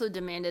 they also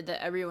demanded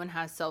that everyone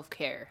has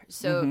self-care.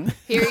 So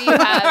here you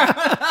have,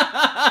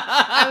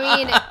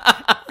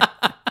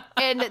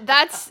 and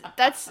that's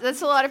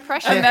a lot of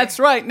pressure. And that's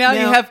right. Now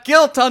you have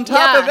guilt on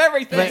top of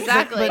everything.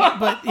 Exactly.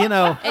 But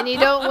and you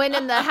don't win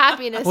in the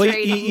happiness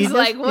ratings.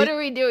 What are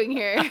we doing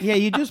here? Yeah,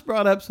 you just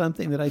brought up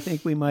something that I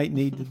think we might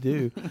need to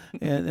do,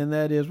 and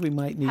that is we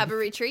might need have a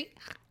retreat.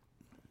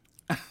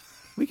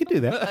 We could do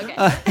that.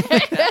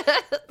 Okay.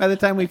 By the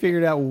time we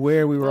figured out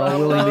where we were all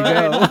willing to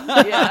go.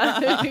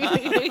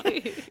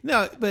 Yeah.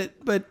 No,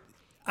 but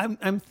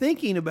I'm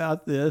thinking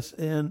about this,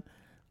 and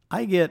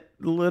I get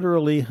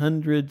literally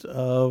hundreds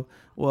of,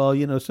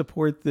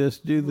 support this,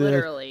 do this,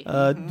 literally.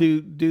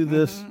 Do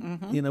this,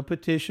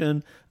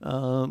 petition,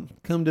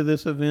 come to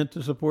this event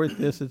to support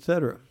this,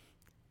 etc.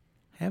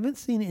 Haven't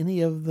seen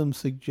any of them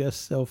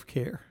suggest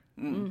self-care.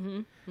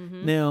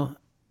 Now,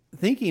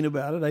 thinking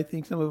about it, I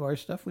think some of our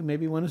stuff, we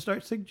maybe want to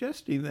start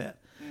suggesting that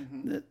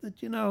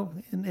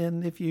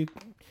and if you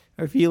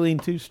are feeling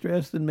too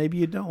stressed, then maybe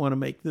you don't want to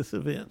make this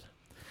event.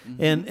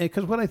 And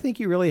because what I think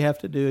you really have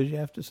to do is you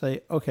have to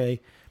say,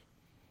 okay,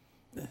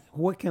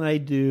 what can I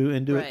do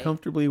and do it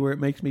comfortably where it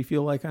makes me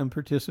feel like I'm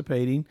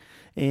participating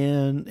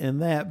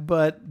and that,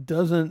 but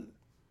doesn't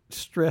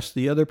stress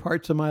the other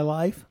parts of my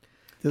life.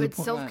 But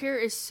self-care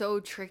is so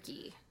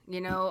tricky.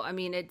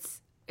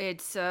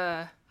 It's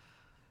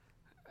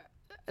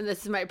and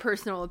this is my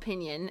personal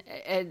opinion,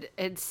 and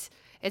it's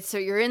so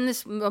you're in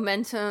this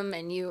momentum,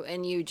 and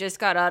you just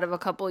got out of a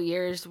couple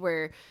years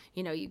where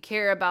you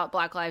care about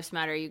Black Lives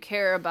Matter, you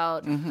care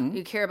about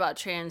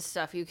trans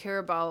stuff, you care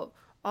about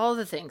all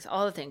the things,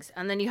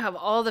 and then you have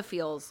all the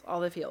feels,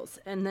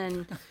 and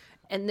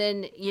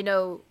then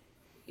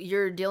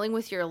you're dealing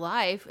with your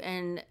life,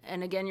 and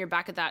again you're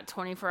back at that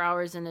 24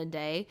 hours in a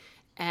day,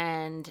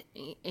 and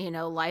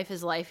life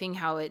is lifing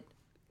how it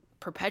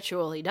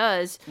perpetually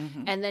does,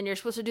 and then you're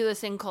supposed to do this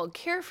thing called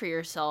care for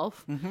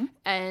yourself,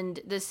 and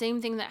the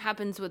same thing that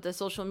happens with the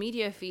social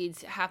media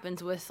feeds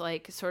happens with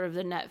sort of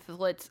the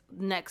Netflix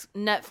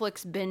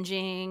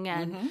binging,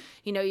 and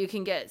you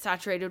can get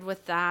saturated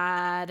with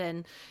that,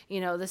 and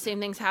the same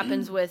things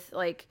happens with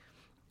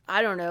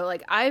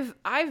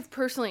I've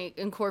personally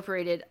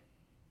incorporated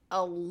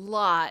a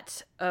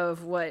lot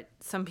of what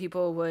some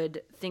people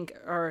would think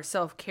are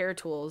self-care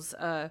tools,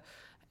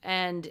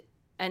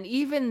 and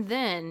even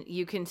then,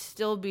 you can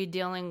still be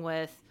dealing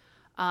with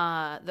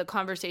the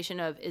conversation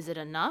of, is it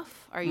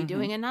enough? Are you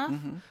doing enough?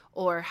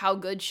 Or how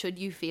good should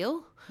you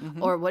feel?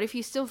 Or what if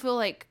you still feel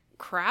like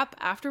crap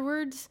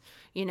afterwards?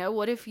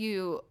 What if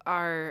you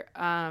are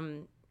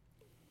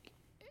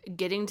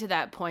getting to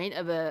that point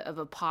of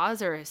a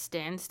pause or a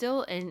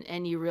standstill,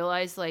 and you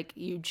realize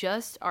you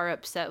just are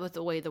upset with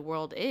the way the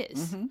world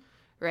is,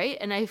 right?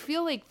 And I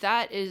feel like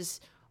that is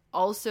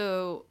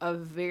also a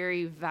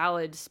very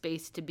valid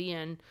space to be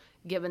in,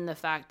 given the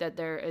fact that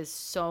there is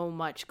so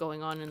much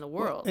going on in the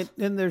world. Well,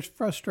 and there's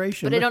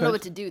frustration. But I don't know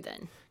what to do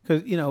then.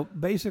 Because,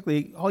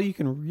 basically all you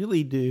can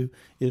really do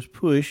is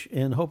push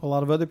and hope a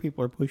lot of other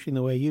people are pushing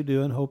the way you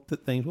do and hope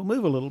that things will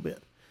move a little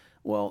bit.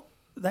 Well,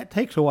 that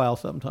takes a while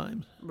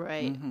sometimes.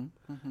 Right.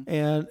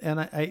 And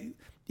I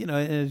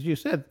as you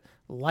said,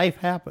 life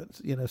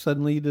happens.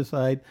 Suddenly you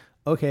decide,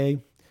 okay,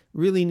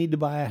 really need to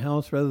buy a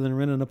house rather than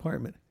rent an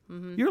apartment.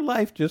 Your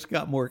life just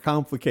got more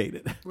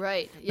complicated.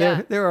 Right.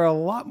 Yeah. There are a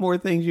lot more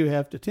things you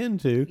have to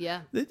tend to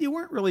Yeah. that you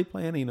weren't really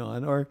planning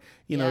on, or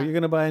you're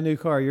going to buy a new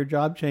car, your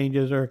job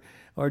changes, or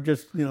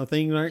just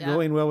things aren't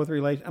going well with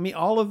relations. I mean,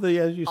 all of the,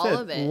 as you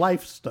said,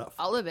 life stuff.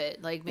 All of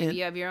it. Maybe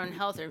you have your own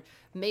health, or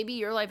maybe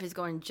your life is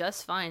going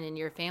just fine and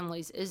your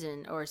family's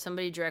isn't, or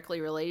somebody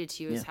directly related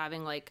to you is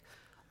having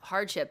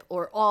hardship,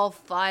 or all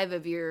 5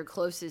 of your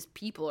closest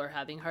people are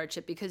having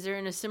hardship because they're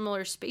in a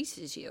similar space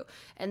as you,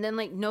 and then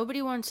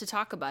nobody wants to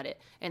talk about it,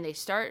 and they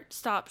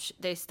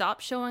stop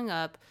showing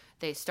up,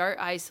 they start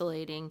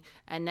isolating,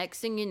 and next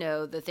thing you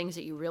know, the things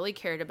that you really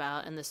cared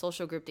about and the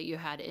social group that you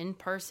had in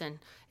person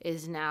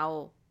is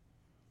now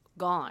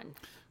gone.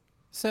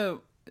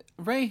 So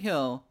Ray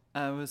Hill,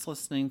 I was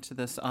listening to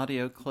this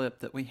audio clip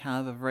that we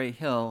have of Ray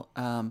Hill.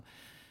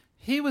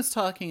 He was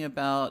talking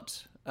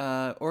about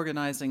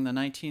organizing the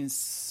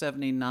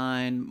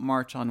 1979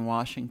 March on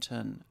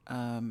Washington.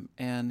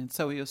 And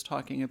so he was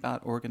talking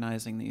about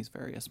organizing these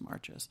various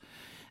marches.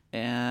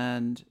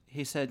 And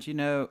he said,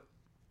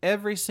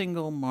 every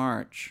single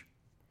march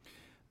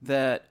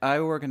that I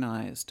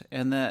organized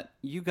and that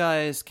you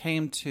guys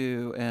came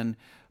to and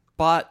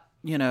bought,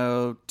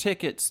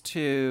 tickets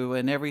to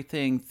and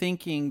everything,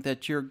 thinking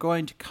that you're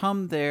going to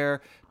come there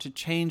to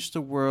change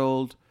the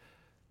world,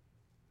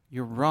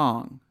 you're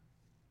wrong.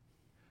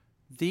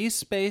 These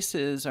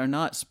spaces are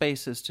not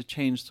spaces to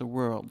change the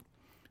world.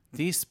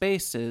 These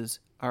spaces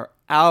are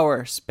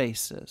our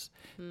spaces.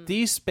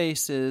 These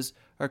spaces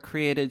are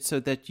created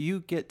so that you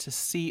get to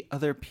see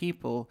other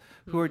people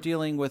who are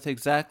dealing with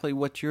exactly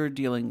what you're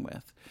dealing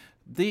with.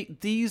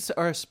 These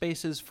are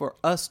spaces for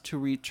us to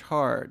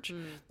recharge.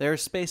 They're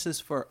spaces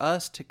for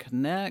us to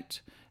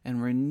connect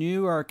and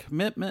renew our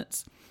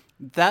commitments.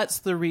 That's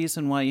the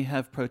reason why you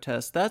have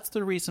protests. That's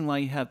the reason why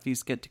you have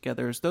these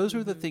get-togethers. Those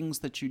are the things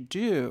that you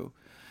do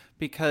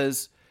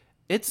because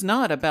it's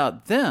not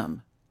about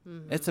them.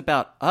 It's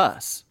about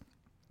us.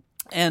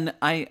 And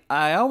I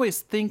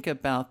always think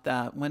about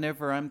that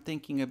whenever I'm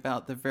thinking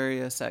about the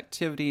various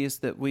activities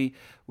that we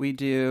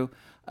do.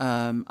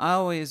 I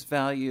always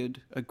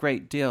valued a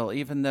great deal,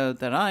 even though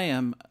that I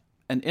am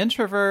an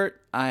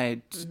introvert.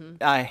 I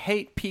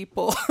hate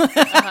people. Sure.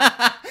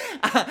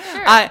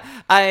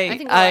 I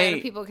think a lot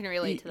of people can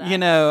relate to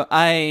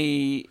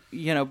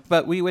that.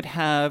 But we would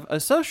have a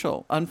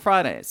social on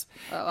Fridays.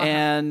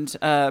 And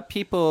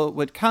people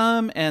would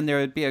come and there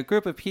would be a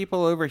group of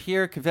people over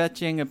here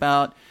kvetching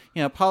about,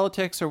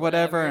 politics or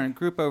whatever, and a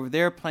group over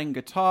there playing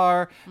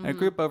guitar, and a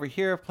group over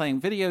here playing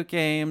video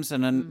games,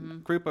 and a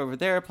group over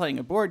there playing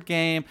a board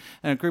game,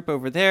 and a group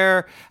over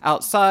there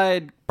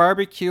outside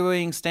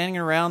barbecuing, standing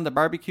around the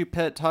barbecue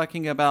pit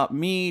talking about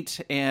meat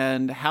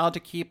and how to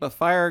keep a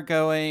fire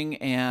going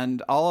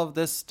and all of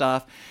this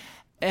stuff.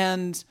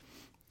 And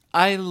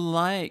I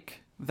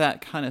like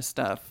that kind of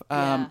stuff.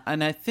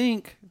 And I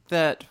think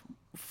that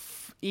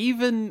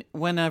even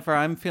whenever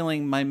I'm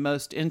feeling my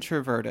most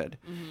introverted,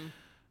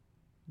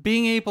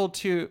 being able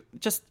to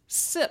just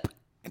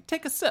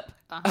take a sip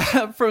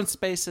from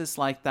spaces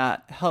like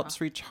that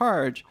helps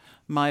recharge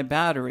my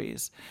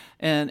batteries.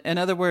 And in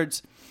other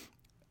words,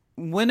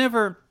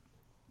 whenever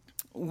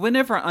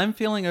I'm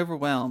feeling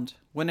overwhelmed,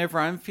 whenever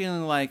I'm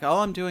feeling like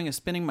all I'm doing is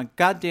spinning my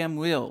goddamn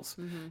wheels,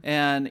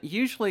 and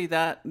usually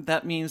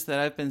that means that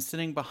I've been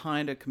sitting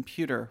behind a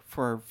computer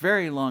for a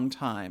very long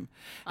time,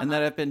 and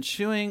that I've been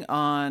chewing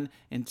on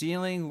and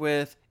dealing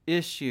with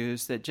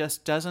issues that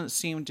just doesn't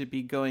seem to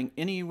be going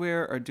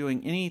anywhere or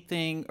doing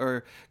anything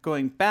or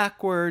going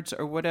backwards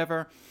or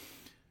whatever.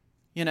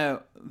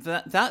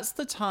 That's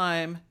the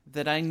time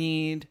that I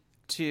need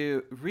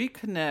to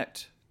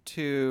reconnect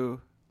to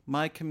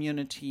my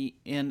community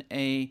in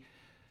a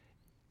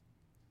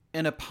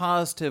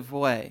positive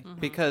way,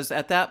 because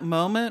at that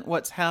moment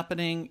what's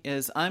happening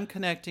is I'm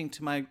connecting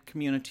to my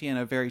community in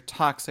a very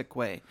toxic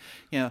way.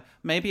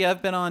 Maybe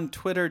I've been on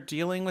Twitter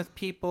dealing with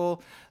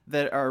people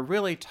that are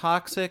really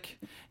toxic,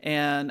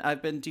 and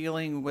I've been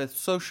dealing with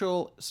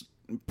social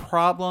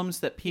problems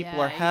that people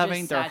are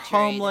having. They're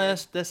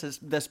homeless.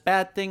 This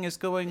bad thing is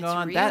going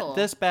on.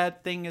 This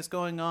bad thing is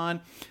going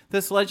on.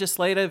 This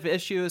legislative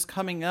issue is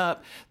coming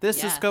up.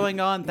 This is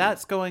going on.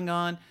 That's going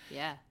on.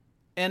 Yeah.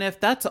 And if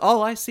that's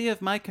all I see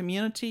of my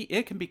community,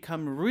 it can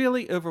become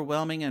really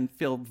overwhelming and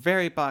feel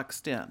very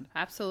boxed in.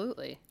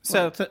 Absolutely.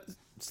 So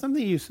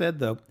something you said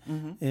though,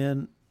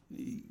 and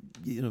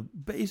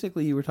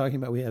basically you were talking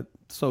about we have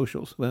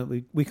socials. Well,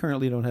 we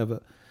currently don't have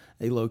a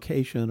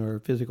location or a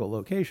physical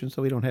location,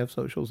 so we don't have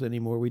socials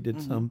anymore. We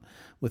did some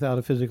without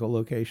a physical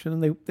location,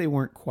 and they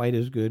weren't quite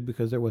as good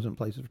because there wasn't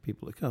places for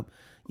people to come.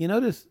 You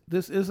notice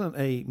this isn't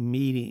a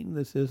meeting.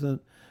 This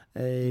isn't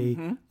a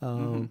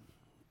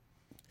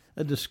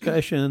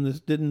discussion. This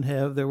didn't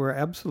have. There were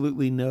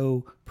absolutely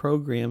no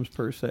programs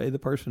per se. The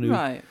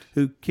person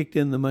who kicked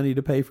in the money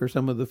to pay for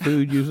some of the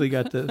food usually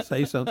got to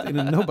say something,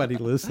 and nobody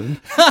listened.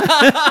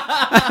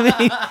 I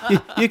mean,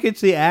 you could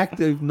see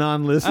active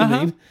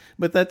non-listening,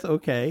 but that's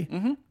okay.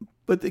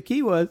 But the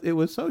key was it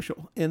was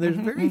social, and there's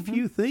very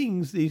few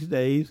things these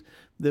days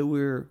that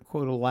we're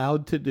quote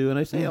allowed to do, and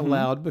I say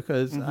allowed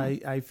because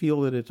I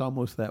feel that it's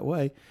almost that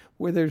way,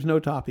 where there's no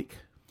topic.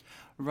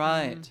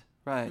 Right.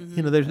 Right.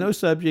 There's no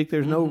subject.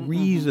 There's no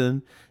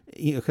reason,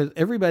 because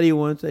everybody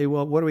wants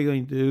well, what are we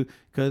going to do?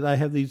 Because I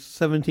have these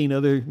 17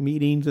 other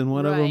meetings, and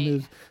one of them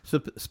is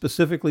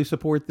specifically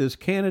support this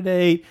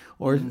candidate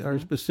or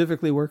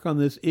specifically work on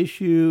this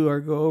issue or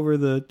go over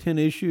the 10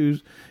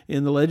 issues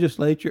in the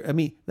legislature. I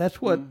mean,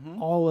 that's what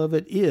all of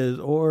it is.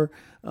 Or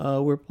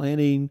we're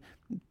planning,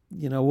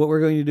 what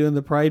we're going to do in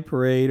the Pride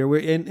Parade, or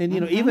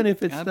even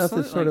if it's stuff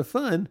that's sort of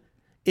fun,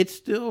 it's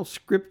still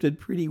scripted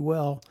pretty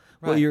well.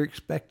 What you're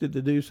expected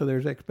to do, so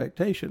there's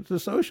expectations. The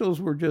socials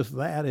were just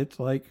that. It's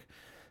like,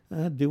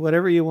 do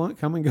whatever you want,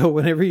 come and go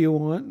whenever you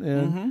want,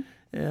 and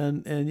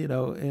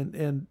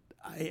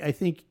I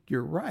think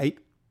you're right.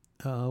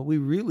 we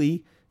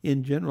really,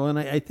 in general, and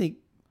I think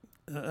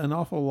an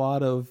awful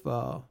lot of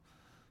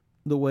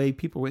the way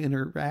people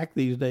interact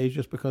these days,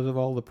 just because of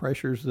all the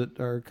pressures that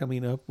are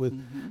coming up with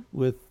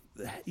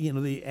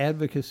the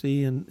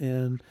advocacy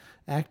and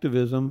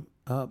activism,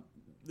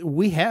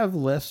 we have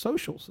less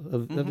socials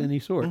of any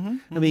sort.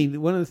 I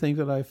mean, one of the things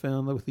that I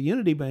found with the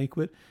Unity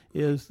Banquet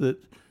is that,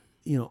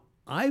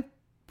 I'm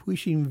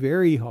pushing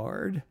very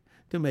hard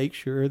to make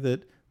sure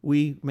that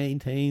we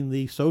maintain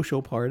the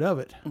social part of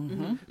it,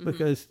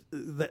 because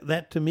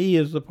that to me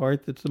is the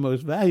part that's the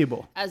most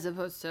valuable. As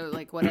opposed to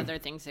like what other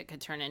things it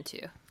could turn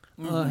into.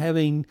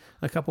 Having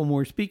a couple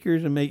more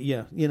speakers and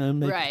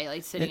right,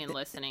 like sitting and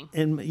listening,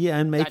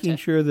 and making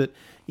sure that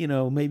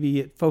maybe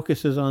it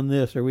focuses on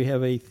this, or we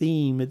have a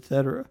theme,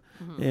 etc.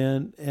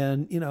 And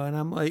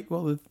I'm like,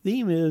 well, the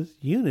theme is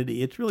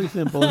unity. It's really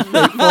simple and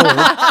straightforward.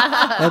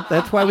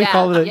 That's why we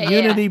call it a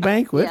unity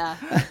banquet.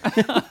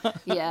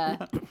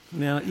 Yeah.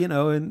 Now,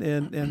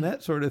 and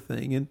that sort of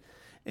thing,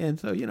 and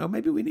so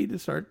maybe we need to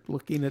start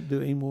looking at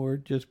doing more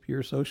just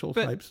pure social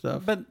type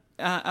stuff. But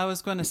I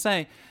was going to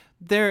say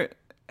there.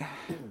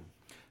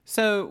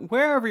 So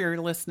wherever you're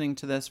listening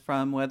to this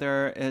from,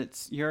 whether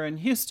you're in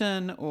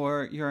Houston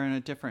or you're in a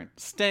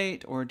different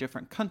state or a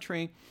different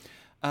country,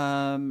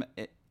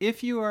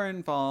 if you are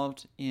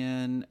involved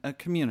in a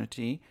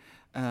community,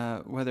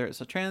 whether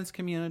it's a trans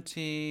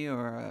community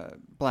or a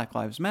Black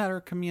Lives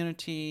Matter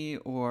community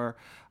or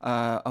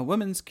a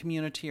women's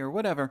community or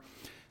whatever,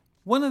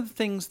 one of the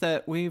things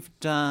that we've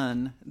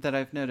done that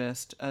I've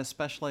noticed,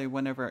 especially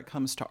whenever it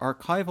comes to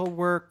archival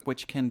work,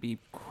 which can be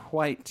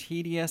quite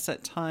tedious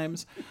at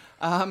times,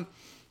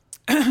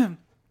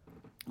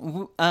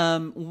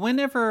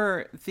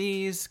 whenever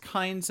these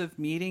kinds of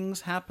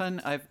meetings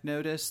happen, I've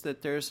noticed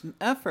that there's an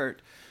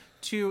effort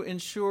to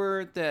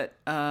ensure that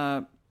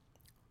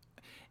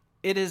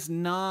it is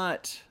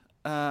not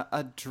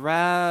a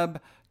drab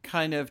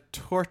kind of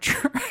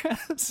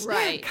torturous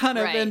kind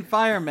of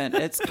environment.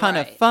 It's kind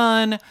of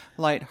fun,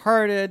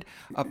 lighthearted,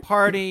 a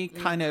party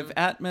kind of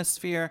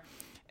atmosphere.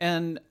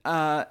 And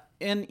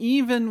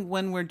even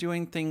when we're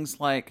doing things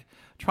like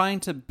trying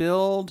to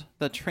build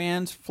the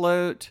trans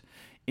float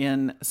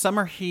in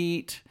summer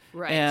heat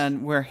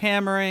and we're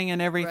hammering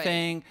and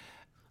everything,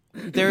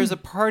 there's a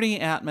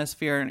party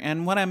atmosphere.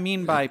 And what I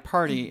mean by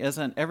party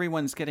isn't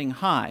everyone's getting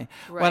high.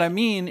 What I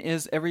mean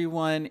is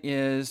everyone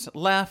is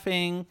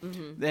laughing.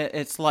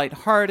 It's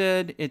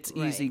lighthearted. It's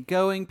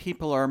easygoing.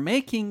 People are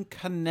making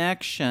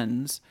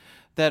connections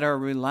that are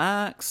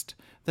relaxed,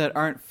 that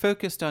aren't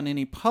focused on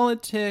any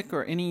politic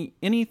or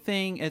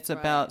anything. It's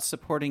about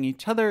supporting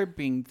each other,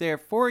 being there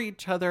for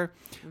each other,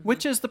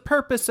 which is the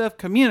purpose of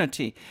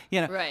community.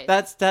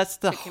 That's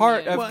the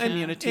heart of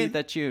community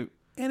that you...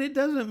 And it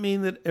doesn't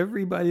mean that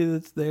everybody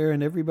that's there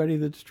and everybody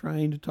that's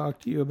trying to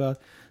talk to you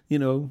about,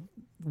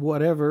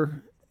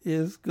 whatever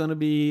is going to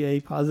be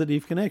a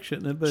positive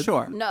connection. But,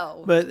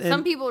 No. But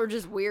some people are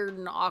just weird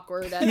and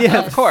awkward. At yeah,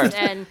 best. of course.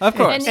 Of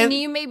course. And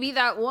you may be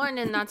that one,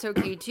 and that's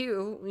okay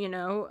too,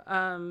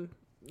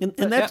 And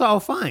that's all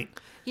fine.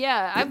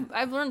 Yeah,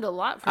 I've learned a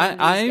lot from these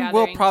I gatherings.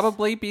 will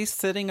probably be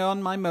sitting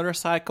on my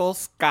motorcycle,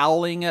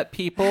 scowling at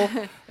people,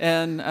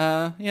 and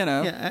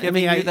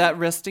giving you that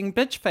resting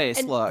bitch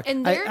face look.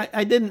 And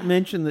I didn't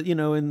mention that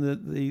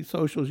in the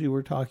socials you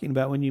were talking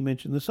about when you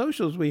mentioned the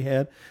socials we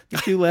had,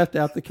 that you left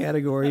out the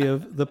category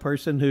of the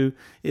person who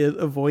is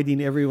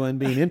avoiding everyone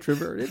being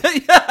introverted.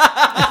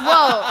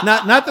 Well,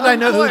 not that I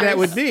know who that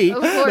would be.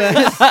 Of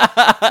course.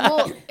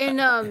 Well,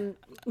 and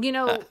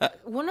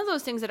one of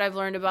those things that I've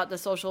learned about the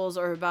socials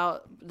or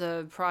about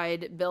the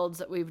Pride builds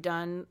that we've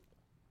done,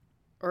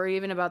 or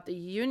even about the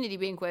Unity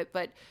Banquet,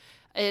 but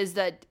is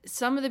that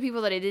some of the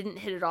people that I didn't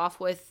hit it off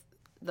with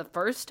the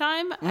first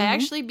time, I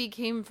actually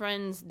became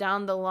friends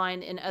down the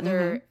line in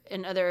other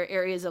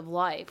areas of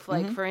life.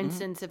 Like for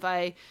instance, if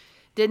I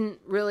didn't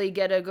really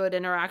get a good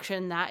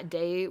interaction that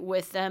day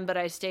with them, but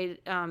I stayed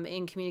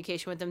in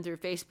communication with them through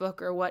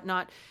Facebook or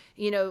whatnot,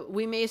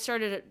 we may have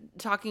started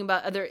talking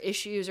about other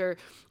issues or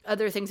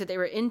other things that they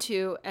were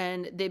into,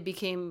 and they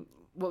became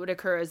what would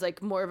occur as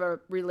like more of a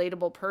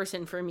relatable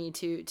person for me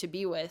to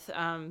be with.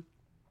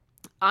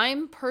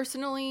 I'm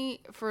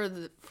personally, for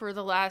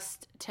the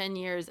last 10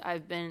 years,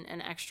 I've been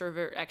an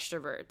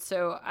extrovert.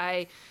 So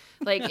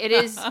it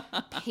is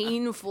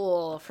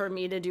painful for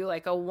me to do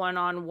like a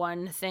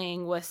one-on-one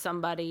thing with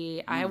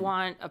somebody. I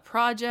want a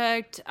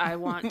project. I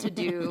want to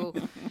do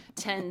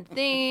 10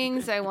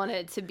 things. I want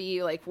it to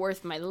be like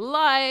worth my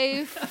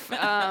life.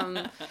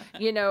 And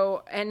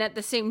at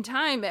the same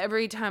time,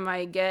 every time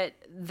I get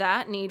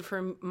that need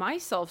for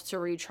myself to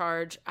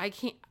recharge,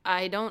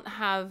 I don't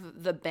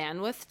have the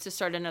bandwidth to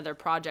start another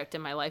project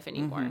in my life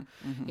anymore.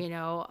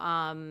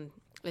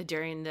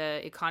 During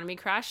the economy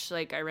crash,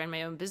 like I ran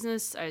my own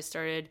business. I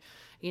started,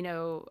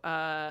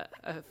 a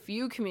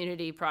few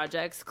community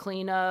projects,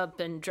 cleanup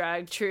and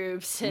drag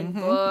troops and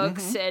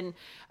books and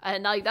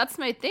like that's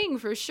my thing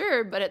for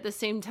sure. But at the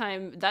same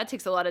time, that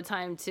takes a lot of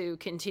time to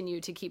continue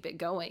to keep it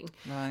going.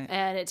 Right.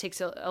 And it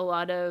takes a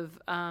lot of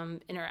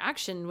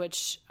interaction,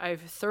 which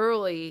I've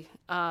thoroughly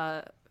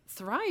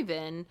thrive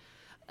in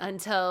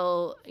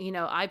until,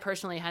 I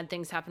personally had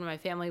things happen in my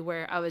family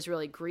where I was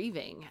really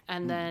grieving.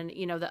 And then,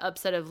 the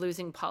upset of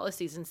losing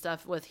policies and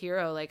stuff with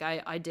Hero, like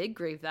I did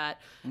grieve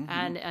that.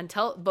 And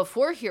until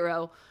before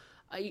Hero,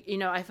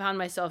 I found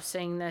myself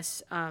saying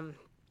this,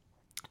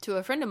 to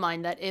a friend of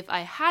mine, that if I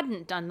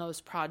hadn't done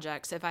those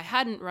projects, if I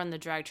hadn't run the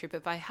drag troupe,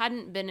 if I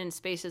hadn't been in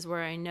spaces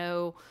where I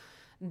know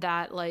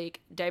that like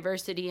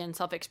diversity and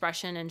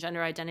self-expression and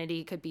gender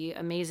identity could be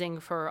amazing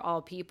for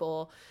all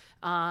people,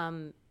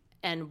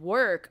 and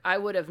work, I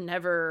would have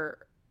never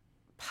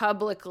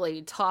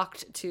publicly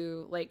talked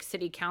to like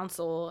city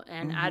council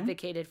and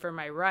advocated for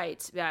my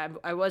rights. Yeah,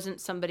 I wasn't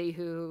somebody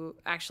who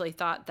actually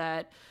thought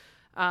that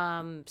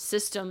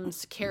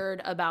systems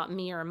cared about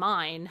me or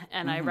mine,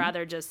 and I'd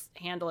rather just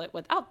handle it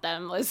without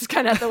them, was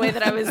kind of the way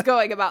that I was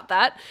going about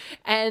that.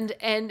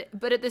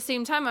 But at the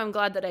same time, I'm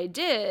glad that I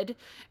did.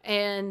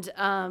 And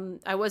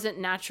I wasn't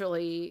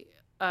naturally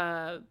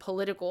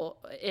political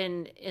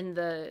in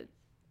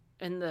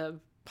the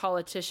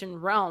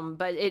politician realm,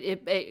 but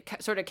it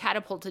sort of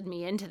catapulted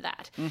me into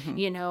that,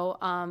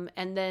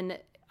 and then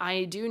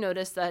I do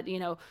notice that,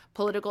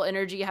 political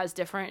energy has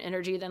different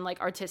energy than like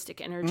artistic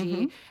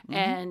energy.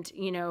 And,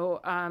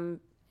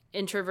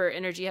 introvert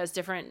energy has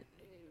different,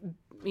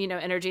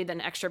 energy than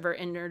extrovert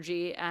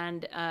energy.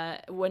 And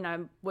when I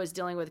was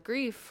dealing with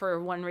grief for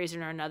one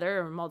reason or another,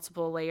 or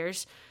multiple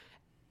layers,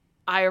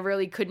 I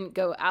really couldn't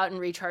go out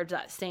and recharge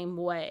that same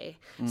way.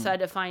 So I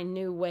had to find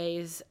new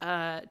ways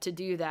to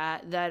do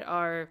that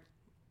are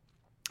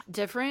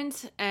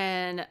different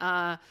and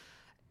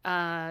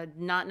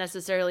not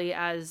necessarily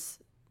as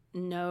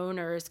known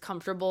or as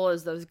comfortable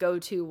as those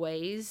go-to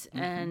ways.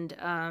 And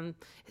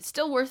it's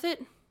still worth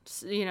it,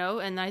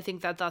 and I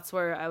think that that's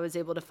where I was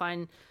able to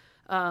find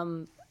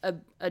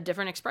a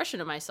different expression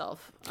of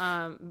myself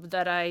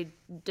that I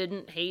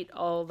didn't hate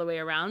all the way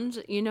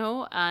around,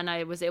 and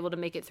I was able to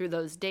make it through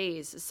those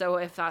days. So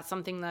if that's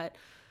something that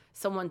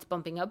someone's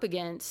bumping up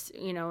against,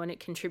 and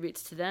it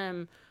contributes to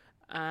them,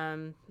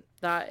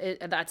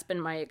 that's been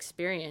my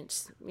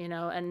experience,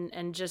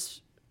 and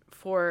just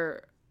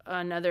for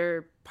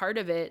another part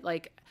of it,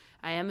 like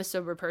I am a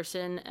sober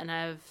person and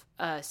I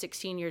have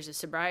 16 years of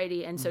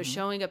sobriety. And so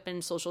showing up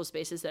in social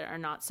spaces that are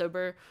not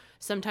sober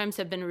sometimes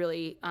have been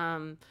really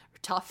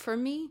tough for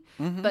me.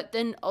 But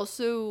then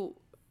also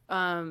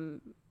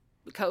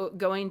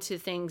going to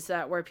things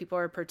where people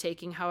are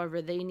partaking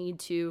however they need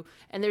to,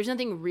 and there's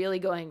nothing really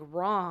going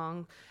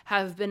wrong,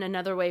 have been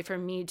another way for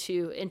me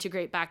to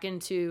integrate back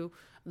into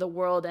the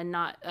world and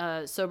not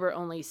sober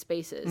only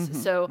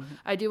spaces. So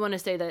I do want to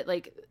say that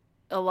like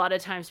a lot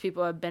of times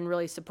people have been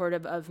really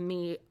supportive of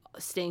me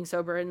staying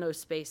sober in those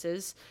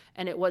spaces,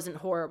 and it wasn't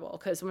horrible,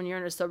 because when you're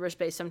in a sober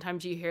space,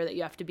 sometimes you hear that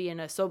you have to be in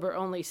a sober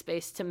only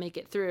space to make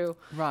it through,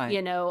 right?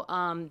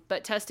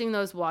 But testing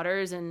those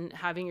waters and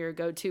having your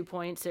go-to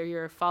points or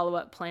your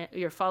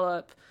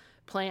follow-up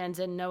plans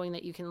and knowing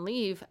that you can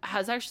leave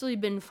has actually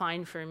been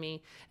fine for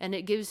me. And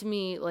it gives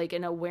me like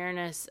an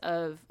awareness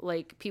of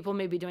like people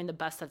may be doing the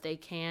best that they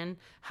can,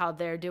 how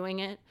they're doing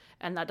it,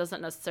 and that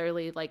doesn't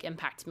necessarily like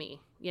impact me,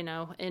 in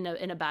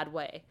a bad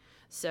way.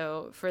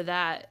 So for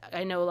that,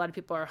 I know a lot of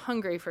people are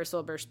hungry for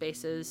sober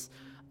spaces,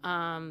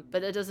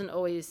 but it doesn't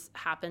always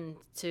happen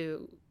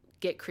to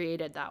get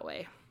created that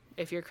way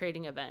if you're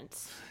creating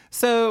events.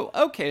 So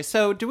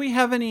do we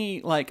have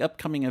any like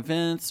upcoming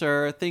events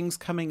or things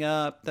coming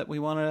up that we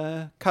want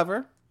to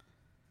cover?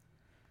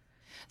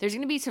 There's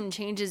going to be some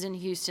changes in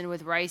Houston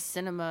with Rice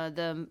Cinema,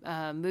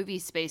 the movie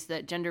space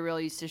that Gender Real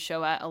used to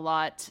show at a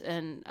lot,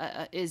 and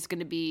is going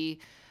to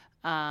be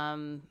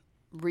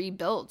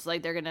rebuilt.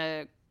 Like they're going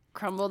to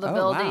crumble the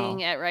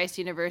building at Rice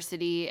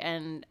University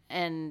and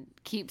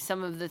keep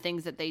some of the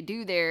things that they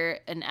do there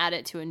and add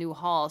it to a new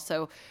hall.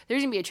 So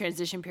there's going to be a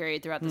transition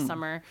period throughout the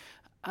summer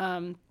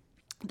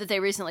that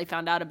they recently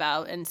found out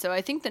about. And so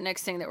I think the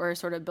next thing that we're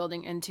sort of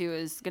building into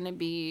is going to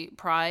be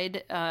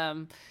Pride,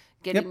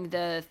 getting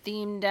the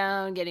theme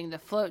down, getting the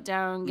float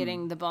down,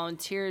 getting the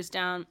volunteers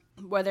down,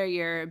 whether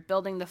you're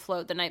building the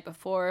float the night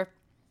before,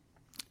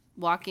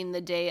 walking the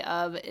day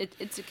of, it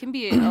can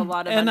be a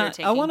lot of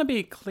undertaking. I want to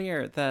be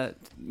clear that,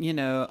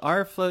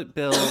 our float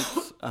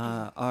builds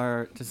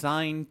are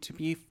designed to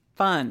be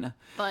fun.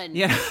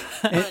 Yeah.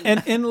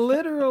 And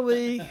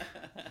literally,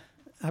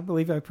 I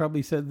believe I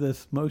probably said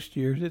this most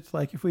years. It's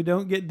like if we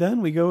don't get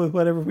done, we go with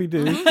whatever we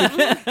do.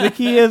 The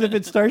key is if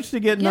it starts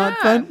to get not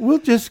fun, we'll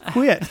just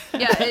quit.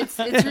 Yeah, it's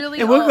really.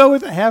 And we'll go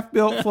with a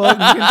half-built float.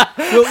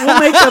 We'll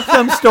make up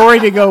some story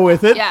to go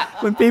with it. Yeah,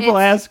 when people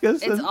ask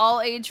us, it's all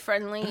age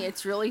friendly.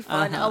 It's really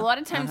fun. A lot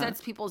of times that's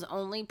people's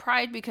only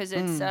Pride because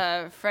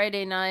it's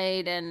Friday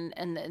night,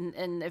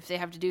 and if they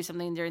have to do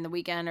something during the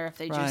weekend, or if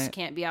they just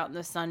can't be out in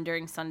the sun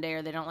during Sunday,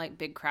 or they don't like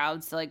big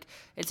crowds, so like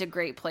it's a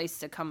great place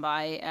to come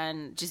by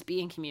and just be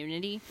in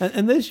community.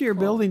 And this year,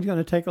 building's going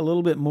to take a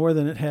little bit more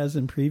than it has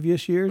in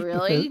previous years.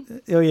 Really?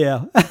 Because, oh,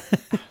 yeah.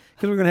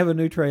 because we're going to have a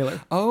new trailer.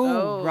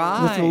 Oh,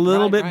 right. It's a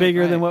little bit right,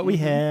 bigger right. than what we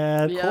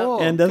had, Cool,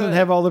 and doesn't good.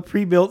 have all the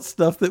pre-built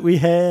stuff that we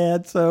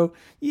had. So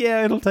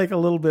yeah, it'll take a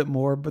little bit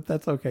more, but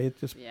that's okay. It's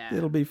just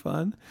it'll be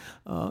fun.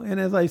 And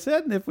as I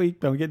said, if we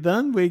don't get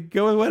done, we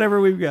go with whatever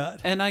we've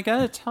got. And I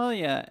gotta tell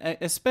you,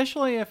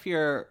 especially if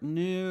you're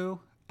new,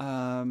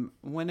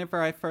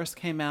 whenever I first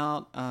came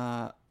out,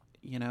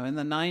 in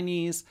the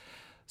 90s,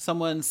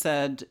 someone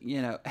said,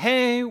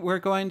 hey, we're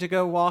going to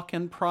go walk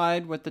in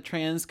Pride with the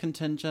trans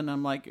contingent.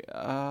 I'm like,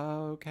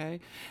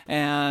 okay.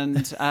 And,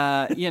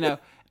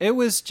 it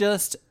was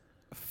just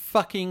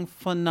fucking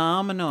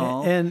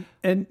phenomenal. And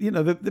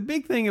the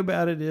big thing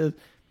about it is,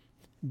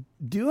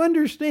 do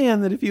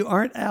understand that if you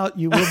aren't out,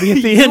 you will be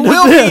at the end. You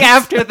will of this. be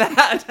after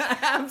that.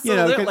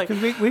 Absolutely.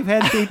 Because we've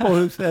had people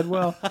who said,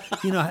 well,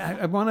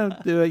 I want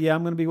to do it. Yeah,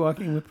 I'm going to be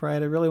walking with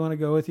Pride. I really want to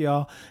go with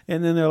y'all.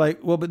 And then they're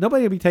like, well, but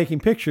nobody will be taking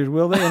pictures,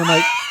 will they? And I'm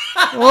like,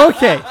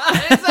 okay.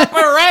 It's a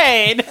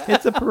parade.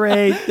 It's a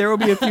parade. There will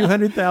be a few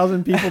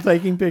 100,000 people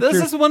taking pictures.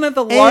 This is one of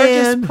the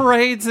largest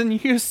parades in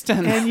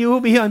Houston. And you will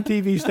be on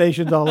TV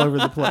stations all over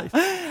the place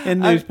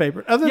and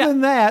newspapers. Other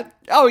than that.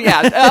 Oh,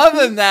 yeah.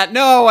 Other than that,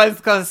 no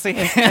one's going to see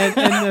it. And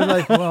they're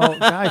like, well,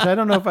 gosh, I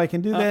don't know if I can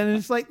do that. And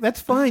it's like,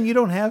 that's fine. You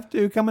don't have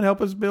to. Come and help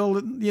us build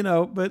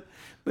it,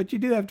 but you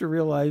do have to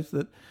realize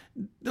that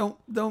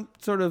don't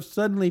sort of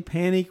suddenly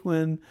panic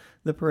when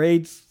the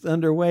parade's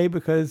underway,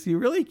 because you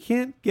really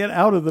can't get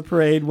out of the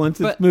parade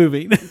once it's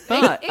moving.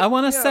 But I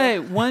want to say,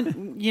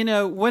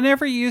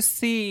 whenever you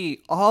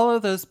see all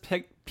of those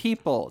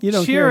people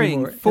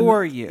cheering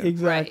for you,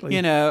 exactly.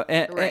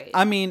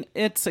 I mean,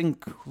 it's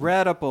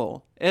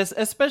incredible.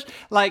 Especially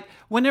like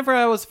whenever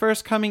I was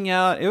first coming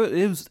out,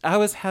 I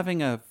was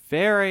having a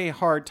very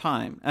hard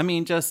time. I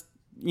mean, just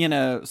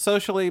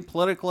socially,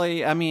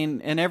 politically, I mean,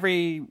 in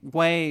every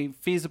way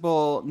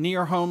feasible,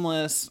 near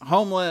homeless,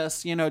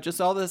 just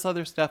all this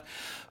other stuff.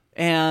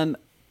 And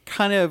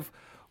kind of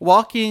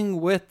walking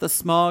with the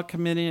small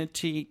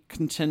community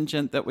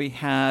contingent that we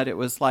had, it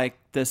was like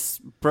this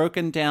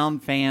broken down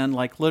van,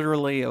 like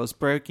literally it was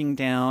breaking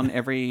down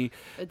every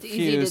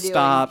few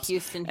stops.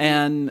 Houston,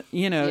 and,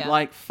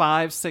 like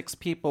 5-6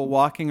 people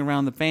walking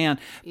around the van.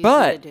 Easy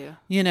but, to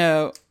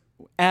do.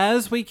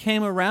 As we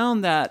came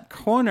around that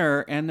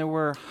corner and there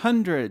were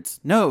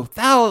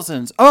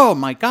thousands, oh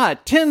my God,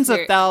 tens of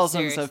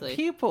thousands of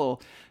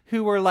people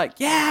who were like,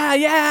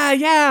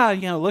 yeah,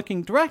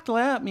 looking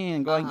directly at me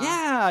and going,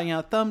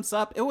 thumbs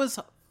up. It was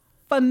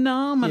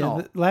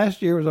phenomenal. Yeah,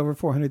 last year was over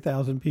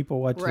 400,000 people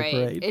watched the Right.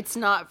 parade. It's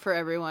not for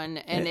everyone,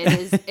 and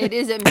it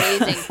is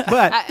amazing.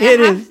 But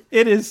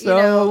it is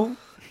so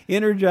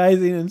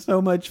energizing and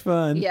so much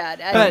fun.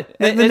 Yeah, but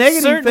the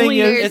negative thing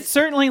is, it's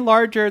certainly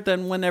larger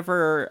than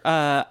whenever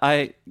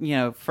I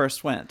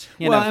first went.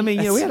 I mean,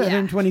 we had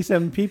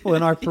 127 people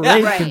in our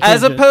parade,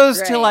 as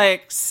opposed to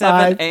like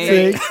 7, 5,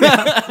 8. 6.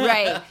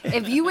 Right.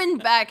 If you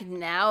went back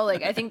now,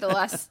 like I think the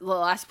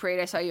last parade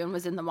I saw you in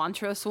was in the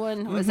Montrose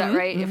one. Was that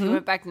right? If you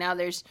went back now,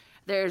 there's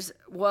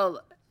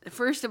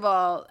first of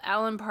all,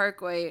 Allen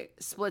Parkway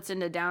splits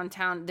into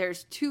downtown.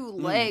 There's 2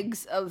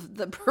 legs of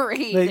the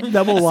parade. They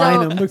double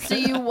line them. So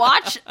you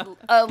watch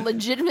a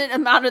legitimate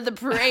amount of the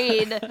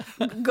parade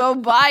go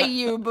by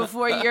you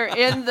before you're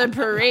in the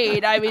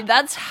parade. I mean,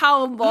 that's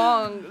how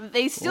long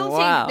they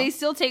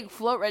still take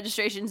float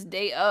registrations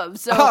day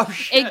of. So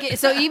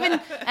so even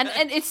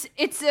and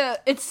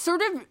it's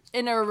sort of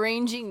an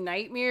arranging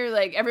nightmare.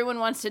 Like everyone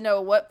wants to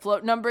know what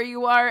float number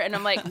you are, and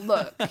I'm like,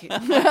 look,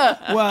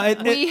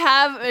 we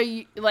have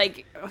a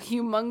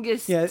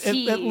humongous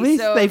T. At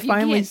least so they if you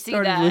finally can't see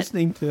started that,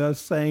 listening to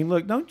us saying,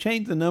 look, don't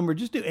change the number.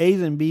 Just do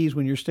A's and B's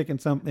when you're sticking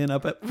something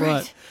up at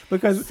front. Right.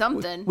 Because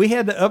we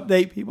had to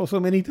update people so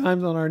many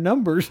times on our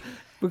numbers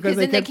because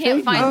they then they can't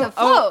changing find them. the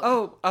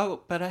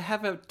float. But I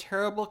have a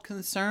terrible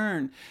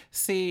concern.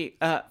 See,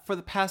 for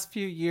the past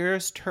few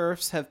years,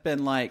 TERFs have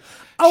been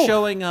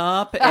showing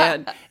up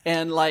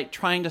and like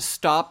trying to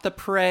stop the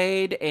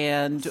parade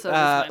and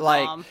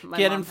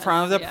get in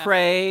front of the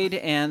parade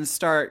and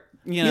start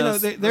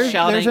there's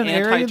shouting an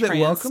area that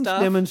anti-trans welcomes stuff.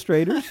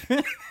 demonstrators.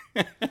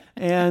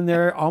 And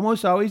there are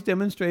almost always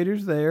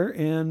demonstrators there,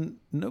 and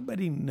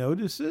nobody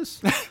notices.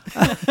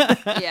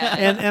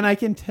 And I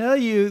can tell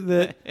you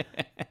that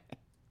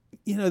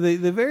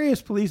the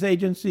various police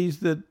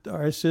agencies that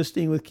are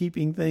assisting with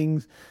keeping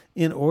things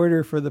in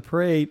order for the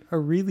parade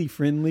are really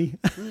friendly,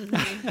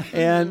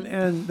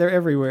 and they're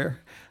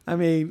everywhere. I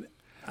mean,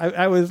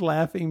 I was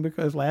laughing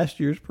because last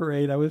year's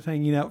parade I was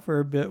hanging out for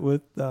a bit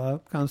with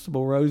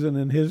Constable Rosen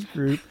and his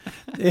group,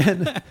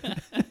 and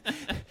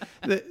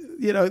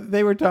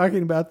they were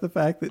talking about the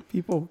fact that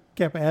people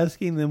kept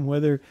asking them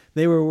whether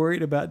they were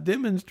worried about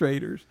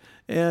demonstrators,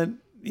 and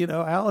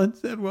Alan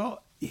said,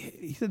 well,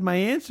 he said, my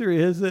answer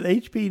is that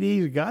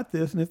HPD's got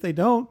this, and if they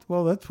don't,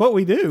 well, that's what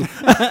we do.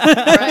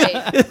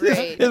 Right.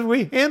 Is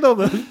we handle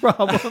those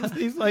problems.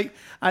 He's like,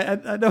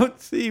 I don't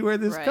see where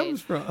this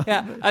comes from.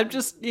 Yeah, I'm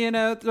just,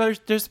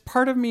 there's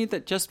part of me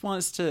that just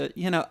wants to,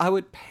 I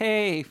would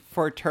pay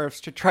for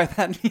TERFs to try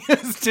that in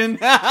Houston.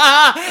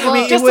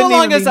 Just so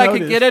long as I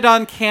could get it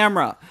on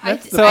camera. I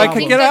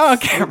could get it on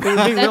camera. It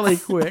would be really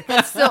quick.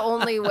 That's the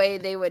only way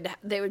they would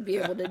be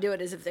able to do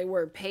it, is if they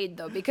were paid,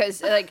 though,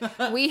 because like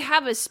we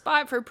have a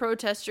spot for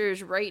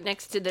protesters right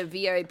next to the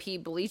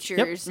VIP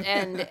bleachers,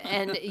 and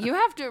you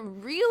have to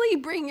really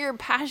bring your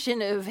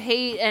passion of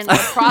hate and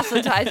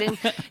proselytizing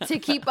to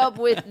keep up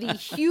with the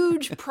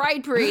huge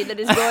pride parade that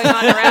is going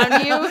on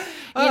around you.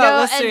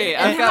 Let's see.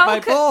 I've got my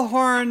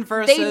bullhorn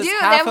versus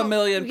half a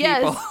million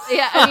people.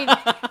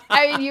 Yes,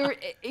 I mean,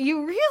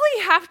 you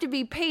really have to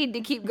be paid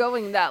to keep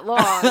going that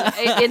long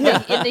in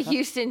the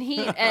Houston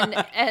heat, and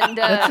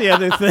that's the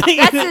other thing.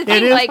 That's the thing.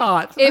 It is like,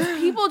 hot. If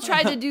people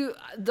try to do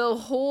the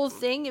whole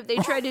thing, if they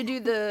try to do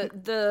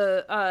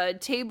the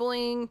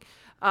tabling.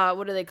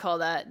 What do they call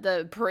that?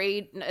 The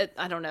parade?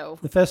 I don't know.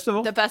 The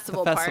festival? The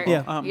festival part.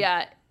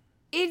 Yeah.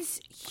 It's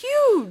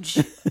huge.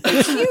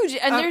 It's huge.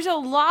 And there's a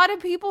lot of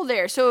people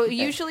there. So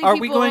usually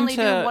people only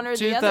do one or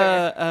the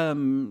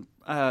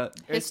other.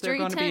 Is there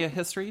going to be a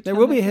history tent? There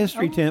will be a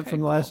history tent from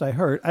the last I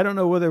heard. I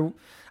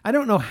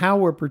don't know how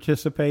we're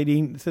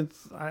participating,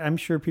 since I'm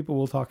sure people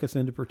will talk us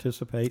into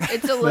participate.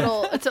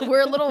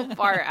 We're a little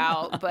far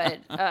out, but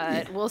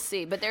we'll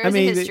see. But there is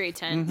a history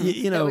tent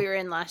that we were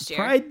in last year.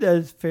 Pride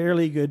does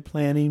fairly good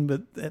planning,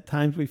 but at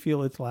times we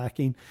feel it's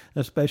lacking,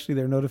 especially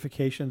their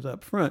notifications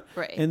up front.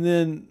 Right. And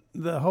then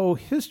the whole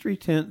history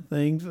tent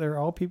things, they're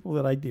all people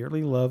that I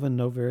dearly love and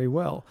know very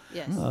well.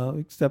 Yes.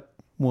 Except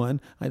one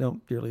I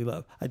don't dearly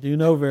love. I do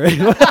know very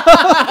well.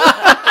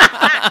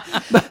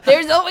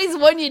 There's always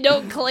one you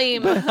don't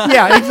claim.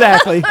 Yeah,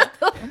 exactly.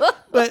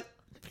 But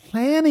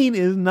planning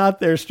is not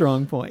their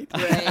strong point.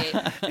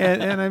 Right.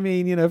 And I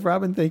mean, if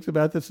Robin thinks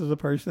about this as a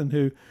person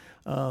who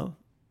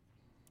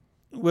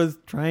was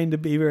trying to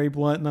be very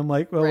blunt, and I'm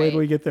like, well, wait till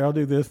we get there, I'll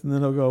do this, and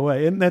then it'll go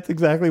away. And that's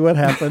exactly what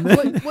happened.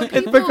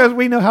 It's because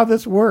we know how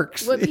this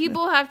works. What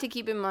people have to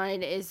keep in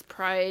mind is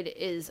Pride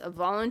is a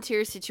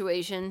volunteer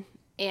situation.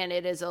 And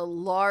it is a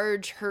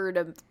large herd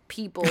of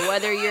people,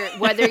 whether you're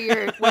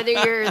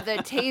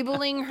the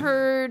tabling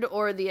herd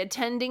or the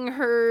attending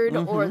herd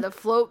or the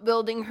float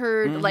building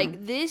herd.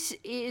 Like, this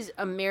is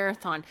a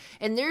marathon,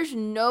 and there's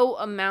no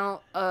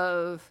amount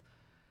of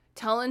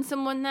telling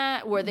someone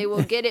that where they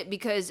will get it,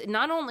 because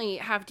not only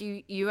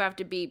you have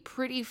to be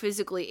pretty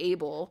physically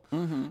able,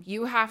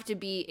 you have to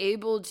be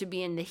able to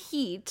be in the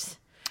heat.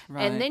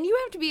 Right. And then you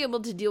have to be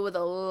able to deal with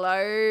a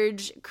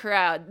large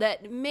crowd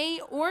that may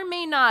or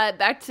may not,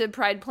 back to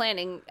Pride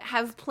planning,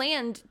 have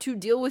planned to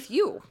deal with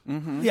you.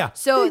 Yeah.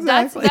 So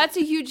exactly. that's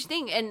a huge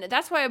thing. And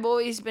that's why I've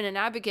always been an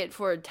advocate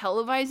for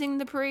televising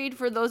the parade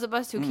for those of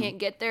us who can't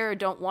get there or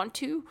don't want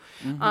to.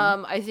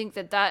 I think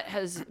that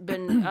has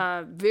been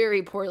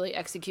very poorly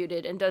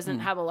executed and doesn't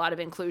have a lot of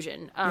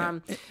inclusion.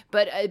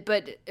 But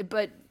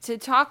to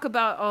talk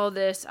about all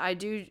this, I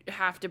do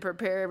have to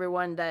prepare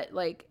everyone that,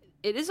 like,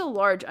 it is a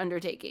large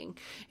undertaking.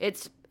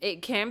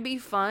 It can be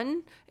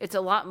fun. It's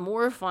a lot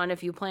more fun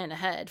if you plan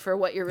ahead for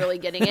what you're really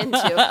getting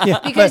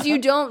into, because you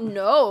don't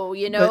know,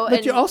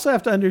 But you also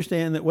have to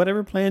understand that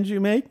whatever plans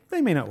you make,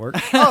 they may not work.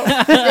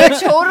 Oh, they're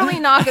totally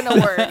not going to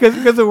work.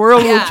 Because the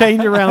world will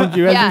change around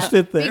you as you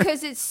sit there.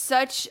 Because it's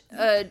such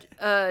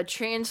a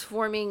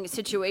transforming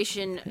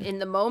situation in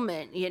the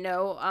moment,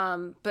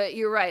 But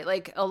you're right.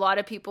 Like, a lot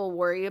of people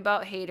worry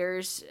about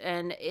haters,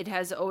 and it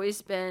has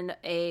always been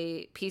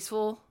a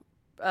peaceful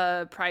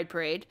Pride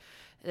parade,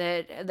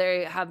 that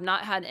they have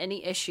not had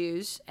any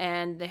issues,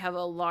 and they have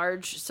a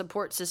large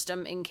support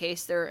system in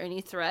case there are any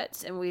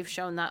threats, and we've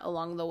shown that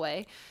along the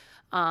way.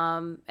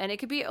 And it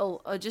could be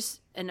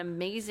just an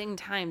amazing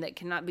time that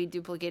cannot be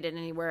duplicated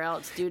anywhere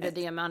else due to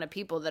the amount of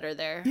people that are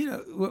there.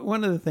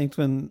 One of the things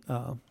when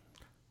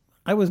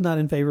I was not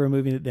in favor of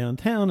moving it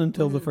downtown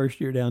until the first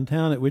year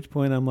downtown, at which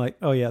point I'm like,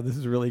 oh yeah, this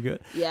is really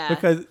good. Yeah.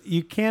 Because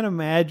you can't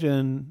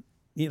imagine...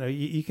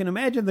 you can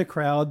imagine the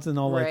crowds and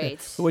all that.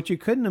 But what you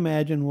couldn't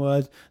imagine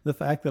was the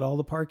fact that all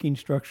the parking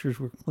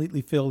structures were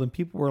completely filled and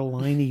people were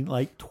lining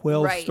like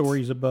 12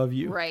 stories above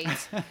you. Right.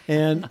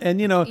 And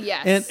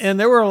yes. and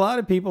there were a lot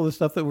of people, the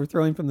stuff that were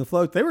throwing from the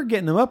float, they were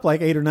getting them up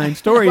like 8 or 9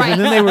 stories,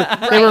 and then they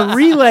were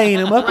relaying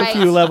them up a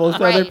few levels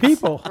to other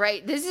people.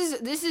 Right. This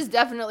is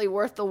definitely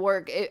worth the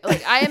work.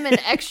 I am an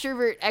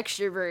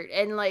extrovert,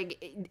 and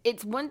like,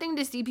 it's one thing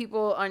to see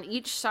people on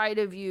each side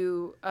of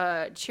you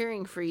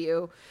cheering for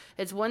you.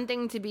 It's one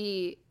thing to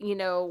be,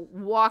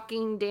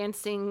 walking,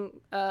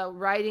 dancing,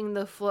 riding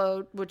the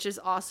float, which is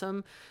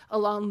awesome,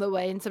 along the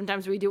way. And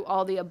sometimes we do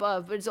all the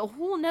above, but it's a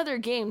whole nother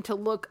game to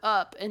look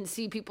up and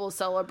see people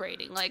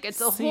celebrating. Like, it's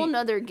a whole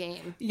nother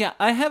game. Yeah,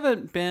 I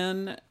haven't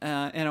been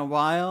in a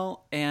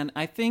while, and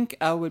I think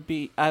I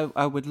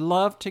would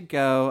love to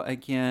go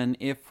again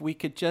if we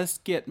could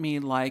just get me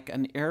like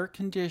an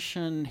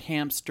air-conditioned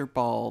hamster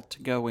ball to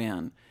go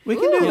in. We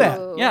can do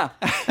that. Yeah.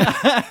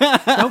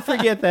 Don't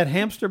forget that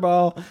hamster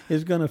ball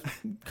is going to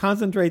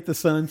concentrate the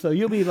sun, so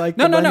you'll be like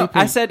No. Bunny I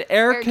Pink. said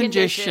air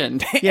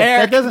conditioned. Yeah,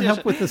 that doesn't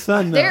help with the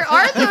sun, though. There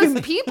are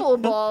those people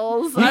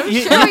balls. I'm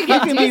sure we you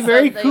can can do be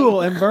very something.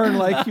 cool and burn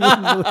like you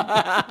wouldn't believe.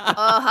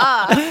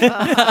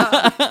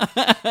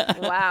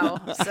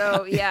 Wow.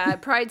 So yeah,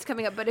 Pride's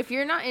coming up. But if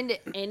you're not into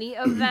any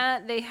of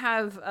that, they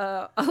have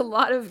a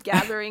lot of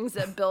gatherings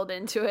that build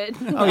into it.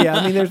 Oh yeah,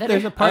 I mean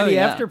there's a party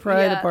after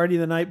Pride, Yeah. a party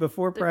the night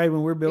before Pride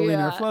when we're building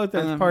our float.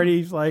 There's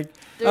parties like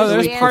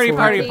There's dance party,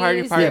 parties,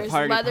 party, There's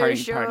party, leather party,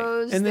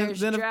 shows. And then- There's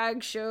then-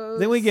 drag shows.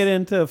 Then we get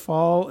into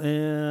fall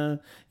in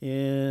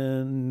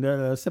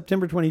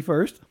September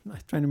 21st. I'm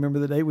trying to remember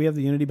the date. We have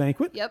the Unity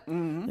Banquet. Yep.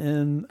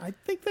 And I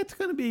think that's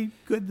going to be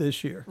good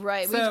this year.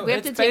 Right. So we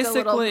have to it's take a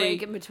little basically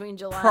break in between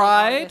July and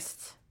Pride,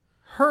 August.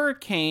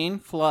 Hurricane,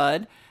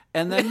 flood,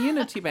 and then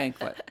Unity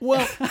Banquet.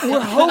 Well, we're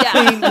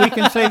hoping we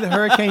can say the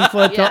Hurricane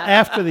Flood till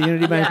after the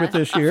Unity Banquet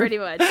this year. Pretty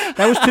much.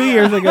 That was 2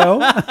 years ago.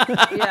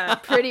 Yeah,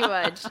 pretty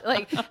much.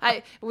 Like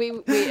we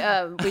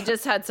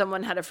just had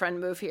a friend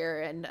move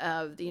here, and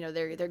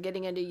they're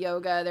getting into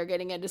yoga. They're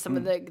getting into some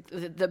of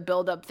the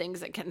build up things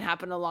that can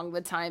happen along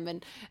the time.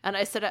 And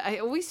I said I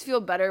always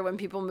feel better when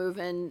people move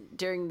in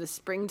during the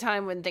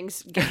springtime when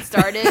things get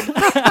started,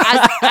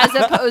 as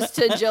opposed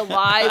to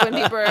July when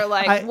people are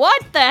like,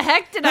 what the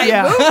heck did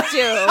I move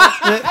to?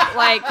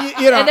 Like,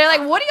 and they're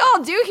like, what do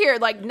y'all do here?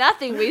 Like,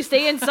 nothing. We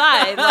stay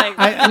inside. Like,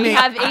 we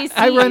have AC.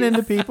 I run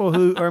into people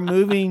who are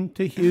moving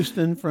to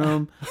Houston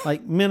from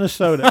like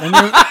Minnesota, and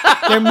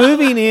they're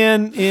moving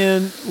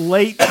in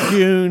late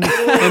June,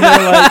 and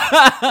they're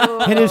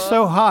like, it is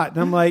so hot.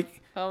 And I'm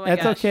like,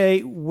 that's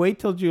okay. Wait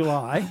till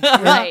July,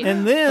 Right.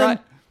 and then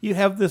you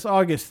have this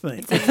August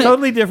thing. It's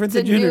totally different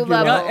than June or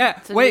July.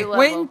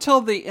 Wait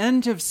until the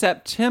end of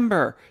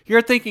September.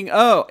 You're thinking,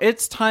 oh,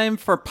 it's time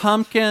for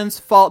pumpkins,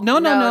 fall. No.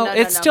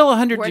 It's still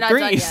 100 We're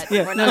degrees. Not done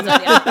yet. We're not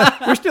done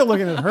yet. We're still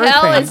looking at hurricanes.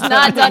 Hell is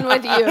not done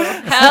with you.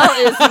 Hell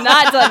is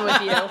not done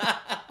with you.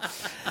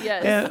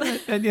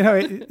 Yes. And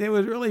it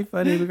was really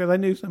funny because I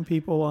knew some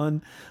people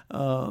on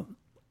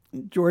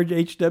George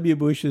H.W.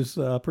 Bush's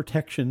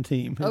protection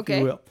team, if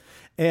you will.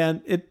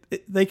 And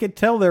they could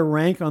tell their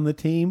rank on the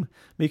team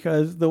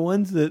because the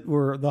ones that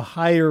were the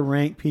higher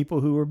ranked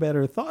people who were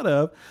better thought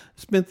of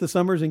spent the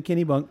summers in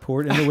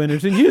Kennebunkport and the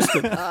winters in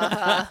Houston.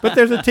 But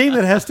there's a team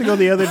that has to go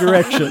the other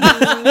direction.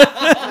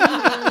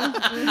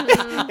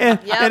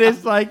 And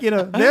it's like,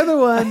 they're the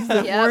ones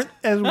that weren't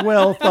as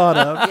well thought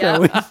of, shall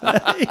we say.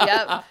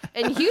 Yep.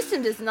 And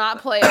Houston does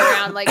not play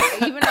around. Like,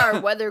 even our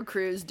weather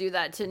crews do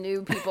that to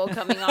new people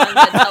coming on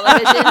the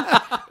television.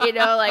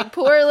 Like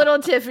poor little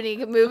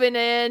Tiffany moving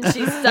in.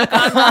 She's stuck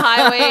on the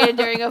highway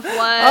during a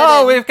flood.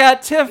 Oh, we've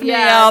got Tiffany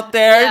out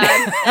there.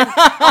 Yeah. And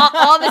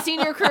all the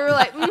senior crew are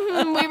like,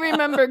 we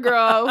remember,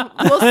 girl.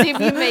 We'll see if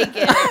you make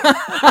it.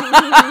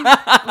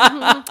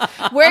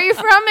 Where are you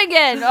from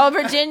again? Oh,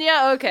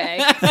 Virginia? Okay.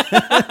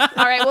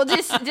 All right, well,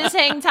 just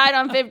hang tight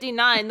on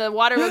 59. The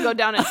water will go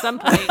down at some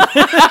point.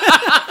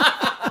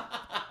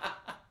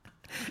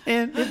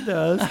 And it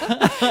does.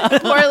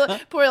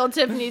 Poor little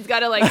Tiffany's got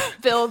to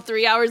fill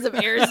 3 hours of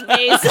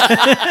airspace.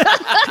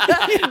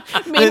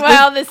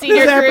 Meanwhile, the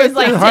senior crew is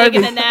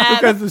taking a nap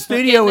because the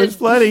studio was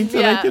flooding,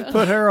 so they could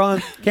put her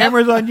on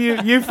cameras on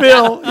you. You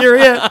fill, you're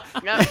in.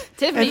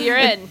 Tiffany, you're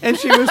in. And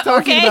she was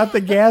talking about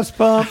the gas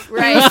pump.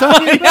 Right.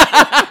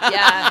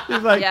 Yeah.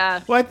 She's like,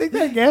 well, I think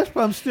that gas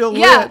pump's still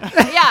lit.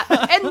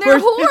 Yeah. And they're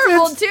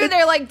horrible too.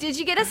 They're like, did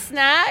you get a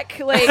snack?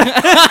 Like,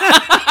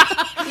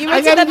 you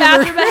went to the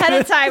bathroom ahead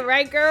of time,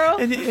 right, girl?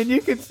 And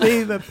you could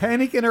see the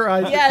panic in her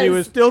eyes that she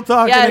was still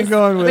talking and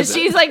going with it. But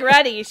she's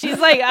ready. She's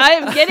like, I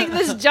am getting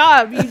this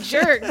job, you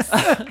jerks.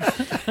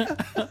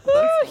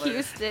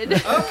 Houston.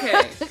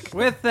 Okay.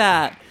 With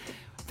that,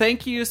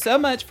 thank you so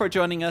much for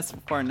joining us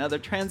for another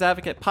Trans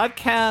Advocate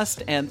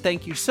podcast. And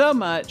thank you so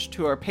much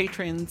to our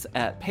patrons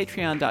at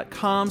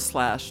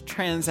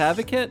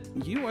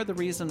patreon.com/transadvocate. You are the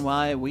reason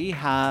why we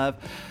have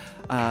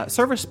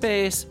server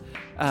space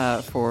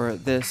for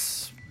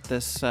this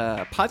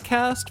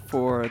podcast,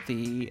 for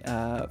the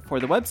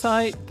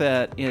website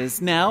that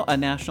is now a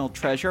national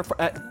treasure.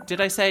 Did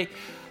I say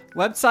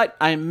website?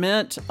 I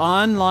meant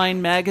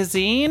online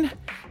magazine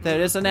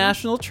that is a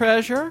national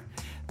treasure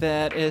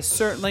that is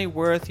certainly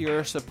worth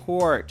your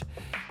support,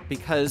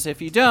 because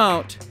if you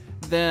don't,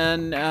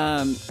 then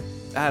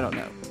I don't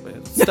know,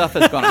 stuff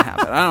is going to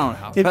happen. I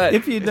don't know.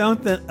 If you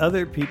don't, then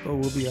other people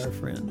will be our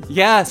friends.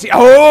 Yes.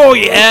 Oh,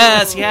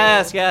 yes.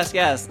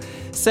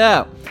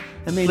 So,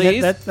 I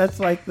mean, that's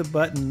like the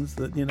buttons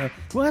that,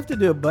 we'll have to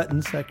do a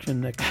button section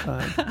next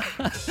time.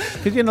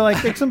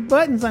 Because, there's some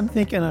buttons I'm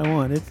thinking I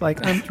want. It's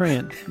like, I'm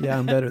trans. Yeah,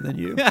 I'm better than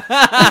you.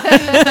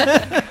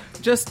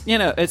 Just,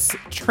 it's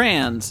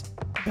trans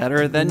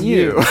better than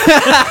you.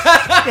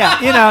 Yeah,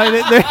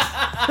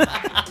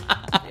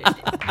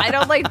 I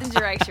don't like the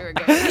direction we're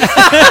going.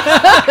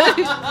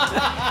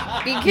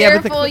 Be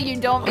careful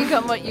you don't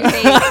become what you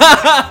hate.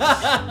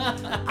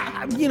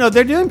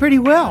 They're doing pretty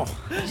well.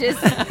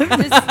 Just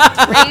raise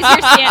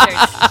your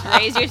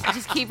standards.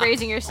 Just keep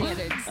raising your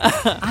standards.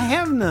 I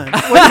have none.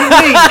 What do you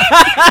mean?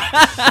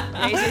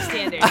 Raise your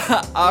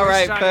standards. All We're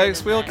right, stronger folks.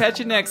 than We'll that. catch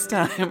you next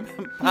time.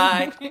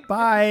 Bye.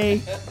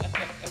 Bye.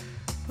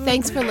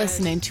 Thanks for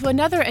listening to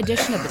another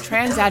edition of the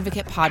Trans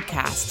Advocate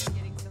Podcast.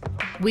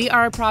 We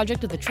are a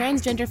project of the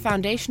Transgender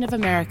Foundation of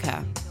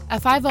America, a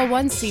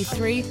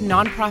 501c3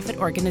 nonprofit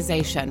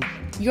organization.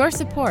 Your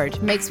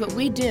support makes what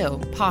we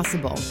do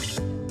possible.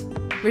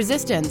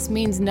 Resistance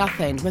means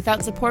nothing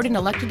without supporting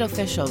elected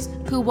officials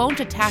who won't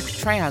attack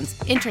trans,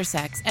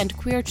 intersex, and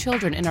queer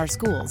children in our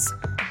schools.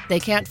 They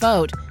can't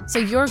vote, so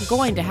you're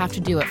going to have to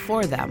do it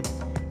for them.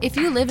 If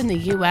you live in the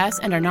U.S.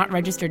 and are not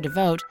registered to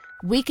vote,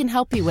 we can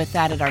help you with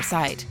that at our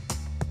site.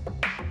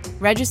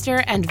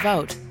 Register and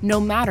vote,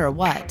 no matter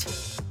what.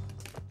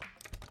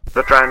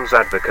 The Trans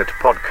Advocate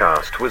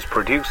podcast was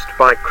produced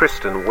by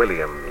Kristen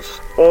Williams,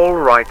 all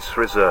rights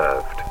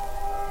reserved.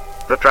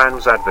 The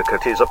Trans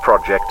Advocate is a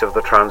project of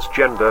the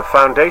Transgender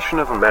Foundation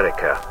of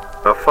America,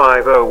 a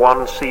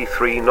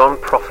 501c3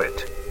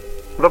 non-profit.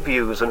 The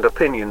views and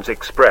opinions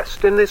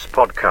expressed in this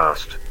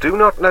podcast do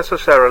not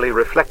necessarily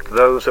reflect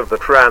those of the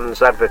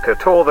Trans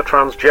Advocate or the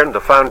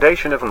Transgender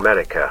Foundation of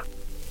America.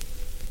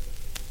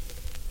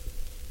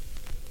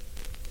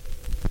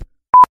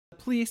 The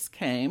police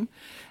came,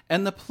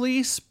 and the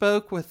police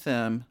spoke with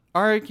them,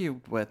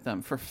 argued with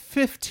them for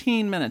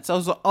 15 minutes. That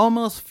was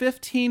almost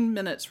 15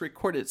 minutes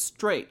recorded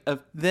straight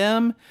of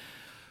them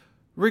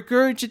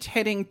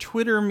regurgitating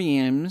Twitter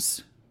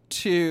memes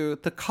to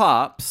the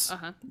cops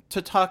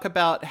to talk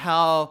about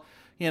how,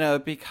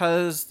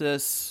 because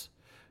this,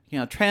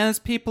 trans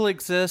people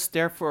exist,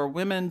 therefore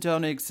women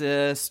don't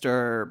exist,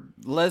 or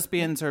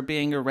lesbians are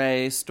being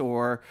erased,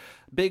 or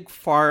big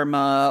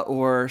pharma,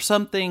 or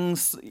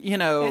something's,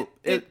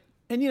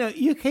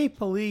 UK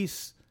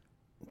police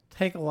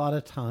take a lot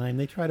of time.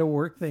 They try to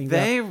work things out.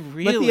 They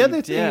really But the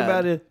other thing did.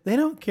 about it, they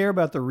don't care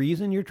about the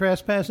reason you're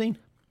trespassing.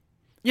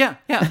 Yeah.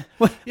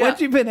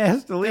 Once you've been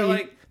asked to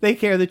leave, they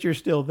care that you're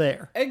still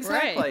there.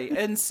 Exactly. Right.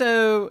 And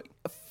so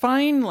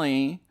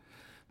finally,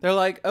 they're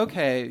like,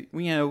 okay,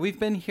 we've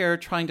been here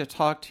trying to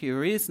talk to you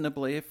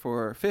reasonably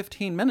for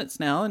 15 minutes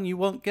now, and you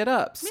won't get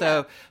up.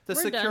 So the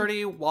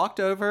security walked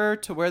over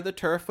to where the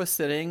TERF was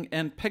sitting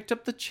and picked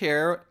up the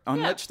chair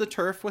on which the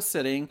TERF was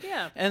sitting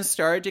and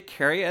started to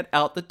carry it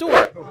out the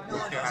door.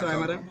 Sorry,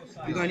 madam.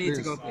 You're going to need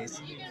to go, please.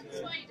 Do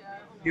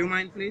you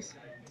mind, please?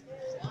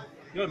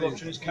 Your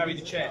option is carry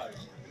the chair.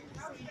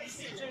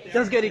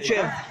 Just get a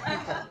chair.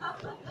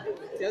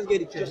 Just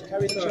get a chair. Just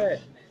carry the chair.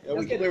 Yeah,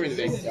 we're in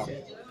there. Yeah.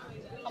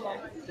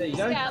 There you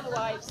go.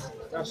 Otherwise.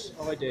 That's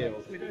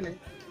ideal.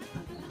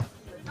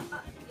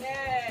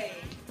 Yay.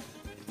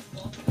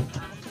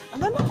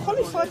 And they're not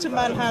qualified to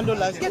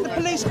manhandle us. Get the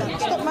policeman.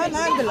 Stop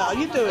manhandler.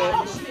 You do it.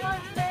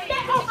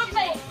 Get off of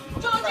me!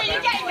 Georgie,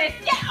 you're getting this!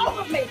 Get off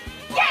of me!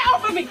 Get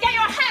off of me! Get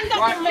your hands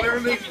off of me! we're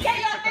removing Get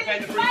your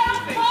hands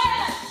off of me!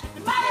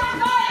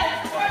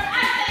 Violence!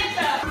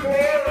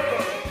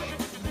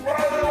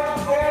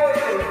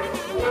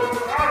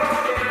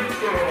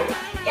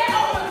 Get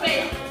off of me!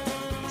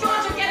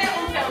 Georgia, get it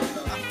on film!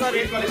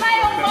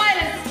 Male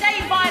violence,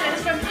 state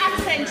violence from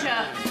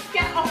Accenture!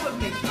 Get off of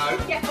me! No.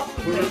 Get off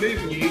of me! We're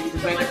removing you to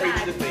prevent a breach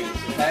of the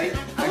peace, okay?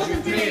 As you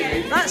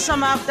clearly... That's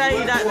some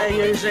outdated that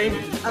they're using.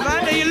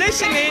 Amanda, you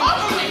listening? Get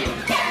off of me!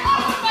 Get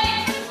off of me!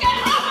 Get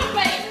off of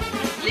me!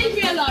 Leave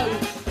me alone!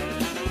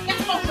 Get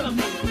off of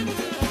me!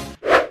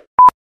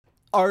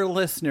 Our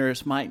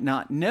listeners might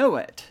not know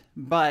it,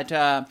 but,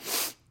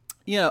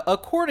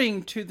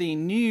 according to the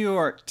New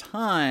York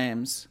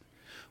Times,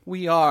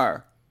 we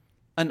are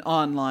an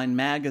online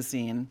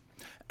magazine.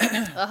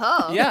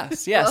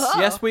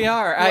 Yes, we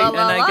are.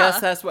 I guess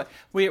that's what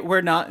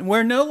we're not.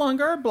 We're no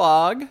longer a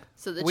blog.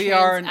 So the we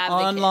are an Trans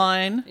Advocate.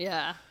 online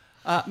Yeah.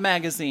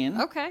 magazine.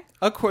 Okay.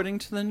 According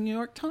to the New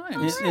York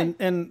Times.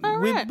 And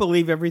we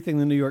believe everything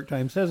the New York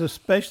Times says,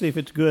 especially if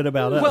it's good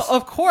about us. Well,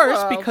 of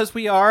course, because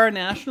we are a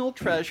national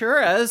treasure,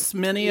 as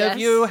many of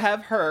you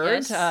have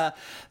heard. Yes.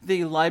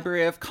 The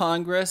Library of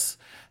Congress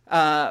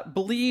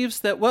believes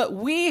that what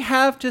we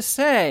have to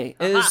say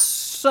is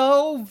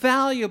so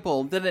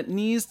valuable that it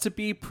needs to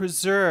be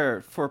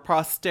preserved for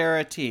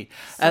posterity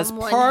as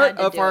Someone part had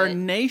to of do our it.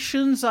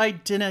 nation's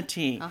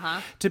identity,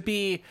 to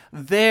be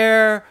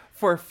there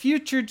for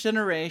future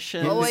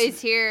generations.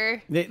 Always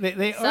here.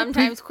 They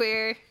Sometimes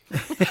queer.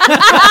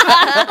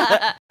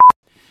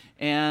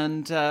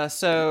 And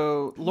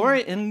so Laura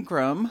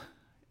Ingram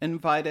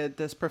invited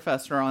this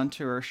professor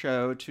onto her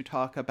show to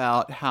talk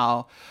about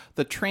how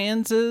the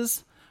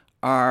transes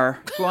are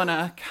going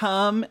to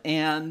come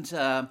and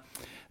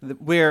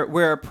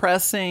we're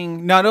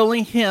oppressing not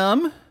only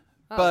him,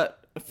 but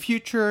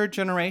future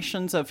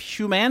generations of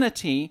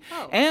humanity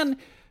and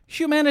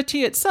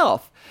humanity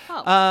itself.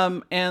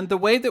 And the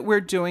way that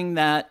we're doing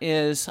that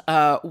is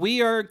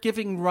we are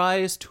giving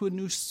rise to a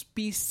new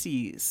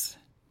species.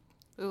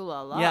 Ooh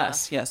la la.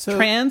 Yes. So-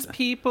 Trans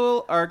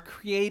people are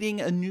creating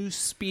a new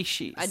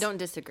species. I don't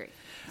disagree.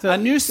 A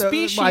new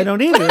species. I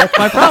don't either. That's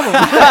my problem.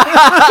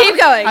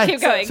 Keep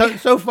going.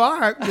 So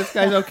far, this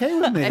guy's okay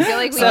with me. I feel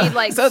like we need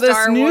like so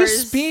Star this new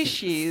Wars,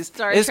 species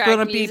Star is Trek going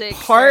to be music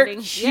part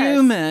starting.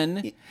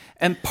 human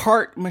and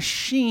part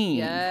machine.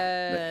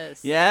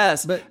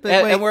 Yes. But wait.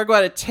 and we're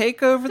going to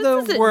take over the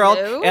isn't world.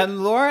 new.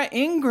 And Laura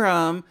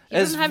Ingraham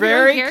is don't have your own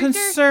very character?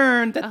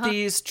 concerned that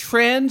these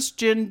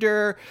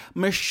transgender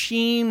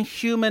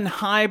machine-human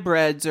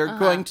hybrids are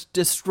going to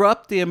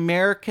disrupt the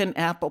American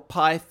apple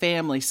pie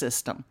family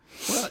system.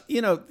 Well,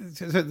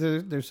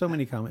 there's so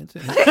many comments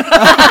in here.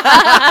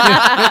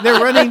 They're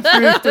running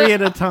through 3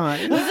 at a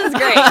time. This is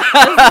great.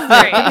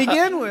 To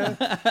begin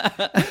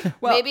with.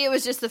 Maybe it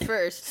was just the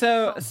first.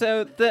 So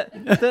this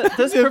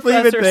Just leave it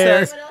professor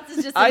there. says,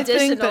 It's just I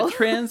think additional. that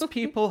trans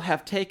people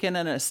have taken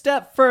it a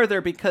step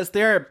further because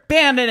they're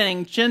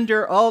abandoning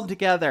gender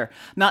altogether.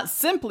 Not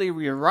simply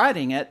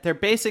rewriting it, they're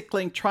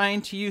basically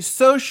trying to use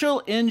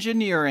social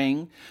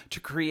engineering to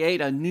create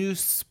a new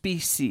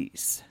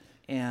species.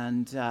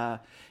 And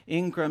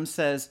Ingram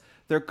says,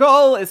 their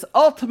goal is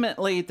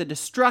ultimately the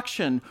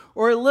destruction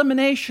or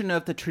elimination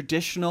of the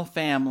traditional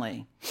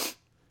family.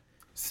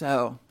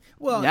 So,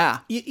 Well, yeah.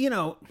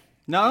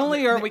 Not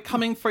only are we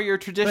coming for your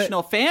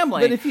traditional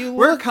family, but if you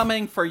we're look-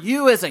 coming for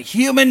you as a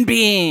human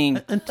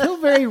being. Until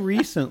very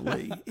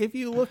recently, if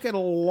you look at a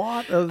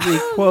lot of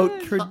the,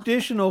 quote,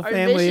 traditional Our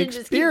family mission just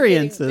keeps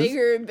getting experiences.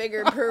 bigger and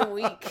bigger per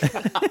week.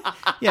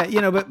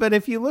 Yeah, but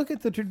if you look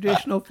at the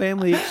traditional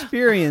family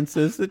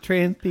experiences that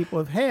trans people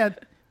have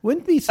had,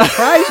 wouldn't be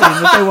surprising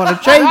that they want to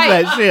change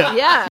that shit.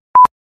 Yeah.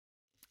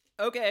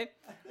 Okay,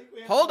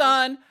 hold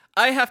on.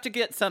 I have to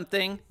get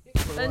something.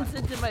 Send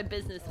it to my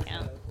business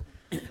account.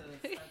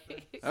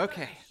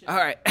 Okay, all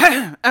right.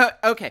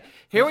 Okay,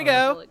 here we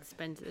go.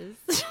 Expenses.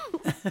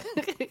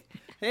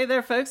 Hey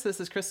there, folks. This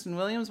is Kristen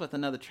Williams with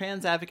another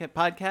Trans Advocate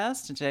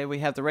podcast. And today we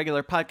have the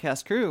regular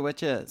podcast crew,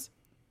 which is...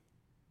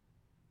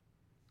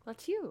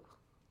 That's you.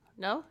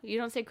 No? You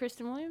don't say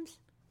Kristen Williams?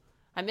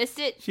 I missed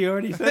it. She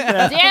already said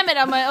that. Damn it,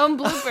 on my own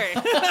blooper.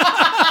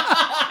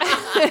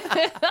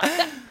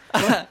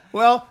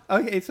 Well,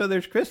 okay, so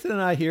there's Kristen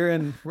and I here,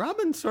 and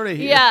Robin's sort of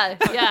here. Yeah.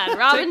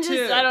 Robin Take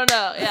just, two. I don't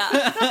know.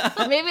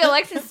 Yeah. Maybe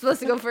Alexis is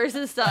supposed to go first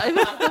this time.